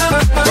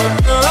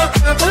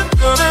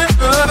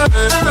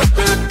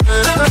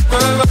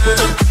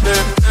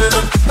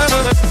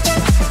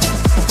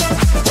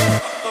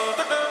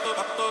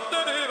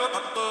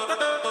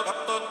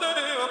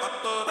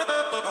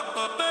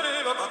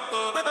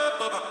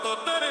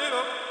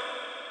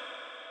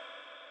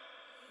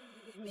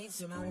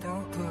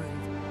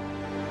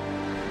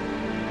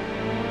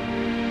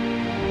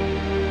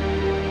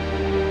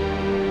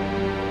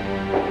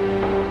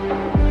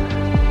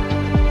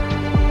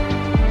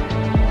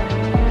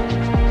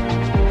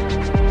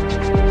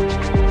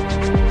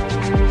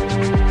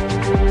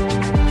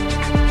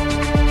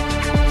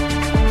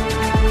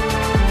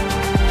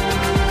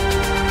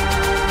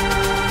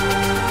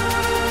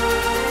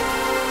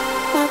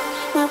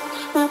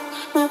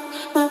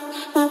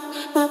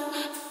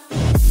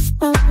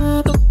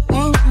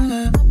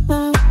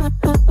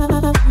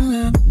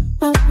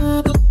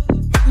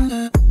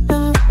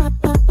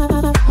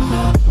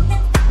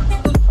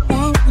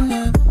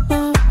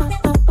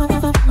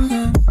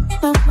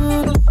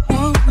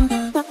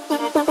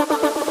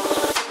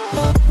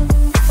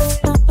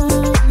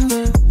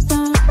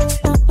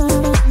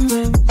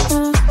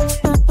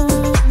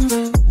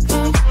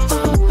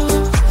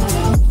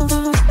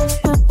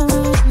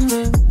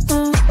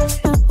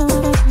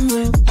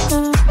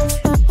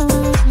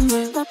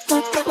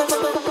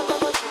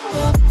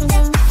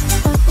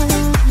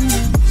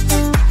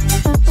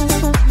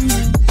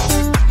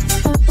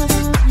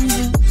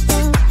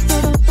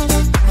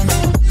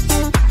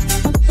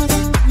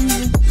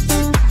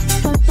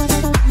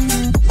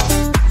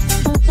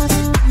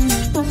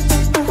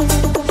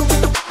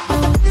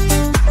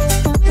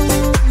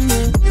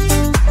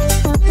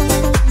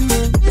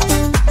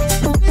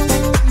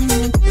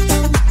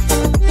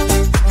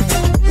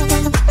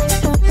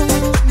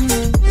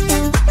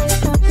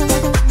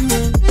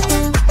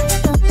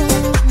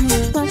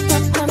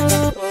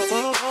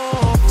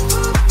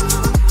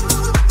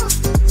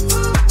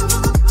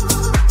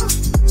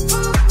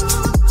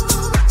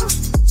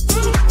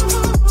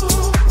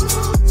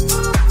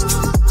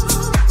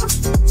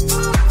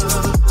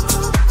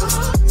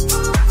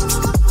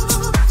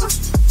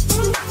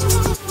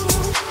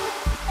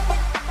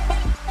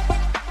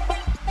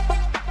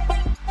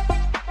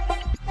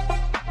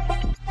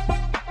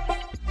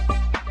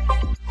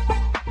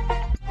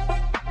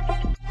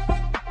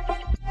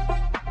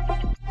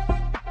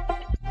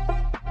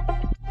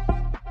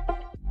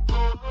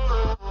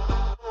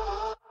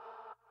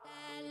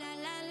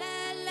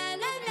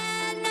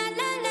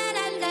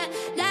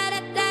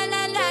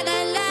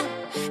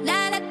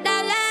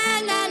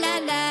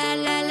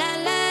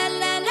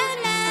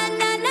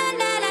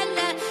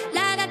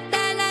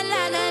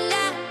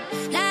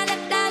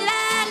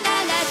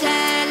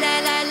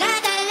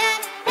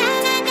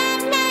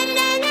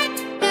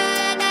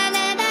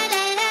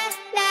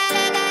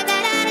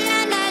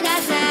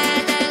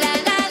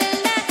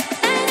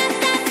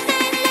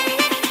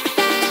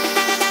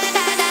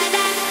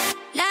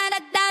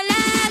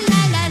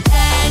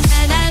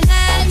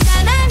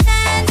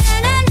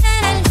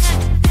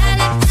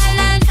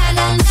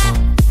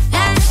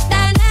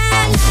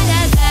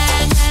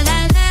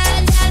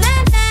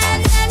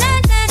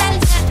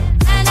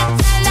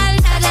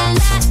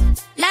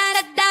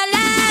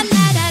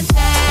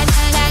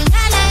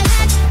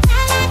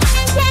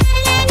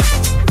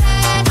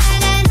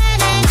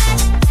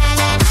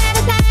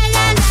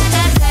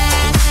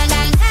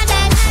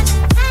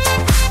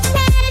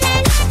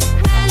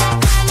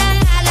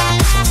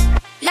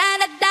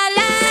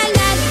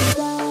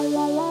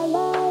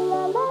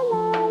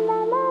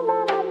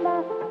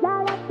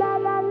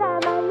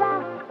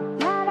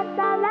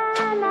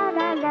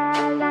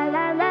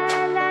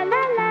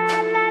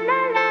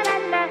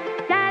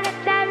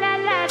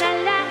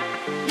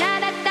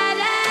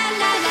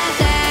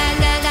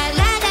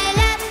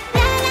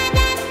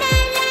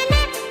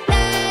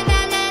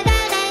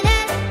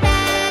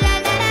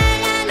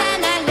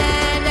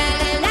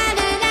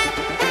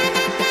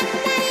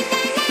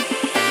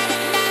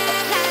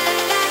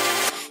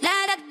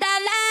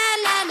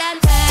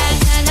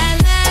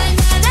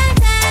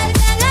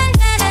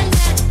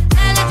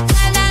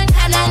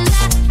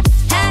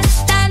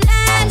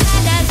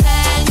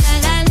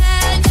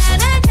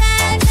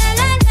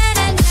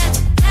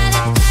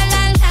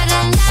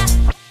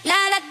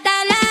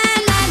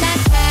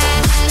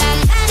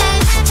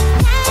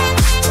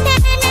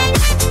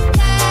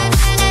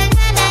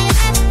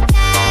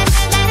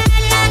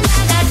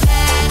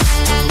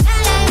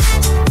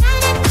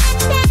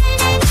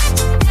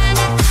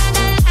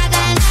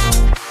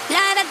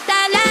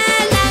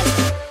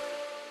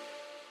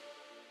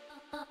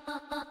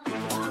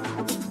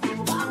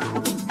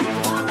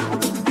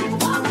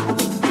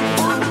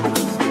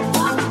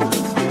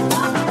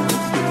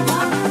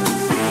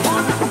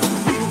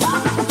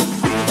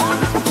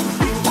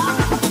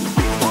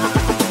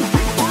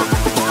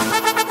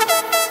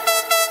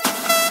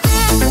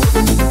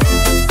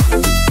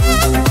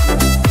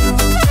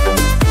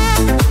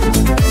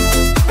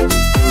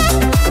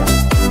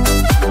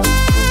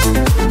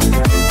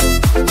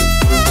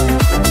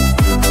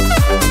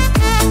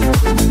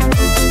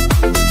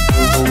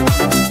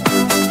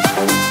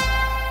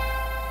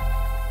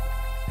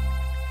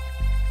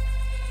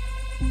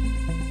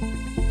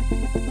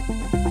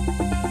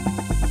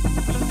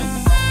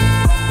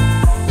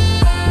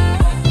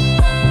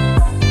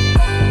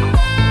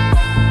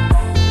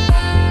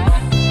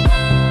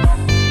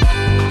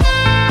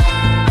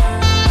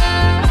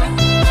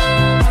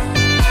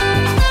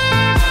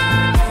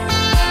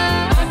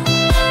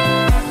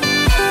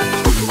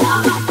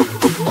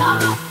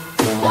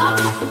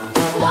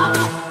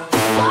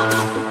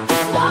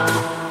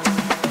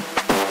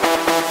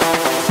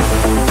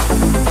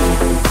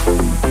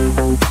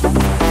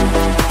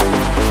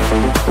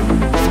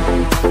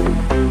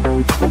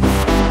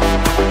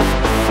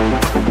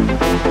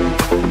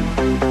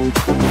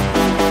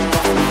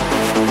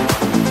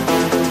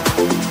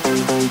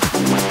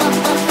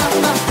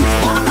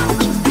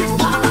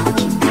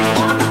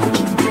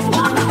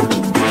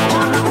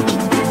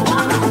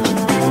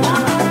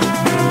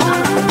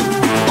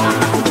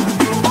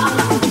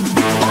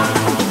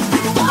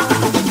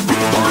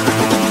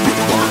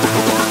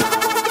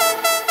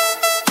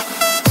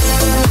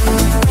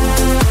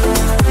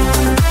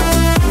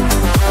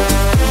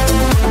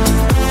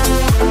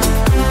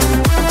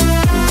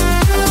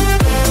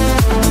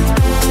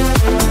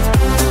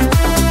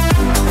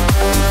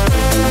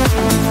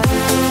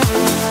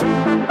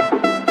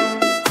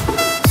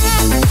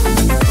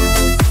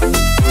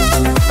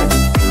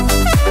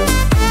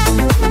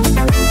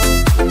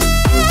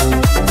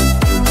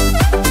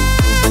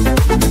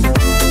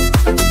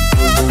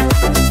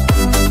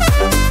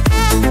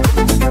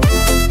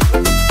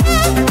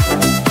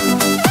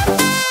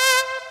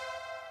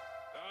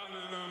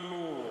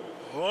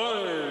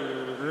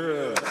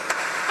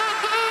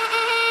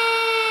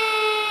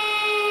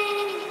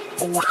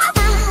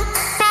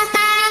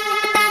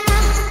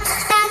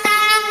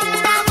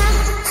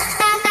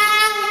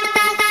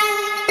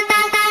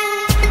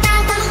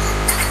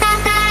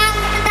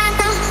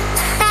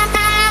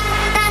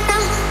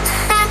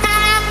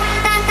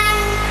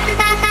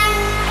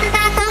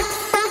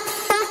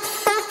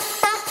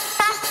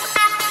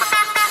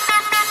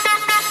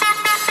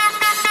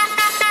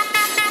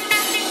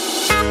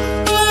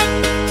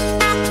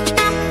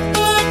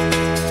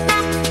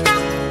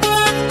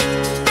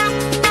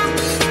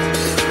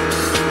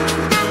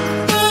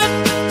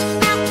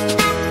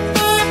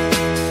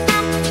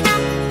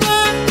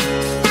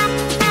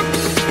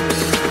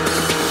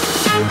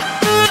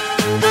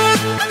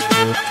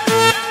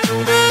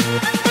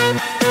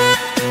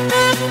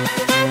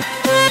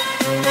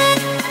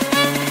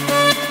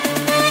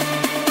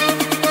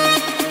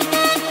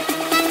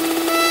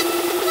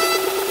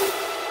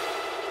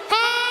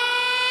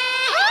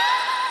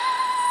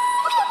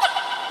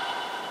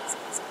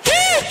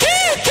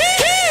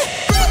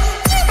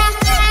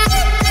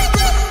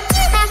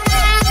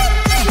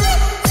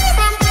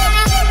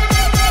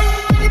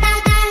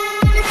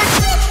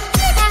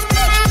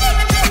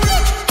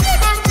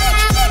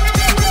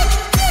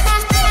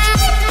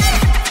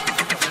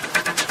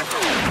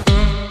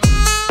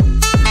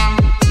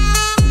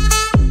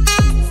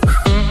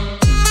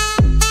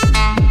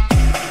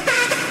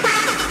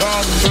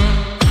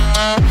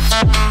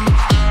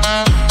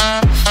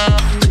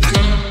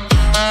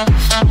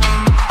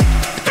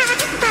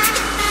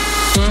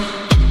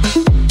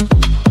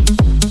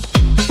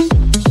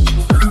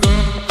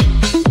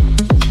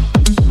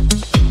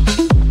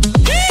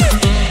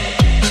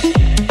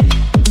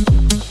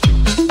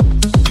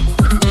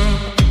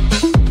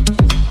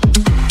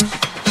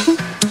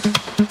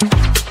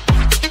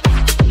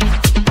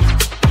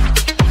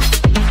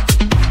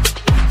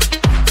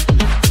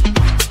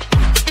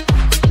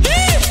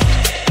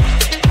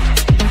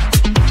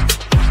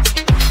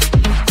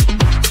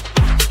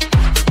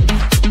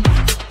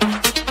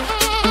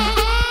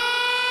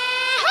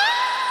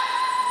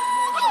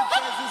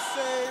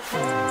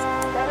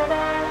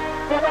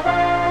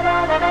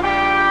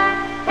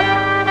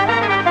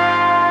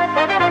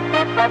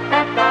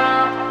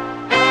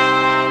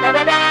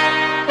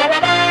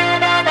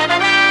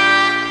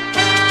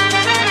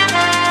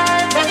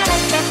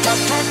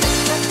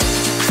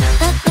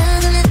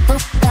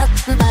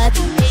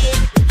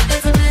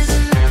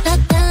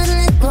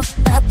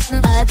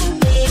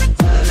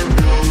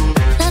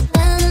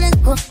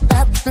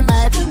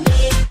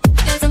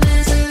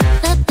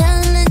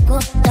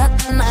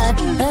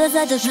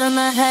 I just run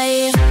my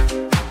hair.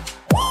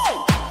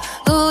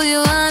 Who you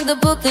want the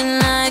booking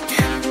like?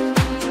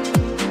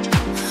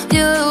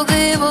 You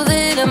people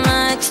sit in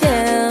my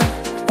chair.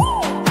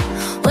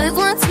 With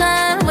one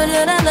smile, with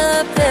it I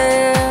love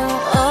you.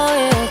 Oh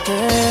yeah,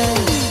 girl.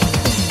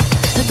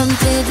 If I'm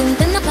taking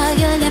then the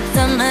fire, let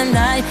someone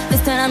die.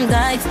 This time I'm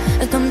guys.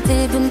 If I'm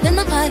taking then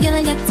the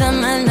fire, let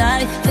someone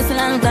die. This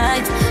time I'm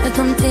guys. If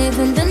I'm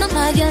taking then the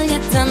fire,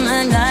 let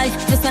someone die.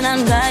 This time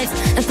I'm guys.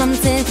 If I'm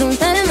taking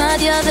then the fire,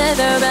 let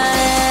someone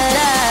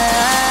die.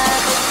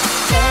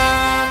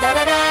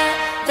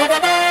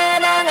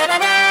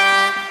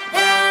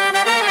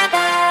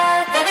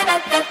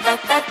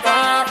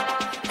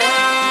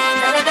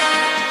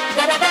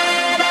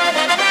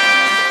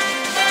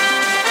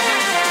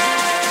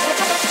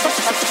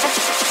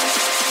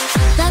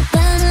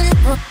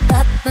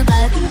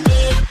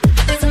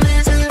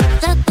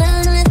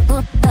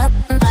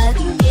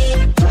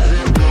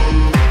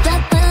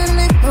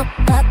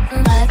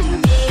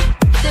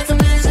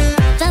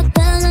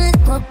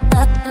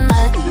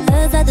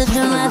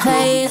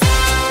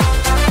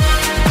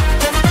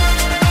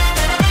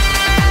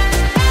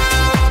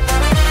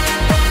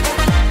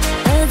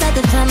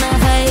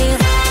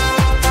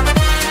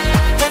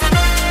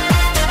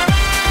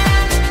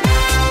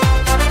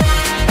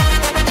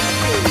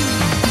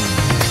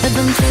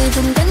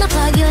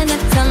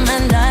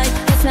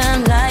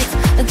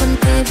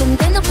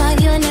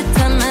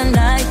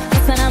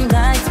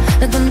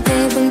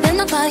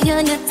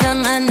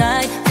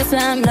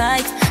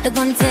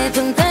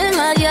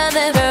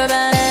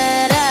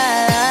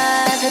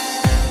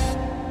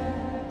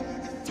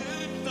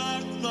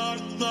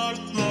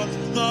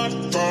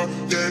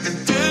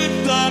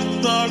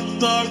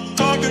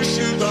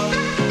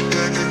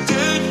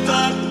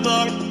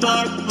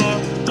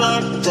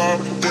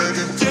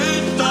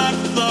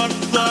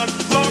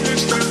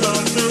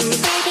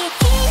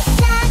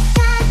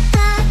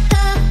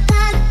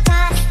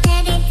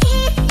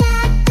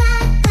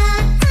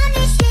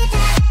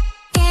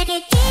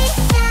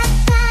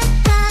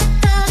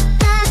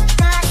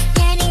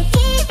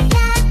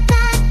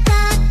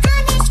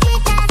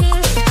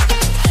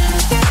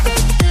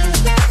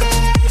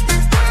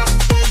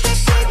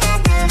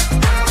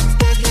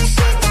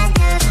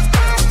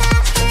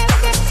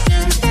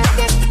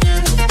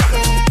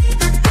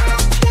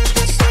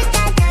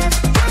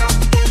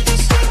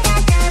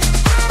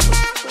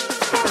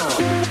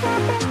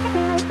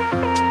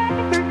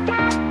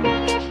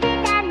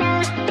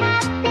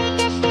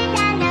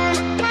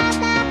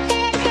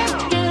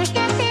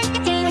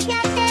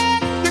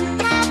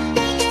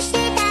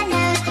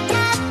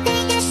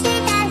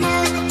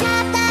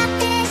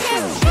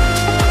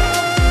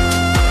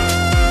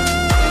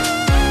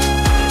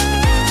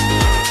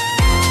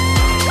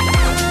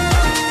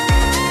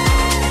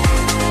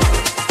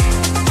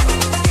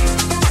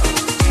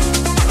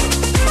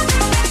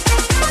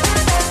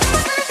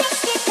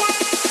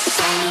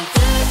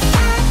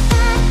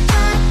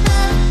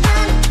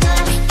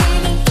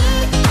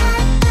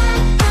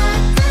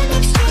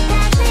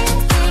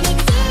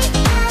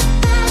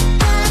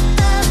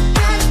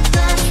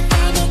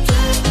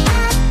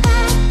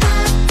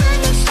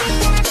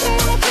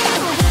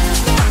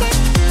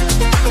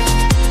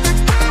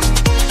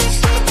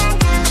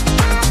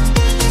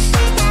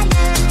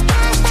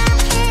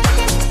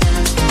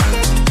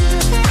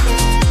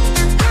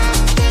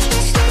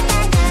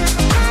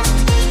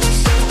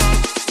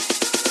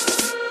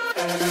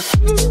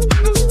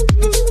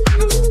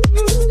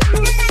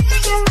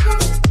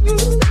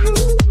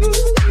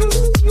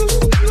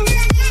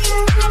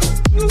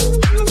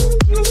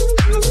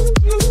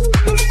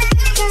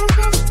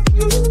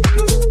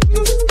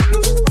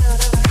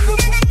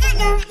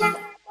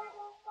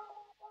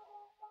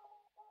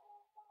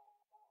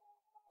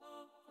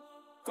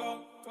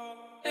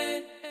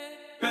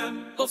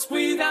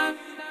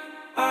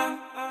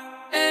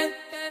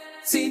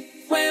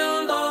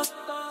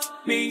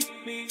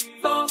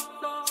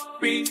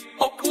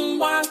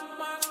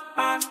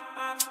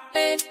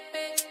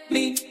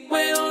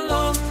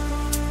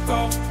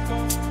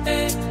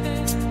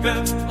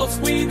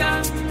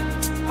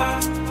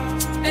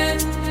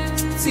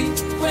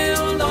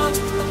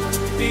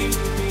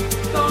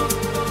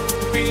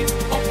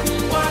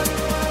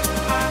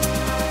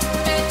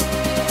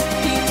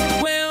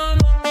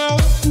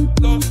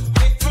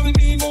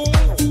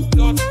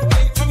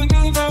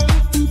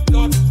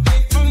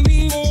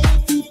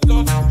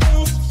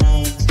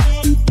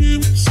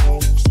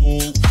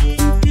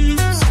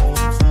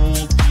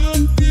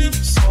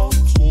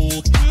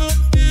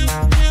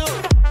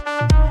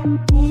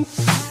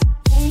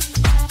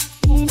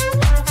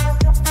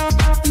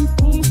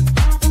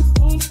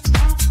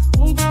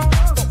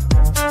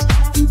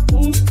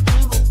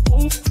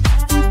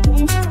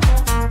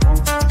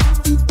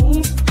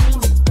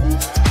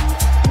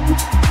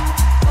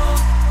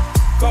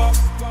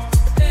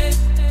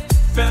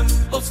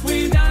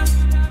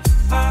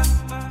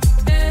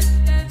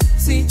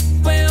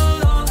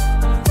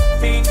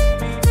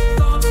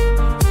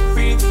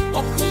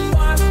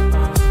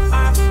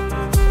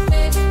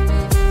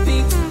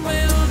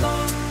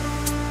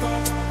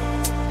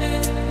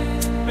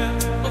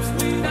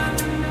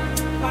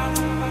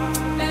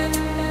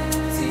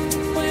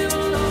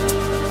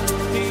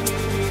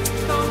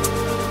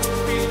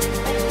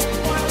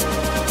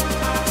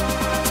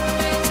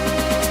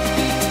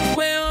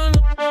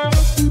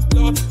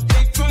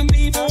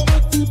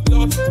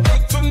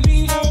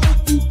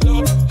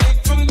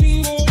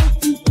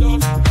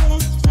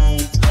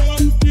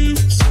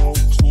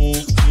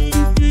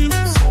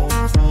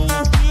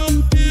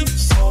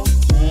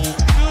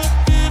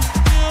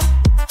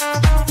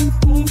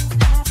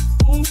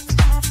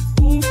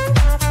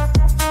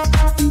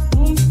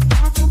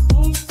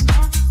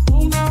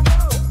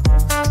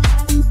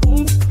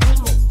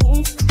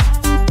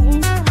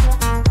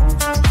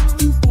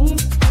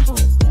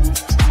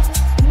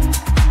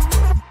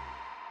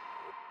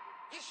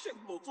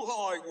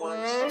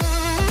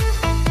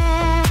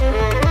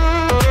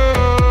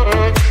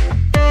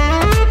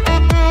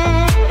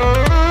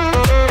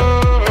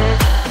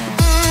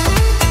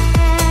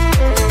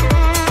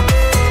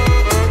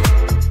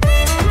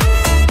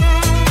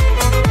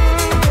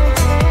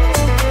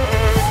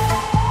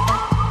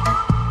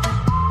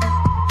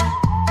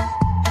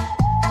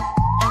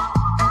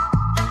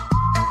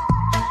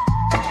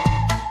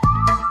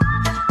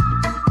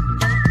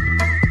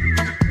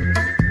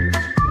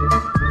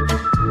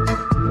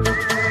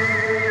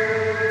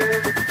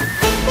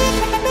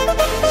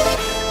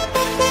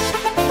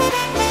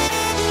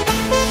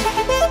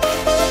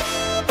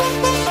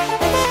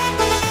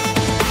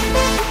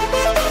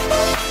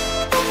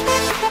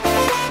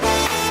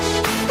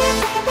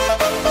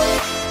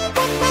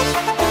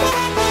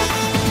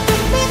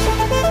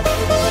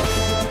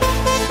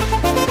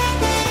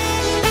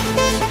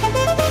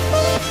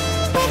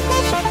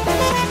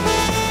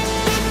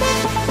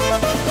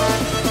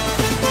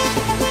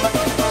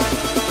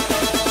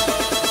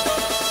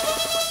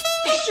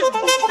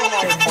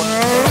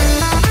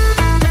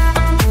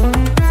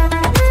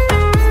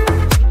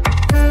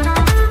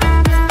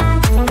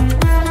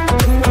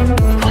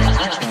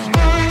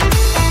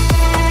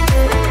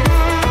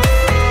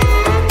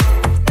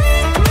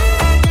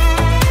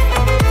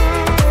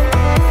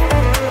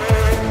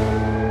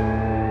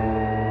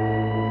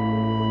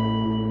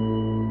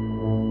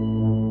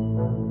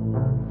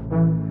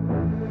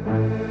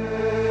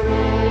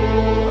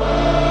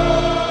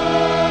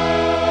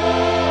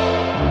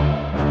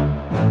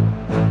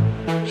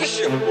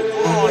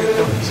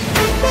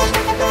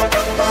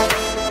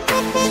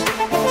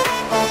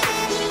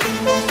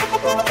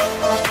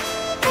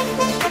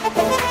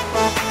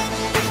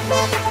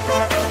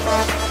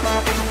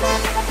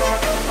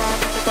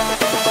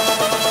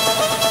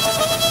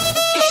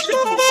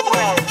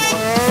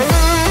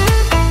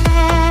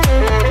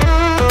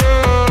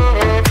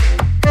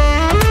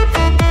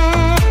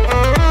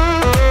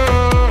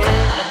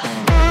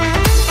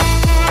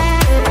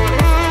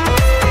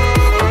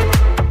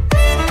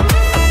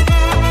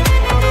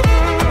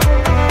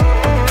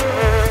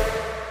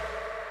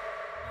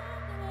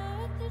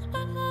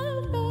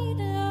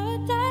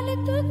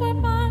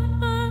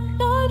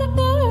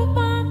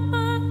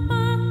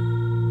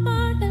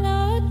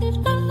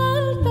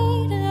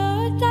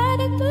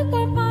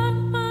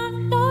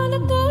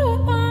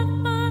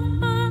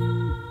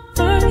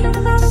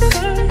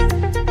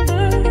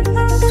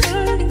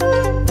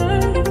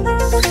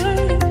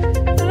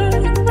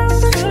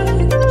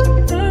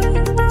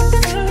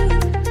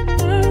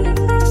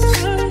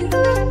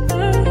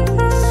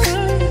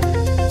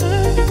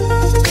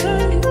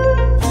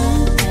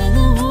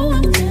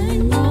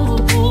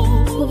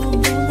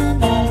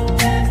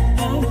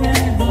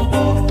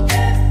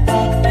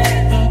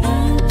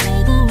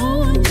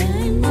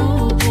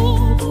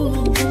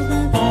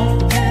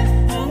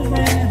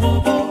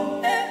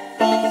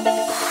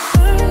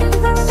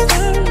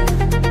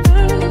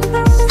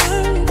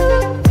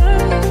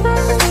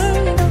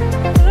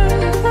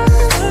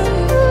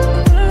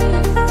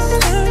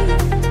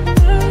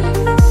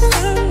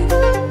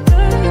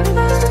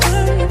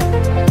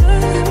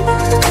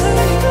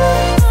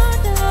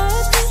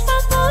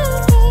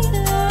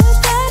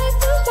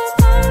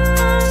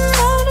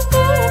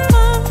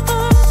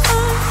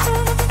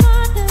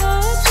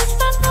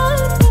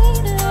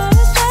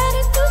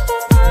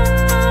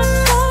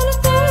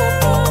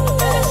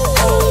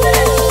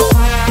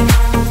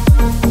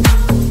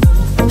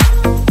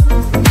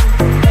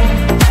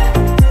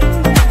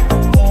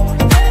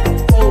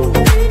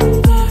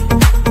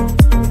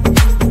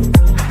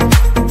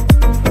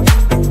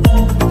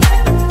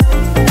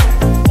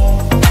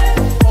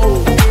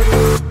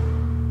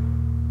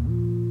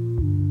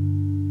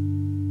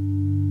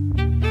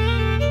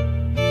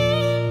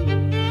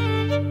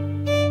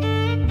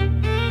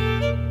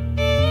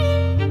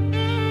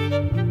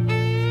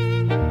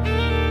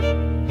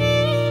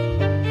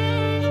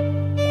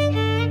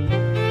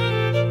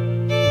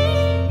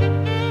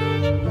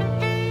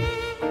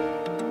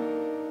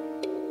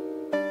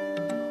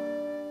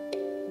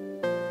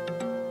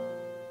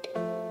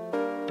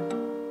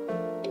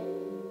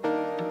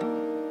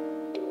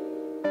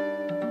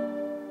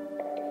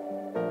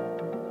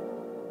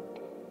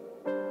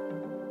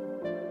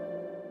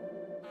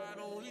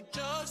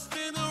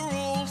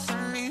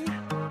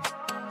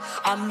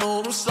 I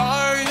know I'm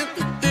sorry if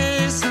you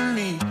dissing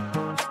me.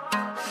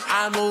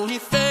 I'm only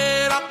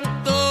fed up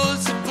with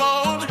those who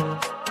born.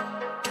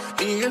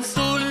 Being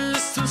so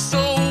listen,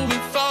 so we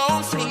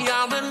fall. Say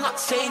I'm not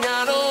saying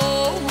I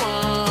don't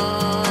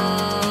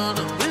want.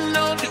 We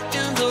know the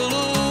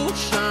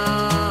illusion.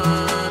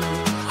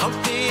 I'm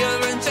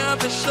here in time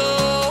to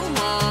show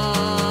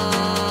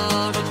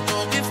one. But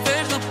don't get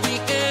fed up, we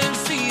can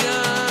see ya.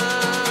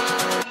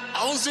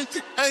 I was at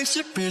the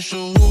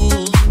exhibition.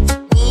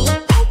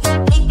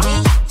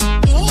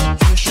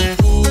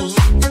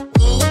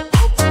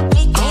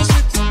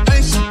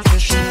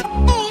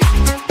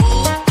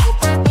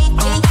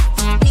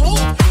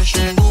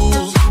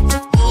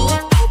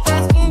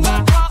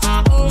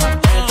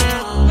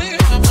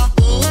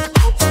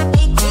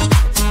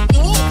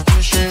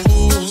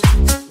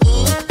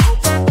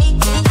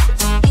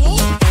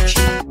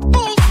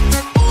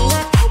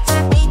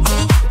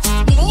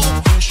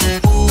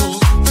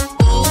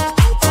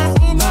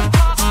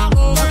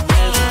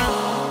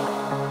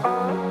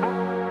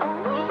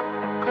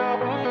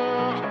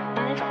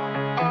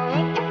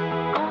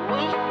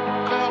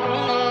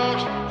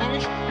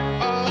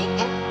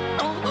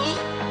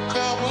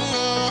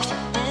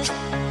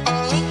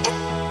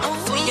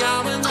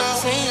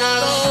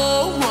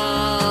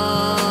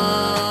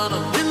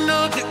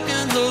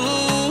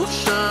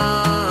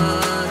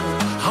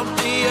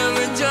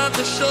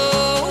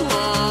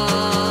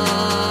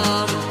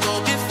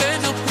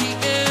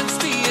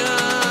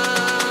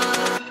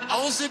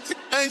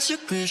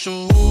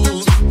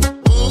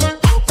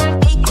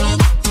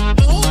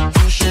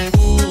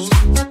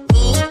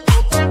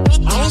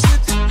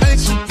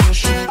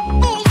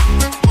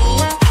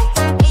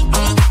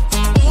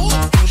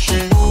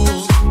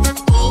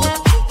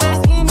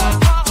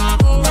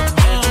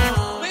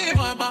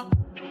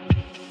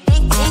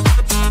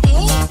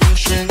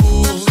 Pushing